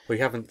Doctor, or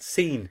you haven't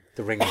seen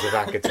the Rings of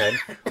Akaten,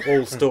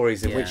 all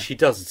stories in which she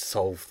does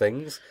solve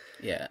things.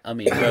 Yeah, I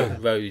mean,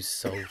 Rose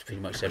solved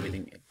pretty much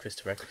everything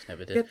Christopher Eccleston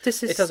never did. Yeah,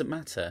 It doesn't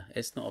matter.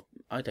 It's not.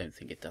 I don't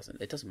think it doesn't.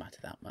 It doesn't matter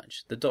that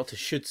much. The Doctor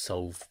should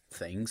solve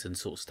things and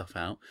sort stuff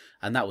out,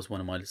 and that was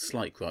one of my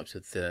slight gripes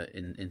with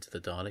Into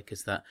the Dalek,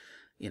 is that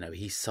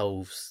he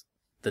solves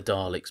the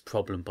Dalek's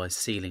problem by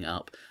sealing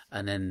up,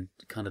 and then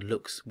kind of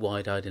looks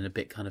wide-eyed and a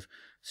bit kind of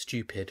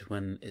stupid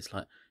when it's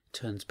like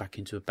turns back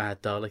into a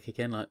bad Dalek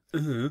again, like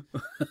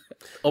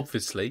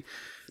obviously.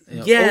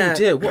 Oh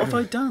dear, what have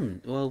I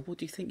done? Well, what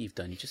do you think you've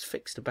done? You just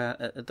fixed a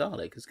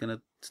Dalek who's going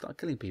to start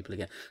killing people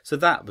again. So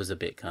that was a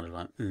bit kind of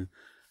like,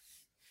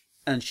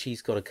 and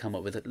she's got to come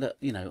up with it. Look,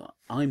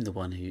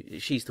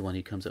 she's the one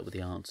who comes up with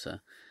the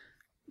answer,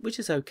 which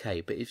is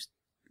okay. But if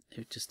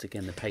just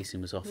again the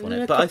pacing was off on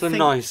it. But I think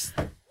nice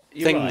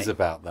things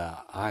about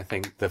that. I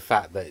think the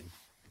fact that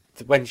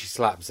when she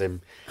slaps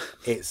him,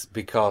 it's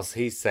because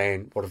he's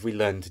saying, "What have we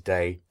learned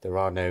today? There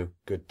are no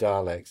good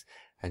Daleks,"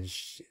 and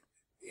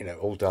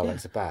all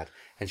Daleks are bad.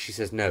 And she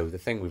says, no, the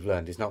thing we've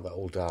learned is not that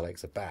all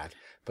Daleks are bad,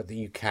 but that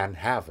you can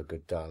have a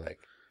good Dalek.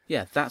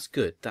 Yeah, that's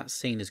good. That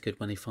scene is good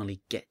when they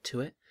finally get to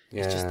it.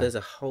 Yeah. It's just there's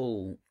a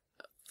whole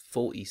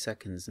 40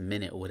 seconds,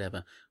 minute or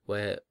whatever,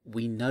 where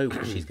we know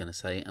what she's going to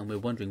say, and we're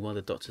wondering why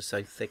the Doctor's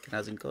so thick and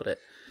hasn't got it.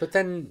 But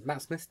then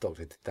Matt Smith's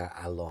Doctor did that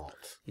a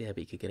lot. Yeah, but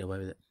he could get away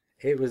with it.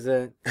 It was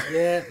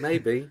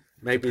maybe.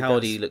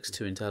 Capaldi looks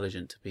too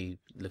intelligent to be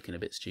looking a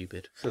bit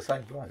stupid. It's the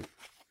same bloke.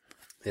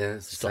 Yeah,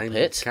 it's the Stop same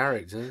it.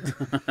 character.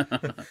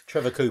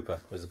 Trevor Cooper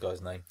was the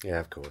guy's name.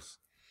 Yeah, of course.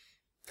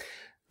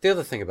 The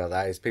other thing about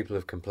that is people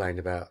have complained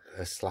about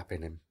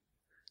slapping him.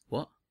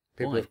 What?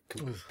 People Why?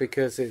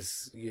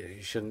 Because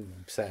you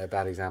shouldn't set a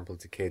bad example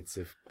to kids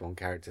if one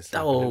character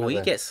slaps Oh, another.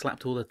 he gets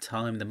slapped all the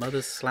time. The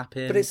mothers slap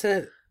him. But it's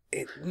Martha's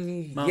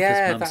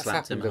yeah, mum that's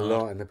slapped happened him a hard.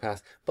 lot in the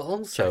past. But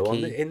also,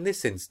 Jackie. in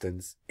this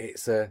instance,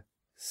 it's a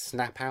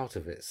snap out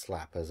of it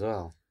slap as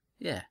well.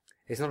 Yeah.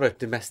 It's not a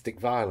domestic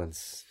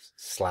violence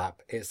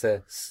slap, it's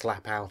a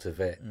slap out of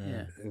it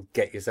and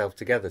get yourself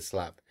together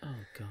slap. Oh,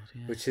 God,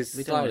 yeah. Which is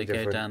we don't want to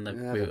slightly go down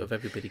different. the route of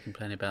everybody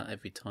complaining about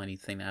every tiny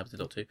thing that happens to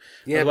Doctor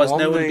Who. Yeah, Otherwise, but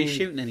no on one would be the-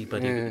 shooting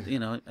anybody, yeah. you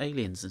know,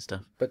 aliens and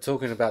stuff. But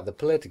talking about the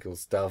political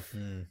stuff,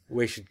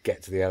 we should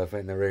get to the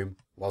elephant in the room.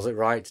 Was it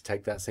right to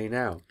take that scene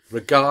out?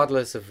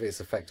 Regardless of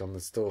its effect on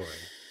the story.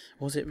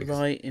 Was it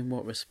right in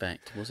what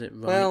respect? Was it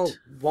right? Well,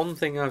 one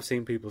thing I've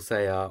seen people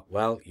say are,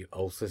 well, you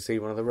also see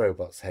one of the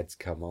robots' heads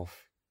come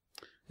off.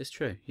 It's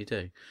true, you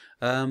do.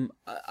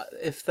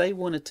 If they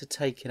wanted to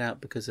take it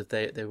out because of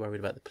they're worried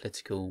about the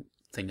political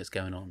thing that's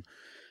going on,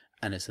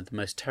 and it's the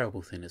most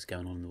terrible thing that's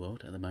going on in the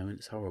world at the moment.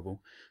 It's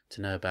horrible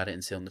to know about it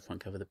and see it on the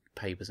front cover of the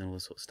papers and all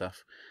this sort of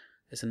stuff.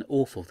 It's an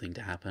awful thing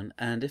to happen.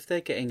 And if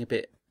they're getting a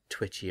bit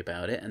twitchy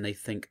about it and they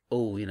think,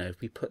 oh, you know,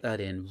 if we put that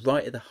in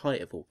right at the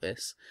height of all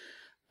this,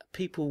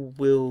 people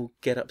will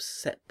get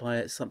upset by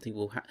it. Something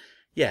will happen.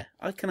 Yeah,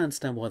 I can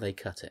understand why they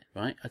cut it,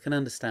 right? I can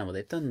understand why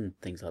they've done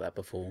things like that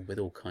before with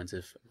all kinds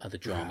of other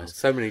dramas.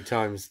 Wow, so many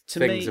times To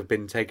things me, have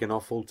been taken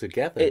off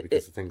altogether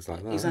because of things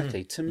like that.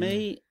 Exactly. To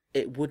me,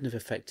 it wouldn't have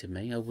affected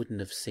me. I wouldn't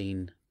have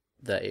seen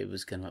that it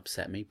was going to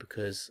upset me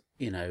because,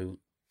 you know,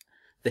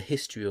 the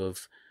history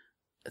of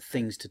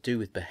things to do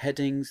with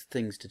beheadings,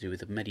 things to do with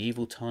the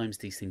medieval times,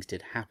 these things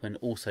did happen.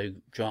 Also,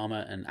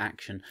 drama and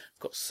action. I've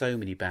got so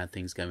many bad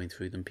things going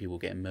through them. People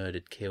getting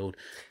murdered, killed,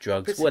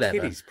 drugs, But it's whatever.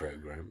 a kiddies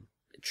programme.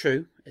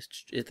 True,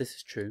 this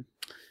is true,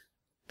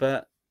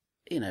 but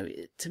you know,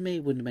 to me,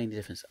 it wouldn't have made any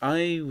difference.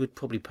 I would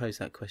probably pose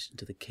that question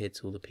to the kids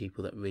or the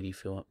people that really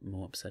feel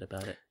more upset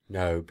about it.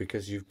 No,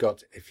 because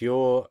if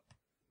you're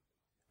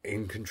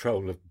in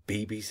control of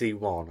BBC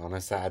One on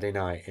a Saturday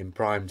night in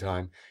prime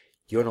time,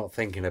 you're not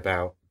thinking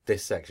about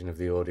this section of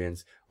the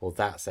audience or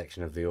that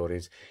section of the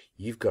audience.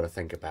 You've got to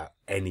think about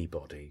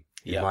anybody.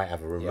 You might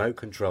have a remote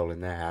control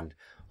in their hand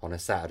on a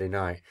Saturday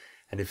night,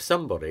 and if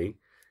somebody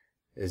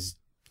is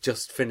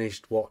just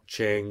finished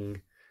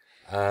watching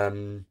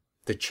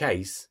The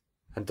Chase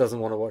and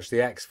doesn't want to watch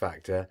The X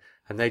Factor,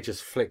 and they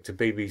just flick to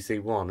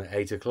BBC One at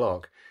 8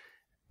 o'clock,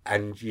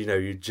 and, you know,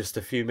 you just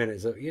a few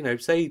minutes, you know,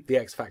 say The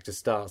X Factor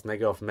starts and they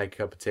go off and make a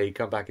cup of tea,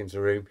 come back into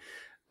the room.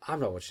 I'm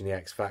not watching The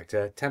X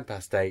Factor.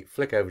 8:10,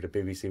 flick over to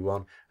BBC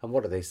One, and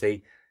what do they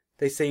see?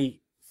 They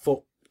see,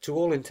 to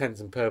all intents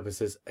and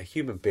purposes, a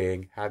human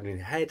being having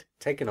his head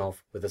taken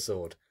off with a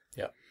sword.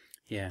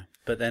 Yeah,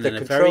 but then The in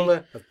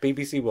controller of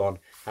BBC One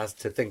has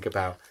to think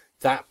about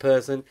that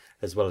person,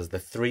 as well as the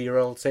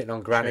 3-year-old sitting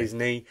on Granny's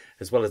knee,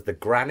 as well as the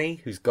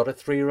granny who's got a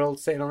 3-year-old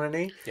sitting on her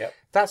knee. Yep.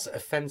 That's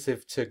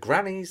offensive to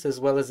grannies as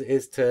well as it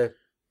is to,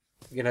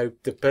 you you know,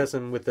 the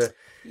person with the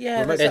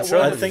remote it's,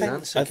 control.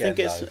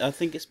 I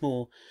think it's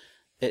more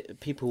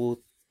people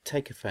will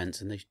take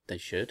offence, and they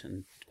should,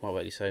 and quite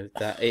rightly so,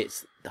 that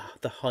it's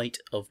the height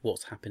of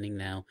what's happening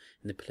now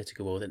in the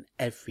political world, and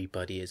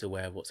everybody is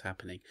aware of what's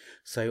happening.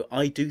 So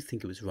I do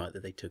think it was right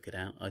that they took it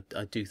out.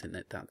 I do think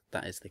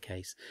that is the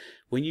case.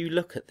 When you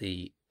look at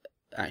the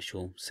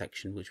actual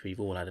section, which we've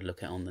all had a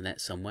look at on the net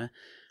somewhere,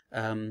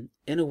 in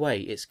a way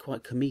it's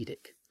quite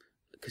comedic,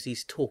 because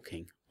he's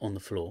talking on the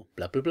floor,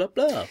 blah blah blah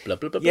blah blah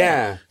blah blah.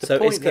 Yeah. So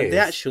it's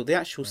the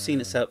actual scene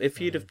itself.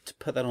 If you'd have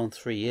put that on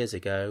 3 years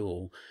ago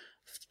or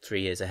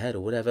 3 years ahead or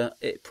whatever,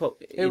 it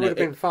would have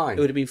been fine.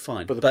 It would have been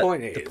fine. But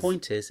the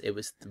point is, it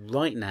was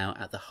right now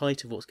at the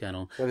height of what's going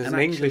on. Well, there's an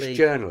English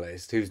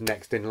journalist who's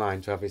next in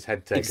line to have his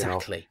head taken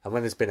off. And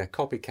when there's been a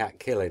copycat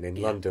killing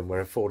in London where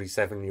a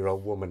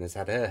 47-year-old woman has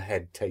had her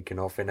head taken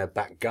off in her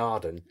back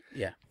garden,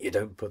 you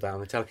don't put that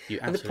on the telly.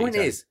 And the point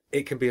is,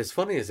 it can be as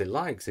funny as it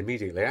likes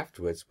immediately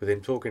afterwards with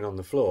him talking on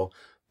the floor,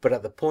 but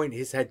at the point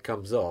his head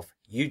comes off,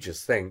 you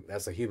just think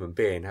that's a human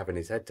being having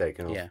his head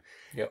taken off. Yeah.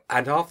 Yep.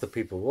 And half the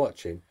people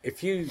watching,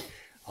 if you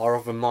are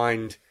of a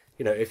mind,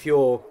 you know, if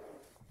you're...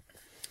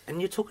 And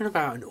you're talking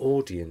about an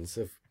audience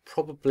of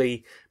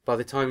probably, by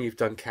the time you've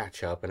done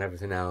catch-up and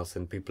everything else,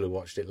 and people who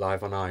watched it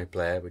live on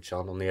iPlayer, which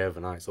aren't on the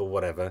overnights or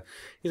whatever,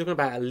 you're talking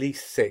about at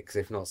least 6,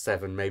 if not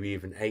 7, maybe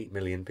even 8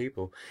 million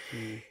people.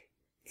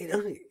 It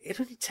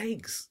only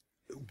takes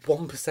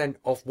 1%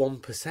 of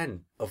 1%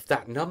 of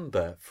that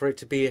number for it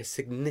to be a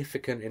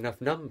significant enough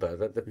number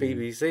that the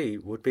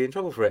BBC would be in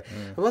trouble for it.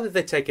 And whether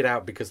they take it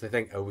out because they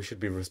think, oh, we should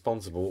be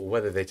responsible, or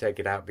whether they take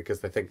it out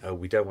because they think, oh,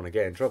 we don't want to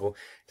get in trouble,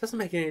 it doesn't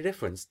make any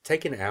difference.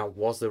 Taking it out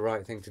was the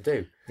right thing to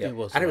do. Yeah.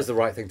 It was the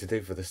right thing to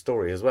do for the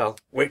story as well,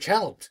 which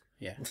helped.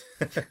 Yeah.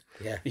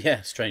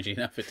 Yeah, strangely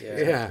enough it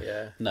did.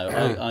 Yeah. No,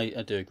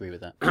 I do agree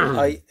with that.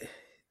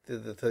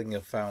 The thing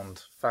I've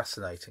found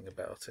fascinating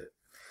about it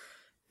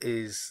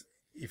is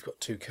you've got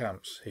two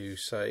camps who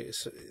say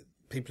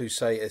people who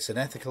say it's an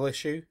ethical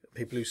issue,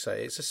 people who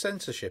say it's a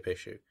censorship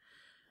issue,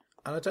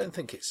 and I don't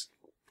think it's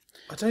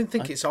either. I don't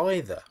think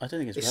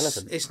it's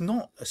relevant. It's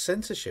not a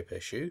censorship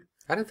issue.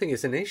 I don't think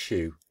it's an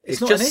issue.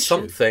 It's not just an issue.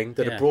 something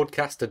that a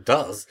broadcaster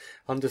does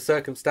under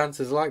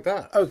circumstances like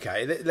that.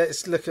 Okay,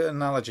 let's look at an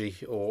analogy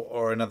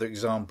or another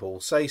example.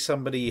 Say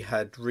somebody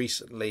had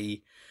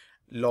recently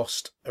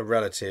lost a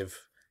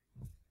relative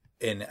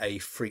in a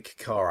freak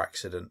car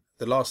accident,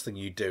 the last thing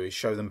you do is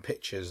show them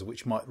pictures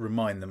which might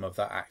remind them of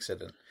that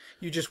accident.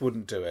 You just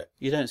wouldn't do it.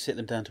 You don't sit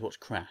them down to watch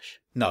Crash.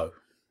 No.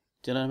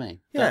 Do you know what I mean?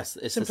 Yeah,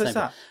 it's simple the as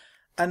same. that.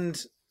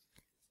 And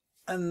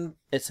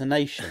It's a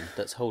nation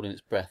that's holding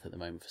its breath at the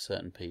moment for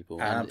certain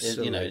people. And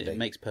Absolutely. it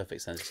makes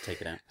perfect sense to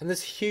take it out. And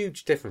there's a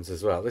huge difference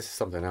as well. This is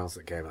something else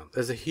that came up.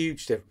 There's a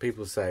huge difference.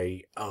 People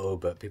say, oh,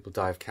 but people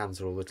die of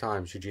cancer all the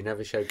time. Should you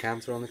never show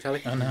cancer on the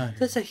telly? I know.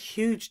 There's a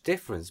huge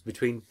difference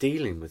between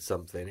dealing with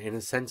something in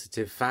a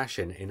sensitive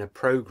fashion in a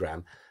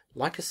programme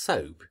like a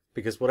soap,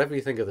 because whatever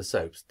you think of the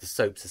soaps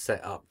are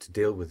set up to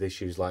deal with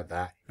issues like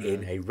that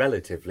in a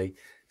relatively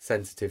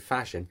sensitive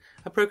fashion.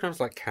 And programmes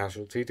like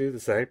Casualty do the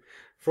same.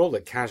 For all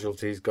that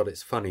Casualty's got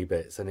its funny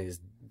bits and its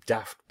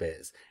daft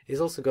bits, it's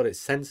also got its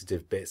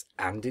sensitive bits,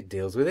 and it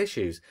deals with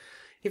issues.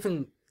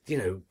 Even,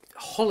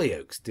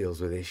 Hollyoaks deals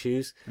with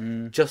issues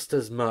just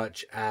as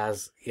much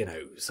as,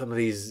 some of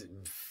these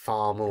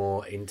far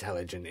more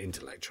intelligent,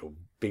 intellectual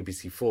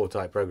BBC4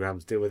 type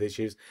programmes deal with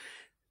issues.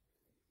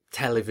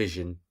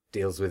 Television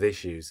deals with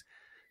issues.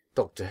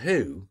 Doctor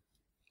Who,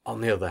 on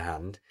the other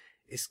hand,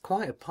 is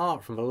quite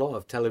apart from a lot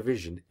of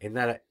television in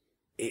that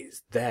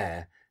it's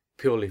there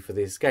purely for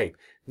the escape.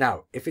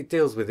 Now, if it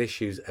deals with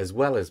issues as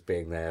well as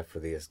being there for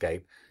the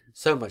escape,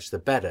 so much the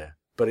better.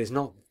 But it's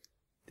not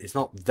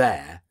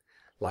there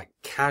like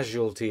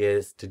Casualty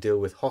is to deal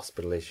with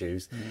hospital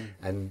issues,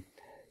 and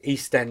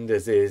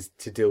EastEnders is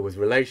to deal with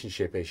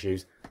relationship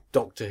issues.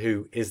 Doctor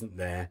Who isn't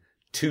there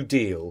to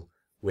deal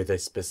with a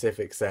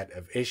specific set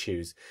of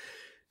issues.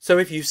 So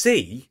if you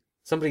see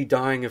somebody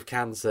dying of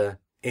cancer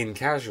in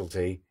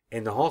Casualty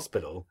in the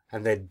hospital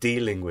and they're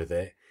dealing with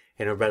it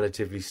in a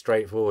relatively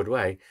straightforward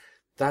way,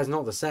 that's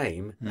not the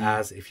same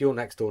as if your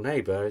next door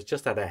neighbour has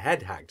just had her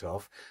head hacked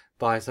off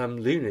by some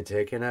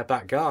lunatic in her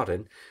back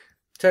garden,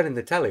 turning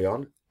the telly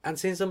on and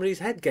seeing somebody's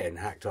head getting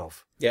hacked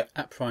off. Yeah,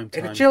 At prime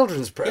time. In a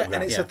children's programme. Yeah,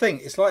 and it's a thing.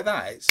 It's like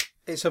that.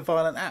 It's a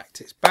violent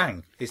act. It's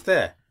bang. It's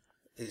there.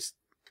 It's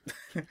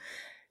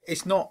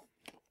it's not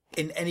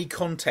in any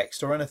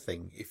context or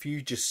anything. If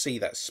you just see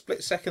that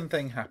split-second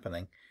thing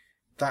happening,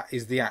 that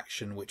is the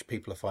action which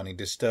people are finding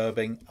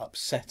disturbing,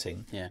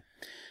 upsetting. Yeah.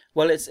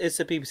 Well, it's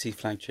a BBC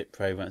flagship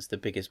program. It's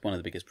one of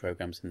the biggest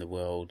programs in the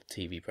world,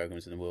 TV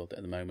programs in the world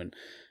at the moment.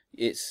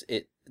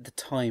 The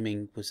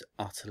timing was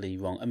utterly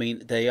wrong. I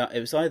mean, it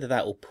was either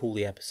that or pull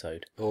the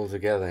episode All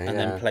together, and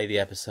then play the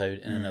episode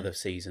in another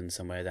season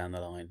somewhere down the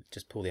line.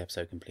 Just pull the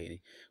episode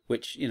completely.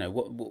 Which,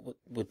 what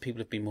would people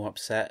have been more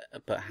upset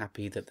but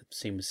happy that the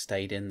scene was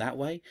stayed in that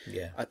way?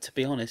 Yeah. To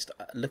be honest,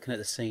 looking at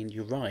the scene,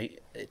 you're right.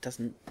 It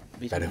doesn't.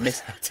 We Better don't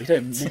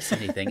miss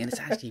anything, and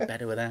it's actually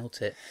better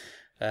without it.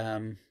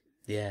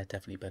 Yeah,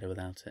 definitely better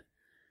without it.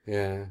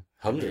 Yeah,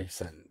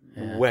 100%.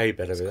 Yeah. Way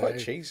better It's without quite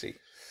it. cheesy.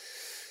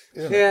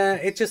 Yeah,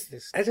 it just...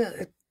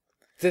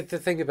 The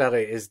thing about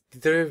it is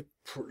there are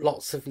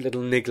lots of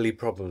little niggly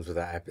problems with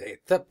that.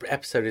 That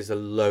episode is a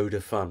load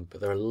of fun, but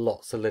there are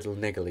lots of little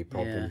niggly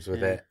problems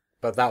with it.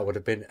 But that would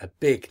have been a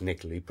big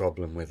niggly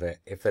problem with it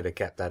if they'd have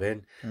kept that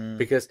in.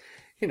 Because,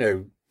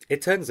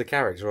 it turns the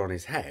character on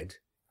his head,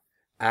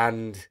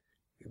 and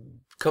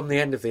come the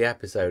end of the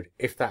episode,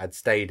 if that had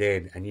stayed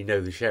in and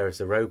the sheriff's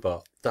a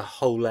robot, the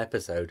whole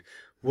episode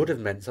would have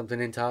meant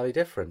something entirely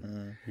different.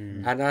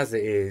 And as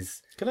it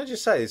is... Can I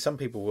just say, some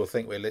people will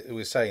think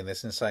we're saying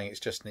this and saying it's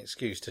just an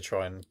excuse to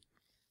try and,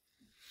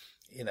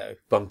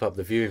 bump up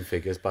the viewing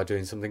figures by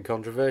doing something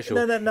controversial.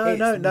 No.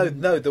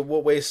 That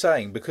what we're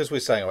saying, because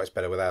we're saying, it's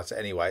better without it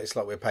anyway, it's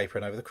like we're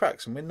papering over the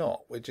cracks, and we're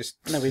not. We're just...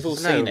 No, we've all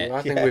seen it.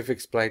 I think we've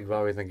explained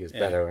why we think it's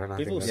better. And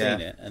We've all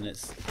seen it, and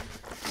it's...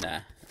 Nah.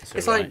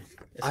 It's all like... right.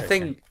 It's I okay.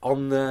 think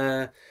on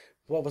the...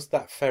 What was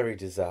that ferry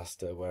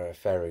disaster where a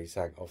ferry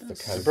sank off the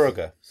coast?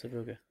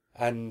 Zeebrugge.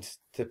 And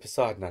the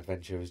Poseidon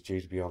Adventure was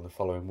due to be on the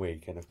following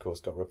week, and of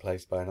course got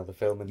replaced by another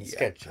film in the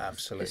schedule.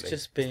 Absolutely. It's just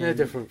It's been... no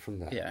different from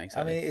that. Yeah, I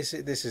exactly. mean,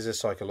 this is a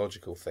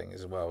psychological thing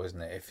as well,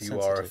 isn't it? If you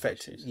are Sensitive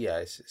affected, issues. yeah,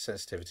 it's a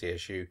sensitivity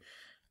issue,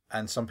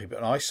 and some people,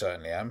 and I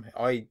certainly am.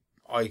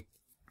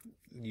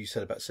 You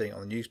said about seeing it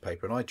on the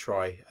newspaper, and I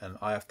try, and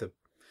I have to.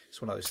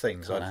 It's one of those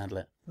things. Can't handle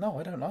it. No,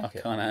 I don't I like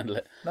it. can't handle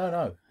it.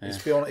 No, Yeah.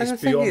 it's beyond. And It's the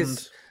thing beyond.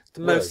 is,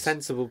 the words. most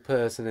sensible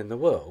person in the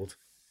world,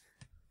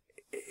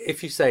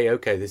 if you say,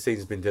 okay, this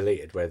scene's been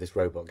deleted where this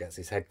robot gets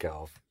his head cut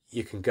off,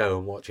 you can go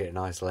and watch it in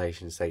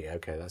isolation and say, yeah,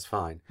 okay, that's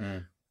fine.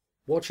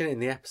 Watching it in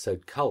the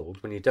episode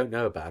cold when you don't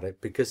know about it,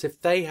 because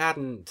if they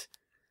hadn't,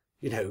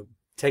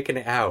 taken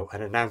it out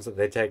and announced that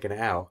they'd taken it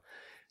out,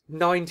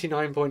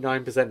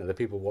 99.9% of the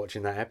people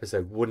watching that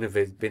episode wouldn't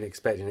have been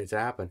expecting it to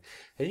happen.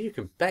 And you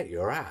can bet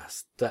your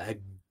ass that a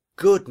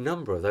good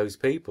number of those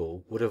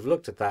people would have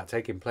looked at that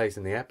taking place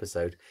in the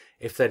episode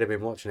if they'd have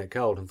been watching it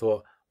cold and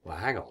thought, well,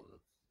 hang on.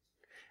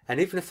 And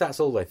even if that's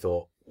all they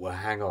thought, well,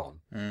 hang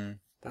on,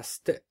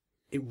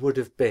 it would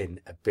have been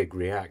a big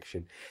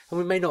reaction. And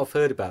we may not have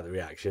heard about the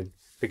reaction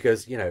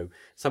because,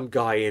 some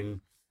guy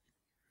in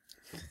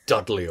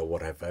Dudley or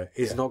whatever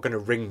is not going to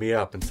ring me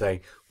up and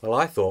say, well,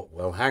 I thought,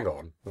 well, hang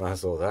on, when I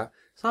saw that.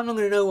 So I'm not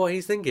going to know what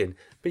he's thinking.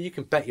 But you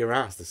can bet your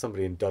ass there's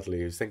somebody in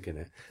Dudley who's thinking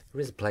it.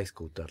 There is a place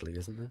called Dudley,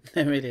 isn't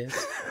there? There it is.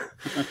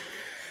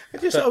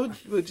 I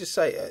would just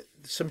say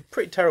some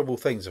pretty terrible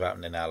things have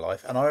happened in our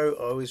life. And I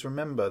always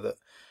remember that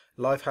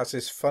life has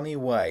this funny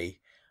way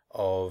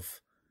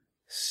of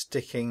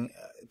sticking,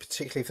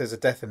 particularly if there's a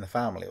death in the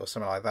family or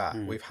something like that.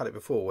 We've had it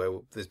before where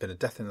there's been a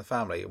death in the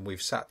family and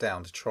we've sat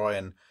down to try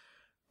and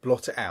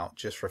blot it out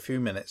just for a few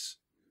minutes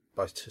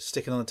by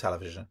sticking on the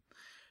television.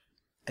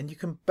 And you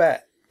can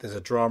bet there's a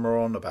drama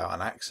on about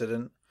an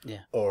accident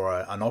or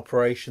an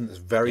operation that's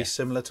very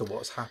similar to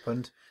what's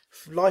happened.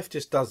 Life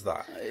just does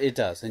that. It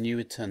does, and you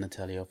would turn the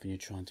telly off and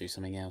you'd try and do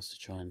something else to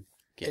try and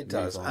get it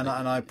does, and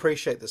I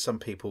appreciate that some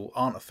people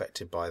aren't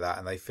affected by that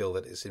and they feel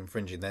that it's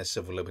infringing their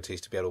civil liberties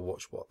to be able to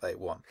watch what they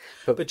want.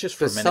 But just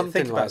for a minute,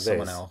 think about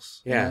someone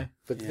else. Yeah, you know?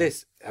 But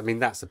this, I mean,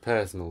 that's a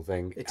personal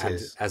thing. It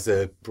is. As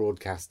a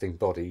broadcasting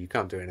body, you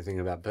can't do anything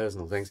about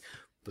personal things.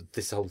 But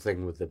this whole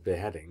thing with the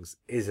beheadings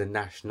is a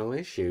national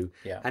issue,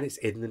 and it's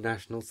in the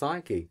national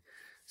psyche.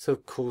 So,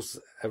 of course,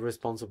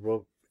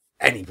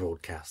 any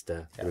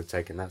broadcaster would have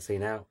taken that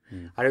scene out.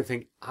 I don't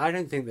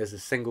think there's a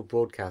single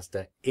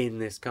broadcaster in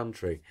this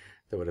country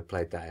that would have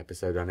played that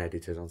episode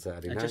unedited on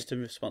Saturday night. And just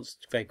in response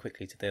very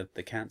quickly to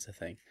the cancer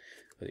thing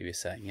that you were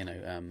saying,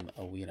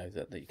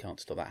 that you can't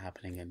stop that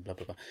happening and blah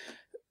blah blah.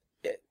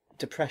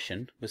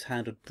 Depression was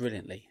handled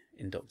brilliantly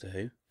in Doctor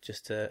Who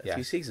just a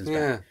few seasons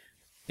back.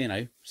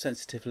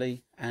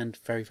 Sensitively and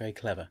very, very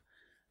clever.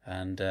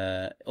 And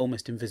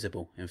almost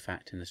invisible, in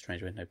fact, in a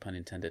strange way, no pun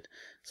intended.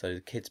 So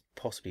the kids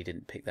possibly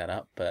didn't pick that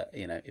up, but,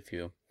 if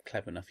you're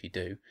clever enough, you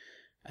do.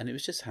 And it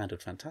was just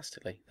handled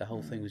fantastically. The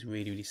whole thing was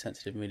really, really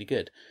sensitive and really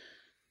good.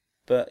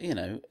 But,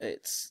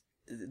 it's,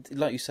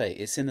 like you say,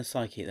 it's in the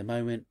psyche at the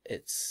moment.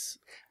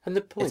 And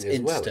the point it's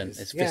as well instant,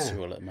 it's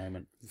visceral at the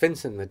moment.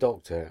 Vincent the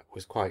Doctor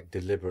was quite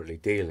deliberately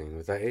dealing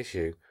with that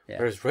issue,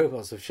 whereas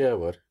Robots of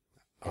Sherwood...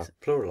 I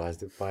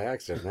pluralised it by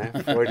accident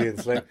now. Freudian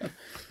slip.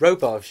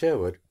 Robot of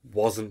Sherwood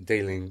wasn't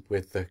dealing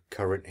with the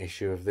current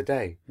issue of the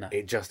day. No.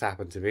 It just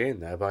happened to be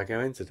in there by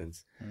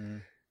coincidence.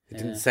 It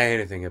didn't say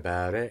anything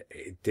about it.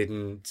 It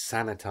didn't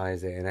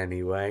sanitise it in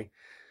any way.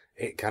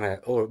 It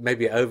or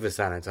maybe it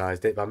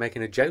over-sanitised it by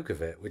making a joke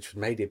of it, which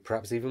made it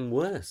perhaps even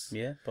worse.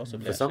 Yeah,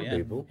 possibly. For some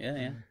people.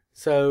 Yeah.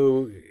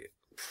 So,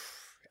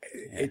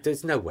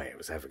 there's no way it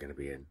was ever going to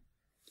be in.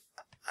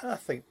 I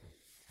think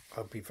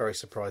I'd be very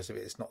surprised if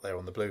it's not there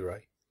on the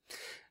Blu-ray.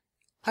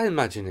 I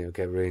imagine it'll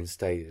get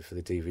reinstated for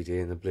the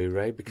DVD and the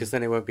Blu-ray because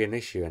then it won't be an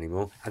issue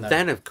anymore. And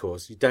then, of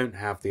course, you don't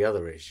have the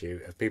other issue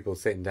of people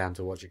sitting down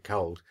to watch it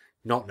cold,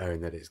 not knowing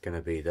that it's going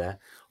to be there,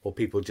 or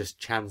people just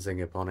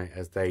chancing upon it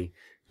as they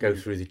go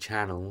through the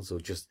channels or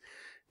just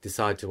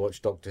decide to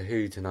watch Doctor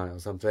Who tonight or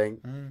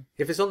something.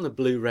 If it's on the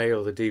Blu-ray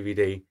or the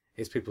DVD,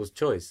 it's people's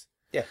choice.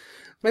 Yeah.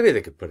 Maybe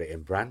they could put it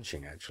in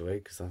branching, actually,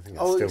 because I think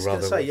it's still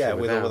rather...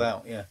 with or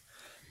without,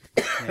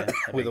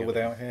 with or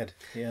without head,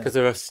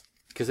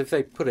 Because if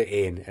they put it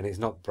in and it's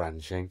not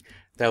branching,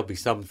 there'll be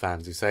some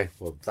fans who say,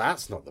 well,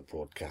 that's not the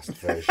broadcast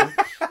version.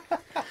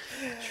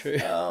 True.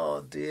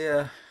 Oh,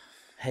 dear.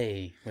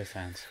 Hey, we're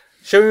fans.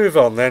 Shall we move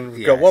on then?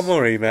 We've got one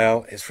more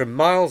email. It's from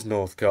Miles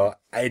Northcott.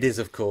 It is,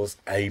 of course,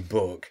 a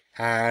book.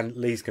 And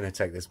Lee's going to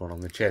take this one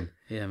on the chin.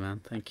 Yeah,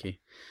 man. Thank you.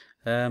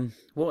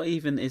 What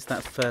even is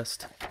that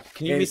first?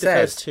 Can you read the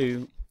first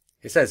two?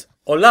 It says,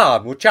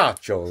 Hola,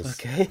 muchachos.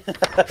 Okay.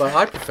 But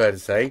I prefer to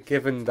say,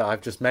 given that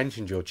I've just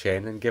mentioned your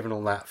chin and given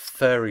all that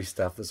furry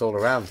stuff that's all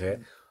around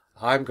it,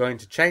 I'm going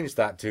to change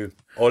that to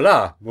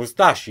Hola,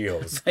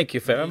 mustachios. Thank you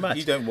very much.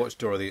 You don't watch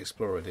Dora the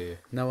Explorer, do you?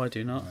 No, I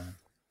do not. No.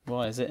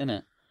 Why is it in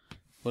it?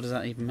 What does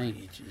that even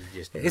mean?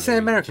 It's an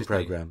American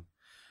program.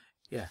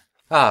 Yeah.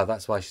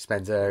 That's why she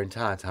spends her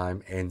entire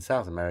time in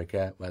South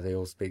America, where they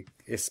all speak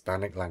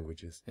Hispanic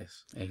languages.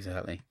 Yes,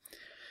 exactly.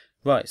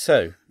 Right,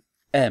 so,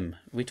 are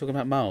we talking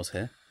about Miles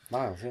here?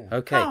 Miles, yeah.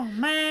 Okay. Oh,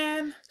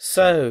 man.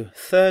 So,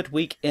 third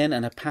week in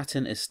and a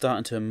pattern is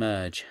starting to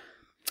emerge.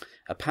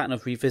 A pattern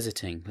of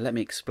revisiting. Let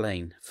me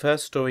explain.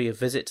 First story, a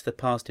visit to the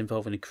past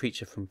involving a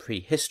creature from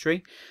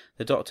prehistory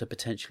the Doctor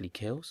potentially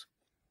kills.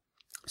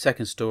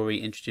 Second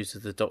story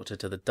introduces the Doctor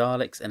to the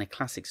Daleks and a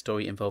classic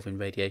story involving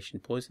radiation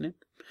poisoning.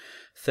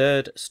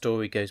 Third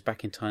story goes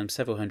back in time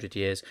several hundred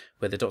years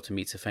where the Doctor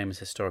meets a famous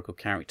historical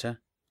character.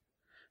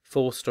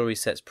 Fourth story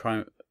set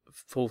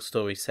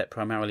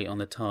primarily on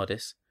the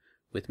TARDIS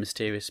with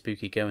mysterious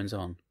spooky goings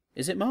on.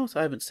 Is it Miles?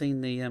 I haven't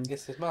seen the...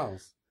 Yes, it's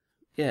Miles.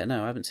 Yeah,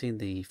 no, I haven't seen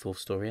the fourth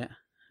story yet.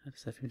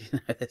 Does everybody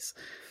know this?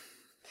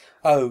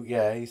 Oh,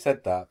 yeah, he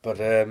said that, but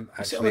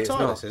actually it's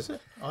not. Is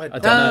it? I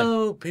don't know.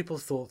 No, people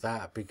thought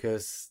that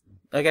because...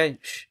 Okay,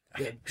 shh.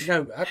 Yeah,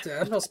 no,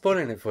 I'm not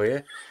spoiling it for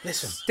you.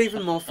 Listen.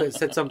 Stephen Moffat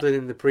said something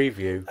in the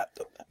preview.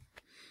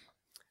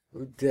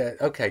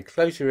 Okay,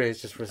 close your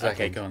ears just for a second.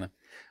 Okay, go on then.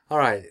 All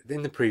right,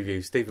 in the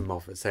preview, Stephen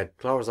Moffat said,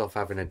 Clara's off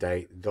having a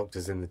date, the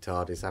Doctor's in the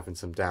TARDIS having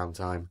some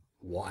downtime.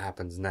 What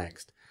happens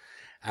next?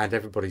 And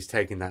everybody's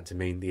taking that to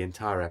mean the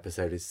entire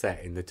episode is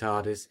set in the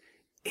TARDIS.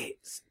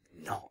 It's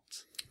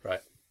not. Right.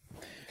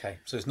 Okay,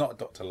 so it's not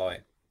Dr.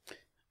 Light.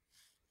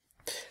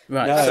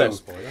 Right, No,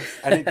 so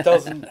and it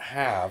doesn't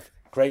have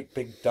great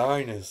big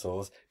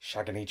dinosaurs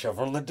shagging each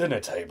other on the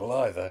dinner table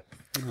either.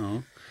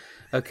 oh,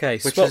 okay,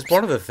 Which swaps. is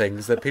one of the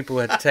things that people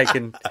had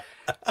taken.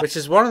 Which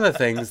is one of the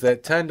things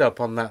that turned up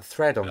on that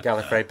thread on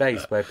Gallifrey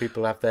Base where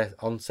people have their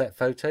on-set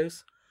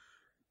photos.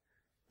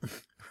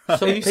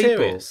 Are you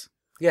serious?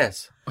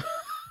 Yes.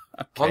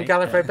 Okay. On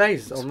Gallifrey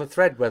Base, on the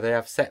thread where they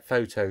have set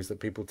photos that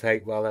people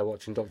take while they're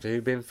watching Doctor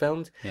Who being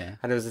filmed. Yeah.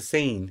 And there was a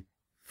scene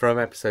from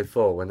episode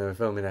 4, when they were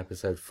filming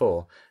episode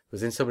 4,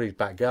 was in somebody's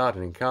back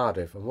garden in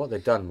Cardiff. And what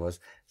they'd done was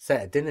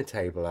set a dinner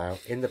table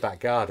out in the back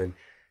garden.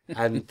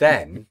 And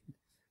then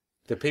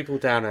the people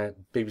down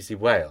at BBC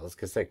Wales,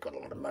 because they've got a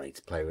lot of money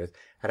to play with,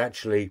 had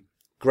actually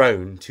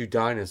grown 2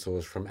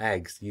 dinosaurs from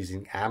eggs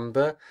using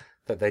amber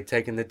that they'd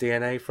taken the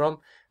DNA from.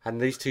 And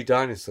these 2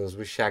 dinosaurs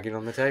were shagging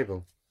on the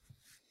table.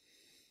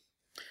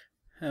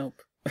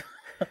 Help. I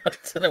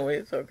don't know what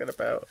you're talking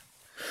about.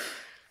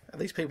 Are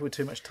these people with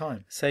too much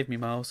time? Save me,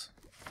 Miles.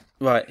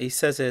 Right, he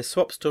says here,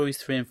 swap stories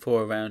 3 and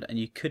 4 around and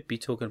you could be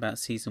talking about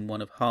season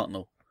 1 of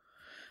Hartnell.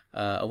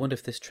 I wonder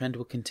if this trend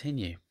will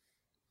continue.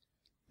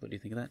 What do you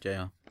think of that,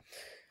 JR?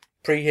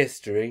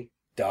 Prehistory,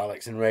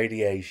 Daleks and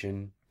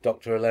radiation,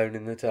 Doctor alone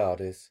in the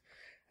TARDIS,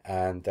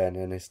 and then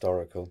an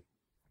historical.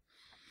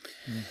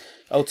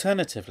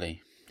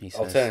 Alternatively, he says.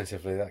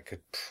 Alternatively, that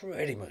could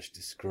pretty much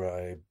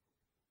describe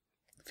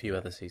A few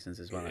other seasons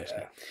as well, Yeah.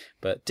 actually.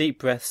 But Deep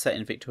Breath, set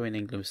in Victorian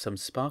England with some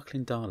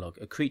sparkling dialogue.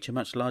 A creature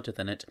much larger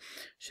than it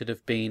should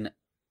have been,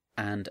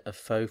 and a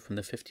foe from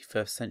the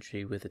 51st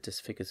century with a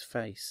disfigured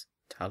face.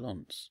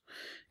 Talons.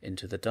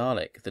 Into the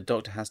Dalek. The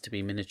Doctor has to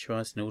be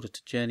miniaturized in order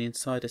to journey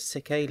inside a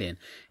sick alien.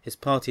 His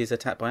party is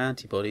attacked by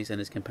antibodies and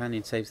his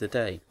companion saves the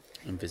day.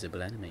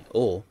 Invisible enemy.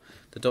 Or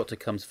the Doctor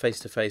comes face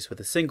to face with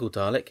a single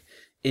Dalek,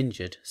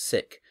 injured,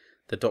 sick.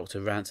 The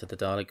Doctor rants at the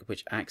Dalek,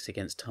 which acts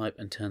against type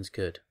and turns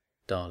good.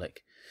 Dalek.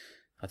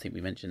 I think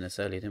we mentioned this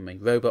earlier, didn't we?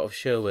 Robot of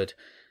Sherwood.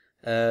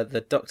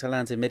 The Doctor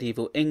lands in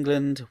medieval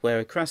England, where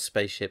a crashed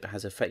spaceship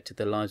has affected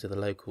the lives of the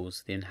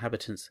locals. The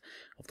inhabitants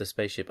of the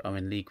spaceship are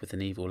in league with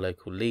an evil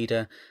local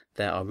leader.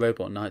 There are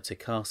robot knights, a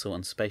castle,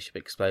 and spaceship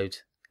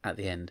explodes. At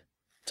the end,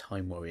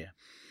 Time Warrior.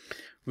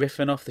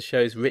 Riffing off the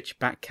show's rich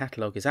back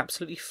catalogue is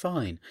absolutely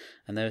fine,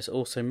 and there is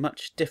also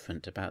much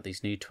different about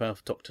these new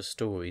 12th Doctor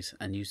stories,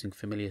 and using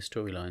familiar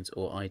storylines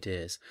or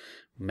ideas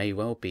may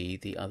well be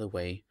the other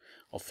way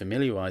of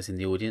familiarising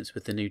the audience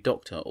with the new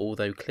Doctor,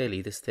 although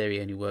clearly this theory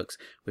only works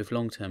with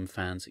long-term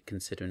fans,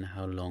 considering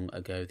how long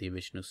ago the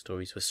original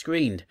stories were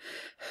screened.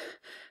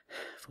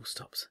 Full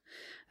stops.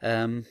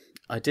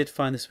 I did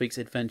find this week's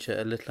adventure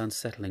a little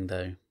unsettling,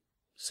 though.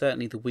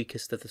 Certainly the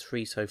weakest of the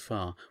 3 so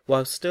far.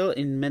 While still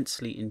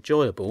immensely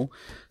enjoyable,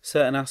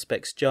 certain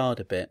aspects jarred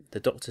a bit. The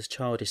Doctor's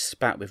childish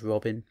spat with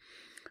Robin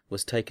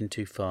was taken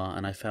too far,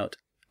 and I felt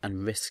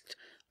and risked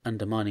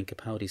undermining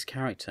Capaldi's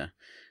character,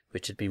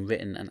 which had been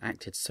written and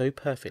acted so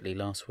perfectly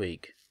last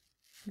week.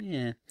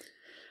 Yeah.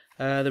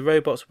 The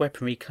robots'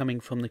 weaponry coming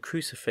from the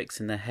crucifix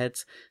in their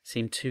heads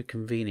seemed too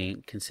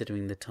convenient,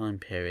 considering the time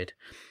period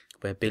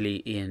where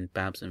Billy, Ian,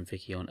 Babs and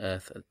Vicky on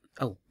Earth...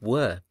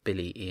 were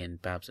Billy, Ian,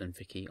 Babs and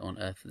Vicky on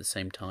Earth at the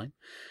same time?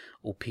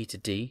 Or Peter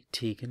D,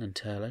 Tegan and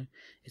Turlough?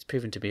 It's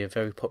proven to be a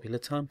very popular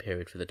time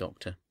period for the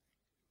Doctor.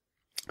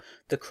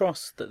 The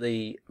cross that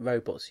the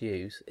robots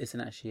use isn't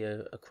actually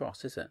a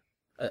cross, is it?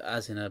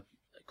 As in a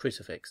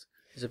crucifix.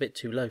 It's a bit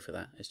too low for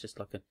that. It's just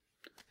like a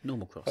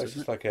normal cross, it's isn't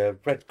just it? like a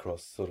red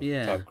cross sort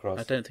of type cross.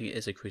 I don't think it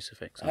is a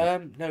crucifix.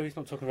 No, he's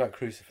not talking about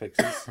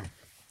crucifixes.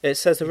 It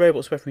says the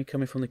robots' weaponry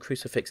coming from the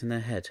crucifix in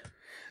their head.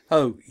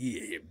 Oh,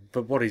 yeah,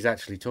 but what he's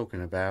actually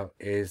talking about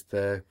is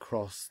the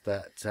cross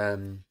that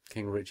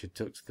King Richard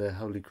took to the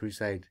Holy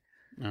Crusade.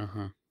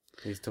 Uh-huh.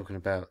 He's talking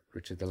about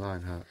Richard the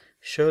Lionheart.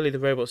 Surely the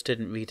robots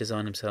didn't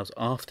redesign themselves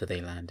after they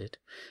landed,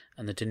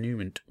 and the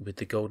denouement with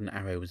the golden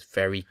arrow was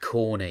very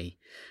corny.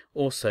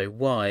 Also,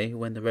 why,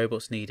 when the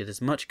robots needed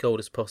as much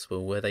gold as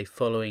possible, were they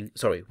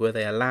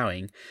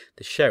allowing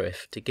the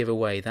sheriff to give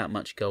away that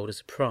much gold as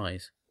a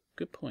prize?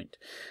 Good point.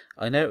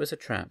 I know it was a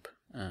trap,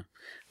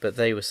 but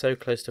they were so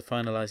close to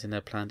finalising their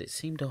plan it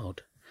seemed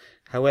odd.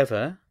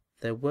 However,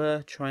 there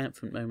were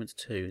triumphant moments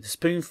too. The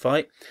spoon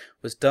fight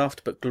was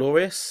daft but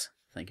glorious.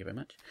 Thank you very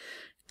much.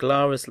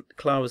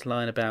 Clara's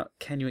line about,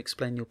 can you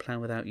explain your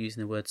plan without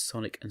using the words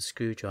Sonic and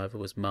Screwdriver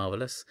was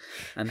marvellous.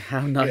 And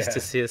how nice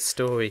to see a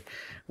story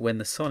when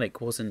the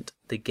Sonic wasn't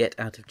the get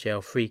out of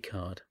jail free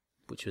card,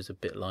 which was a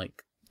bit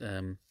like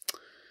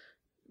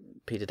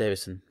Peter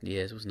Davison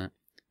years, wasn't it?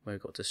 Where he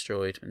got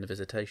destroyed in the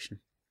Visitation.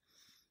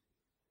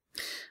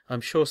 I'm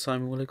sure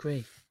Simon will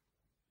agree.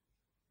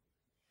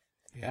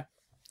 Yeah.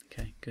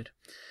 Okay, good.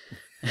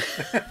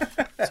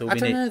 I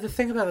don't know, the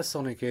thing about the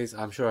Sonic is,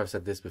 I'm sure I've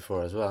said this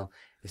before as well,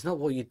 it's not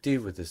what you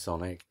do with the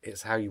Sonic,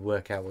 it's how you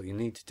work out what you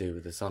need to do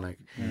with the Sonic.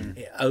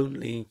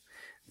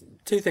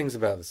 Two things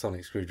about the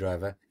Sonic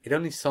Screwdriver. It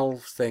only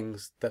solves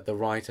things that the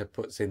writer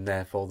puts in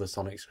there for the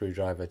Sonic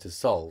Screwdriver to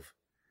solve.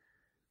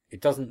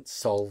 It doesn't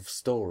solve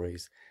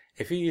stories.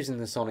 if you're using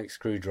the sonic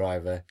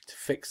screwdriver to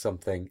fix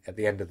something at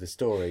the end of the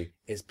story,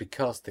 it's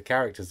because the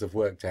characters have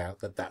worked out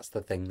that that's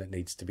the thing that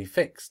needs to be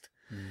fixed.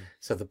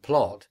 So the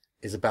plot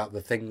is about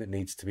the thing that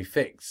needs to be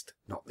fixed,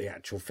 not the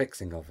actual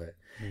fixing of it.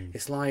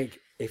 It's like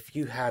if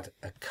you had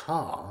a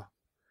car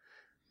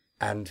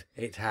and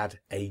it had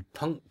a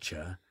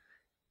puncture,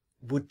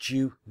 would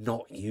you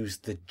not use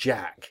the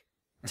jack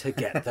to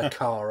get the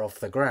car off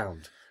the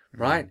ground,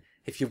 right?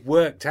 If you've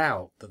worked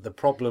out that the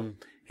problem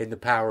in the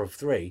Power of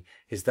Three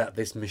is that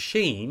this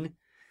machine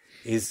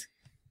is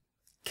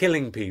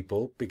killing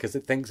people because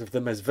it thinks of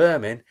them as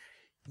vermin,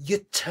 you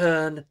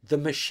turn the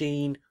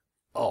machine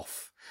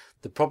off.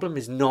 The problem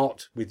is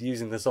not with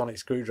using the sonic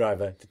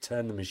screwdriver to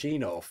turn the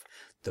machine off.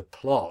 The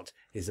plot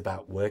is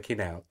about working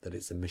out that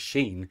it's a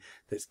machine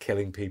that's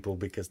killing people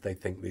because they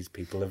think these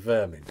people are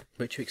vermin.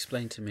 Which you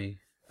explained to me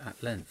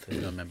at length,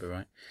 if I remember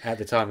right. At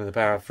the time of the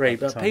Power of Three,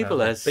 but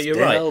people are But you're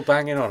still right.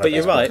 banging on But about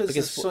you're right. Because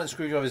Because the sonic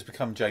screwdriver's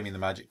become Jamie the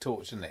Magic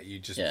Torch, isn't it? You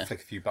just Yeah.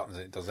 flick a few buttons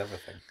and it does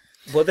everything.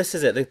 Well, this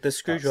is it. The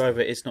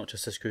screwdriver is not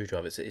just a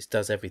screwdriver; it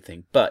does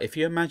everything. But if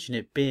you imagine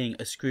it being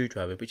a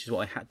screwdriver, which is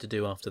what I had to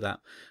do after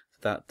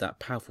that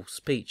powerful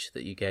speech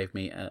that you gave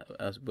me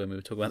when we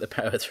were talking about the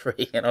Power of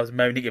Three, and I was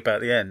moaning about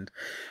the end,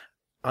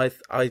 I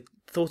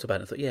thought about it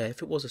and thought, yeah,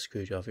 if it was a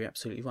screwdriver, you're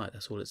absolutely right.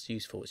 That's all it's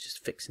used for. It's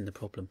just fixing the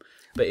problem.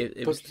 But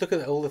it was... Look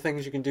at all the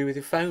things you can do with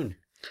your phone.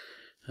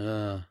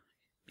 You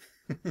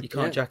can't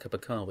Yeah. jack up a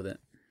car with it.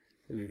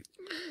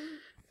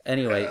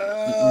 Anyway,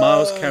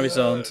 Miles carries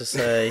on to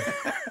say,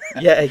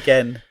 yet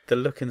again, the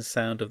look and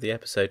sound of the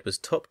episode was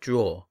top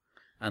drawer,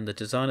 and the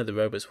design of the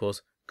robots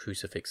was,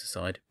 crucifix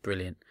aside,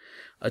 brilliant.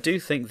 I do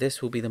think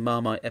this will be the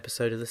Marmite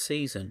episode of the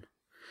season.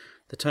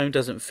 The tone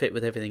doesn't fit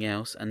with everything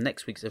else, and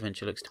next week's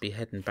adventure looks to be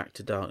heading back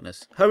to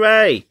darkness.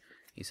 Hooray!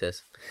 He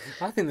says.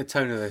 I think the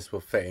tone of this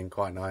will fit in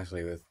quite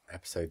nicely with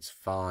episodes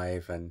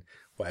 5 and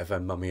whatever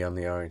Mummy on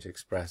the Orient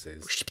Express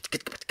is.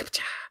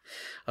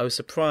 I was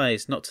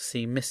surprised not to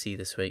see Missy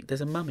this week.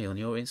 There's a mummy on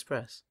the Orient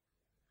Express.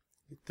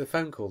 The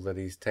phone call that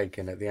he's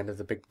taken at the end of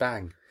the Big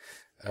Bang.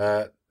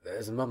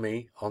 There's a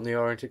mummy on the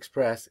Orient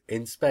Express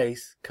in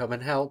space. Come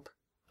and help.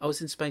 I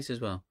was in space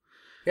as well.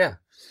 Yeah.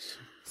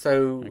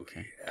 So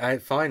Okay.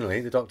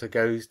 Finally, the Doctor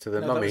goes to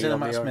the No, mummy that was in a on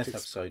the Matt Orient Smith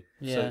Express. episode,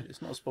 Yeah. so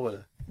it's not a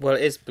spoiler. Well,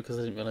 it is because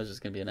I didn't realise it was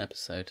going to be an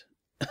episode.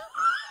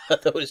 I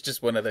thought it was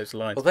just one of those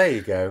lines. Well, there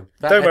you go.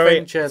 That Don't worry,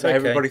 adventure it's that okay.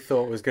 everybody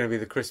thought was going to be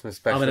the Christmas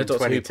special I'm in a in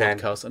Doctor Who 2010.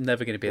 podcast. I'm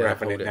never going to be We're able to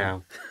having hold it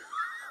now.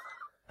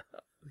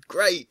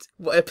 Great.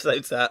 What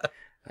episode's that?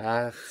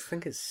 I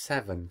think it's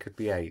 7, could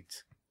be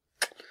 8.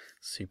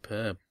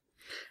 Superb.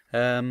 We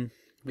know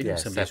Yeah,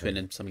 somebody's 7.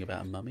 written something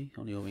about a mummy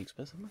on the Orient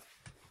Express, haven't we?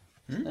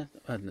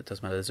 It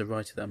doesn't matter. There's a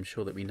writer that I'm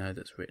sure that we know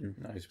that's written.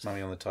 No, it's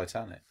Mummy on the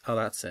Titanic. Oh,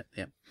 that's it.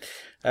 Yeah.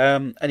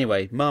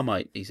 Anyway,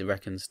 Marmite, he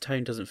reckons,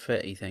 tone doesn't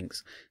fit. He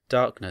thinks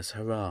darkness.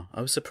 Hurrah!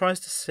 I was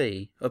surprised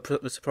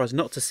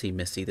not to see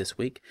Missy this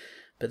week,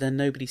 but then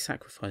nobody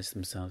sacrificed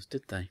themselves,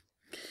 did they?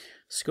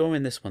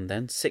 Scoring this one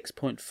then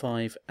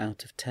 6.5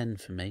 out of 10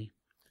 for me.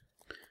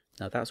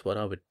 Now that's what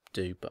I would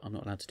do, but I'm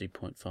not allowed to do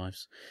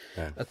 0.5s.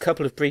 No. A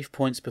couple of brief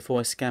points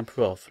before I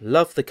scamper off.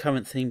 Love the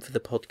current theme for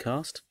the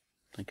podcast.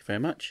 Thank you very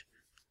much.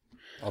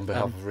 On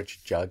behalf of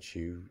Richard Judge,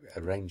 who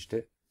arranged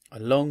it.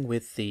 Along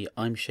with the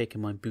I'm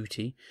Shaking My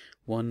Booty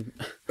one,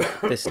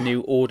 this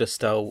New Order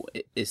style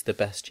is the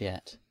best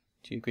yet.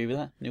 Do you agree with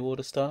that? New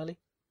Order style?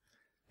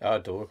 I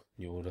adore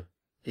New Order.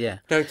 Yeah.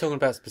 No, talking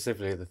about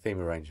specifically the theme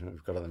arrangement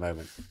we've got at the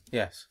moment.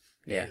 Yes.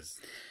 Yeah. Yes.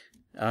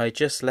 I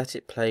just let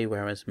it play,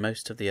 whereas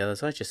most of the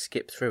others I just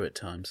skip through at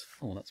times.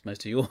 Oh, that's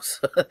most of yours.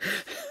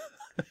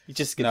 You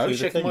just skip No, through the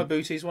Shaking thing. My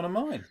Booty is one of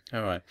mine.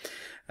 All right.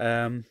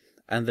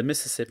 And the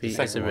Mississippi The is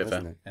a second one, river.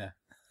 isn't it? Yeah.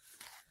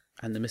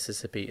 And the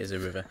Mississippi is a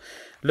river.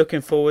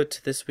 Looking forward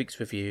to this week's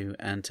review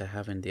and to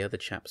having the other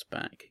chaps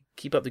back.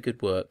 Keep up the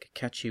good work.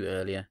 Catch you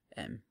earlier,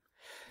 M.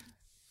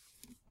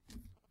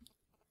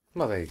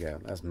 Well, there you go.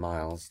 That's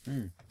Miles.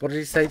 What did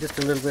he say just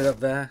a little bit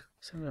up there?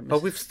 Something about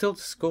But we've still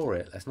to score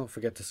it. Let's not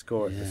forget to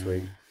score it this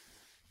week.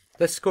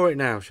 Let's score it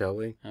now, shall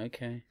we?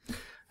 Okay.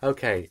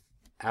 Okay,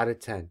 out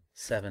of 10.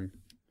 7.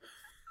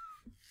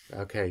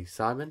 Okay,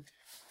 Simon?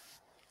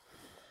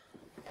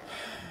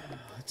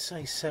 I'd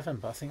say 7,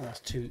 but I think that's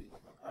too...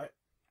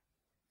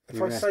 If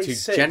You I think say that's too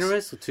 6,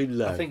 generous or too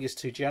low? I think it's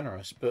too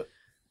generous, but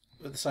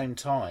at the same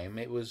time,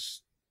 it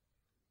was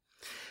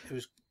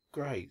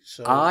great.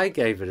 So I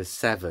gave it a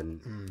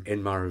 7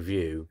 in my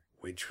review,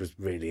 which was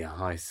really a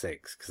high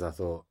 6, because I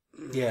thought,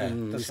 yeah,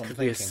 that's this what I'm could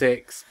be a thinking.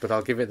 6, but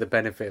I'll give it the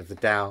benefit of the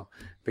doubt,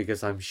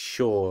 because I'm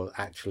sure,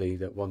 actually,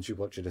 that once you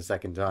watch it a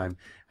second time,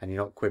 and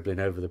you're not quibbling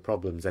over the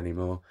problems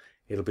anymore,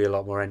 it'll be a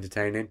lot more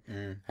entertaining.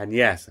 And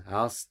yes,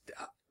 I'm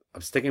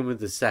sticking with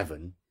the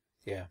 7.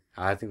 Yeah.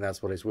 I think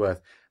that's what it's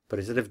worth. But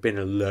instead of being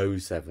a low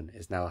 7,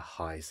 it's now a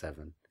high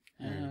 7.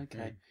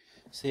 Okay.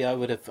 See, I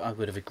would have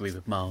agreed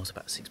with Miles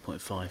about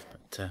 6.5,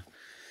 but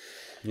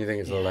You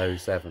think it's a low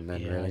 7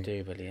 then, yeah, really? I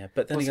do really. Yeah.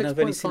 But then Well, again, I've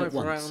only seen it 6.5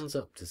 once. rounds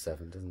up to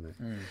 7, doesn't it?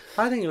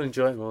 I think you'll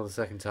enjoy it more the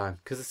second time.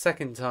 Because the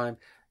second time,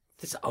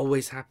 this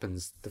always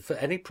happens.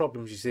 Any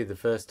problems you see the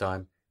first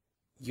time,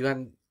 you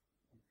hadn't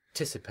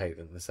anticipate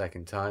them the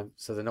second time,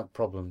 so they're not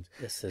problems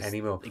This is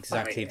anymore.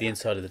 exactly the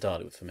inside of the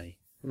Dalek for me.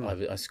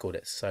 I scored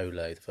it so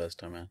low the first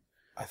time round.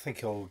 I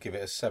think I'll give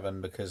it a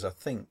 7 because I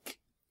think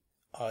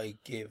I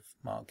give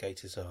Mark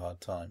Gatiss a hard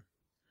time.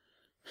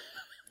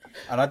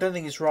 And I don't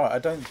think it's right. I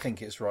don't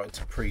think it's right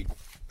to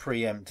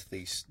preempt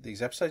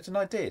these episodes, and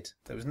I did.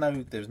 There was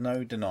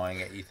no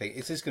denying it. You think,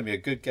 is this going to be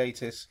a good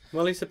Gatiss?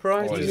 Well, he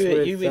surprised us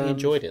You really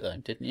enjoyed it though,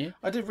 didn't you?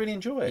 I did really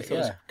enjoy it. You thought it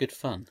was good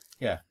fun.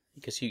 Yeah.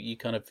 Because you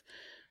kind of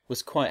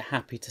was quite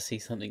happy to see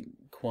something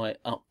quite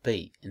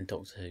upbeat in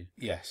Doctor Who.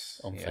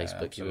 Yes. On yeah,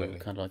 Facebook, absolutely. you were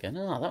kind of like,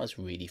 "Oh, that was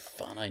really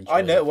fun. I enjoyed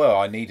I know. it." Well,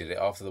 I needed it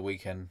after the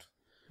weekend.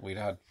 We'd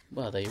had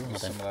Well, there you are.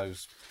 some Then.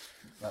 of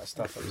that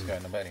stuff that was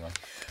going on. But anyway,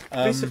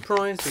 They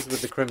surprised us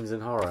with the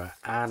Crimson Horror,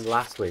 and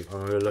last week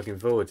when we were looking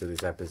forward to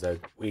this episode,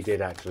 we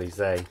did actually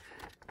say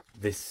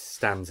this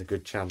stands a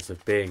good chance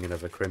of being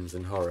another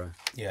Crimson Horror.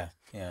 yeah.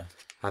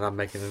 And I'm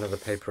making another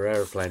paper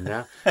aeroplane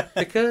now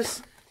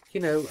because,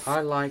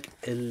 I like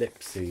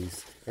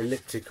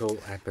elliptical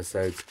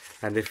episodes.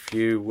 And if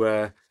you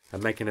are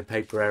making a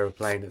paper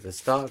aeroplane at the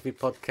start of your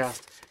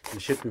podcast, you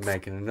should be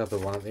making another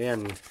one at the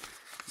end.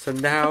 So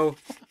now,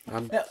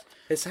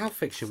 it's how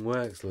fiction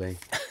works, Lee.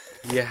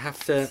 You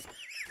have to...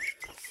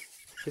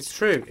 It's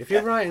true. If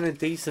you're writing a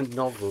decent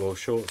novel or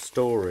short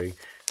story,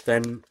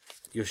 then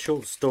your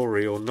short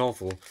story or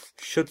novel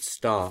should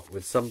start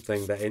with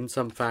something that in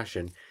some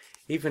fashion,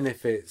 even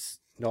if it's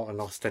not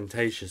an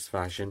ostentatious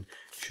fashion,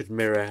 should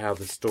mirror how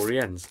the story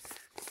ends.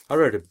 I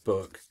wrote a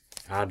book,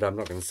 and I'm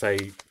not going to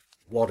say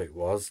what it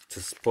was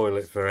to spoil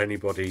it for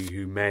anybody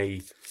who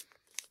may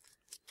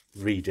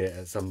read it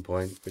at some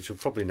point, which will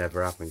probably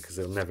never happen because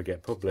it'll never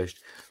get published.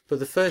 But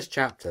the first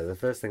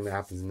thing that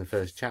happens in the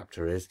first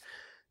chapter is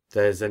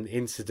there's an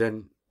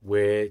incident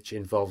which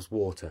involves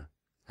water,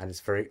 and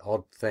it's a very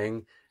odd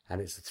thing,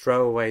 and it's a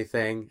throwaway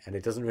thing, and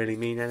it doesn't really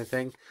mean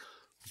anything.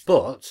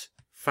 But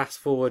fast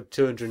forward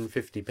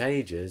 250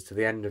 pages to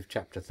the end of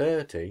chapter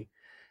 30,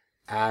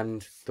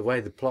 and the way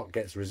the plot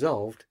gets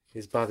resolved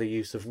is by the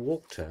use of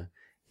water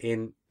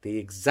in the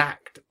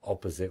exact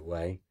opposite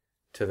way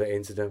to the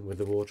incident with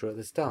the water at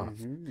the start.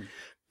 Mm-hmm.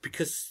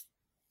 Because,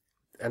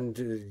 and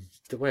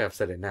the way I've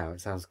said it now,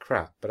 it sounds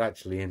crap, but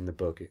actually in the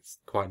book it's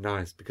quite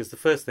nice, because the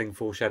first thing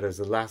foreshadows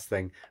the last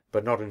thing,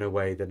 but not in a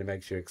way that it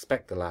makes you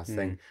expect the last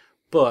thing.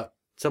 But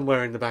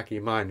somewhere in the back of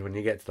your mind, when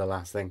you get to the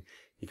last thing,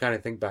 you kind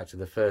of think back to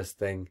the first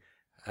thing,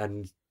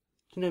 and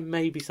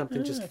maybe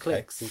something just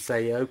clicks and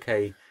say,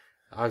 okay,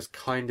 I was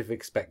kind of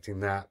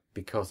expecting that,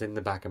 because in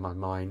the back of my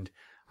mind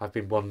I've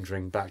been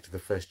wandering back to the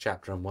first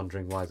chapter and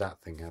wondering why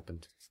that thing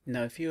happened.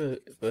 Now, if you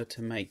were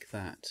to make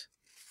that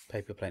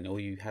paper plane, or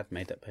you had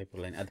made that paper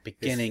plane at the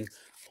beginning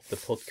of the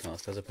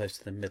podcast as opposed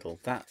to the middle,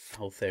 that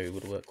whole theory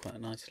would work quite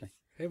nicely.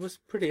 It was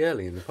pretty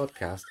early in the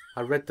podcast.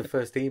 I read the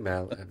first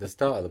email at the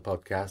start of the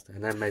podcast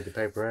and then made the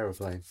paper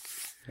aeroplane.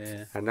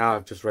 Yeah. And now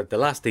I've just read the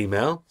last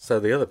email, so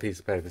the other piece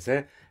of paper's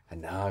here,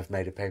 and now I've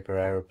made a paper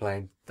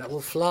aeroplane that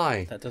will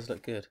fly. That does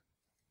look good.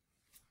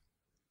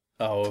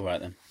 Oh, all right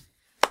then.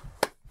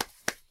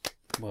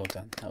 Well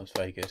done. That was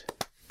very good.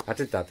 I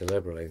did that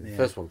deliberately. The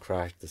first one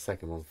crashed, the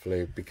second one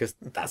flew, because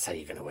that's how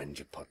you're going to end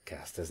your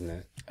podcast, isn't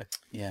it?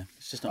 Yeah,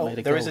 it's just not made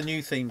of There gold. is a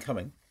new theme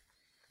coming.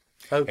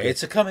 Okay.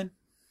 It's a coming.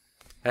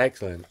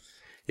 Excellent.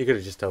 You could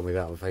have just told me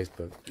that on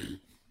Facebook.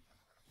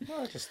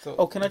 Well, I just thought.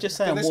 Oh, can I just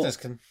say the I'm listeners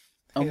can.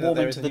 I'm hear that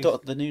warming there to is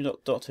the new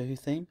Doctor Who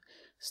theme.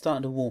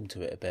 Starting to warm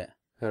to it a bit.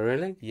 Oh,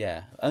 really?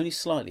 Yeah, only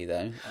slightly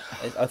though.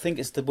 I think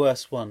it's the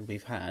worst one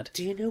we've had.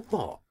 Do you know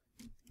what?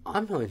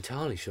 I'm not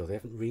entirely sure they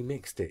haven't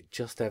remixed it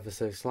just ever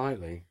so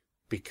slightly,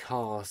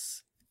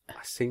 because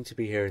I seem to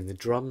be hearing the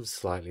drums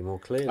slightly more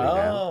clearly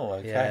now. Oh,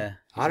 okay. Yeah,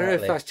 I don't know if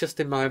exactly. that's just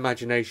in my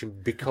imagination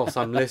because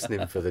I'm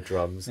listening for the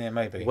drums. Yeah,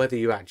 maybe. Whether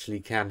you actually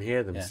can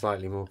hear them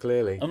slightly more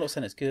clearly. I'm not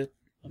saying it's good.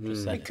 I'm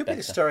just saying It could it's be the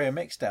better. stereo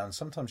mix down.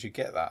 Sometimes you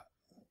get that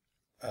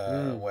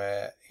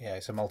where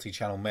it's a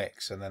multi-channel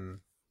mix, and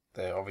then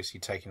they're obviously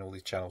taking all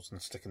these channels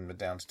and sticking them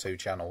down to 2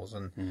 channels,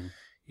 and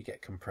you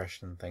get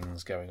compression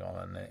things going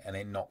on, and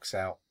it knocks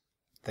out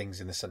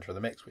things in the centre of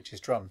the mix, which is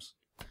drums.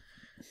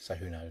 So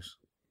who knows?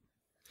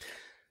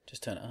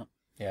 Just turn it up.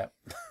 Yeah.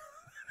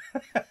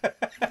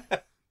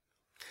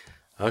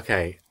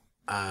 Okay.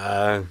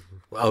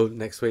 Well,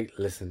 next week,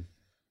 listen.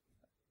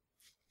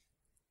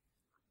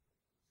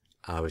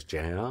 I was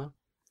JR.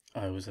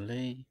 I was a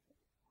Lee.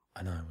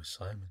 And I was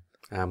Simon.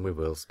 And we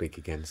will speak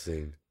again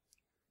soon.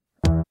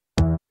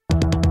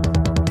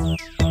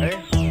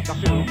 Hey,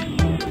 Doctor Who.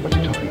 What are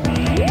you talking about?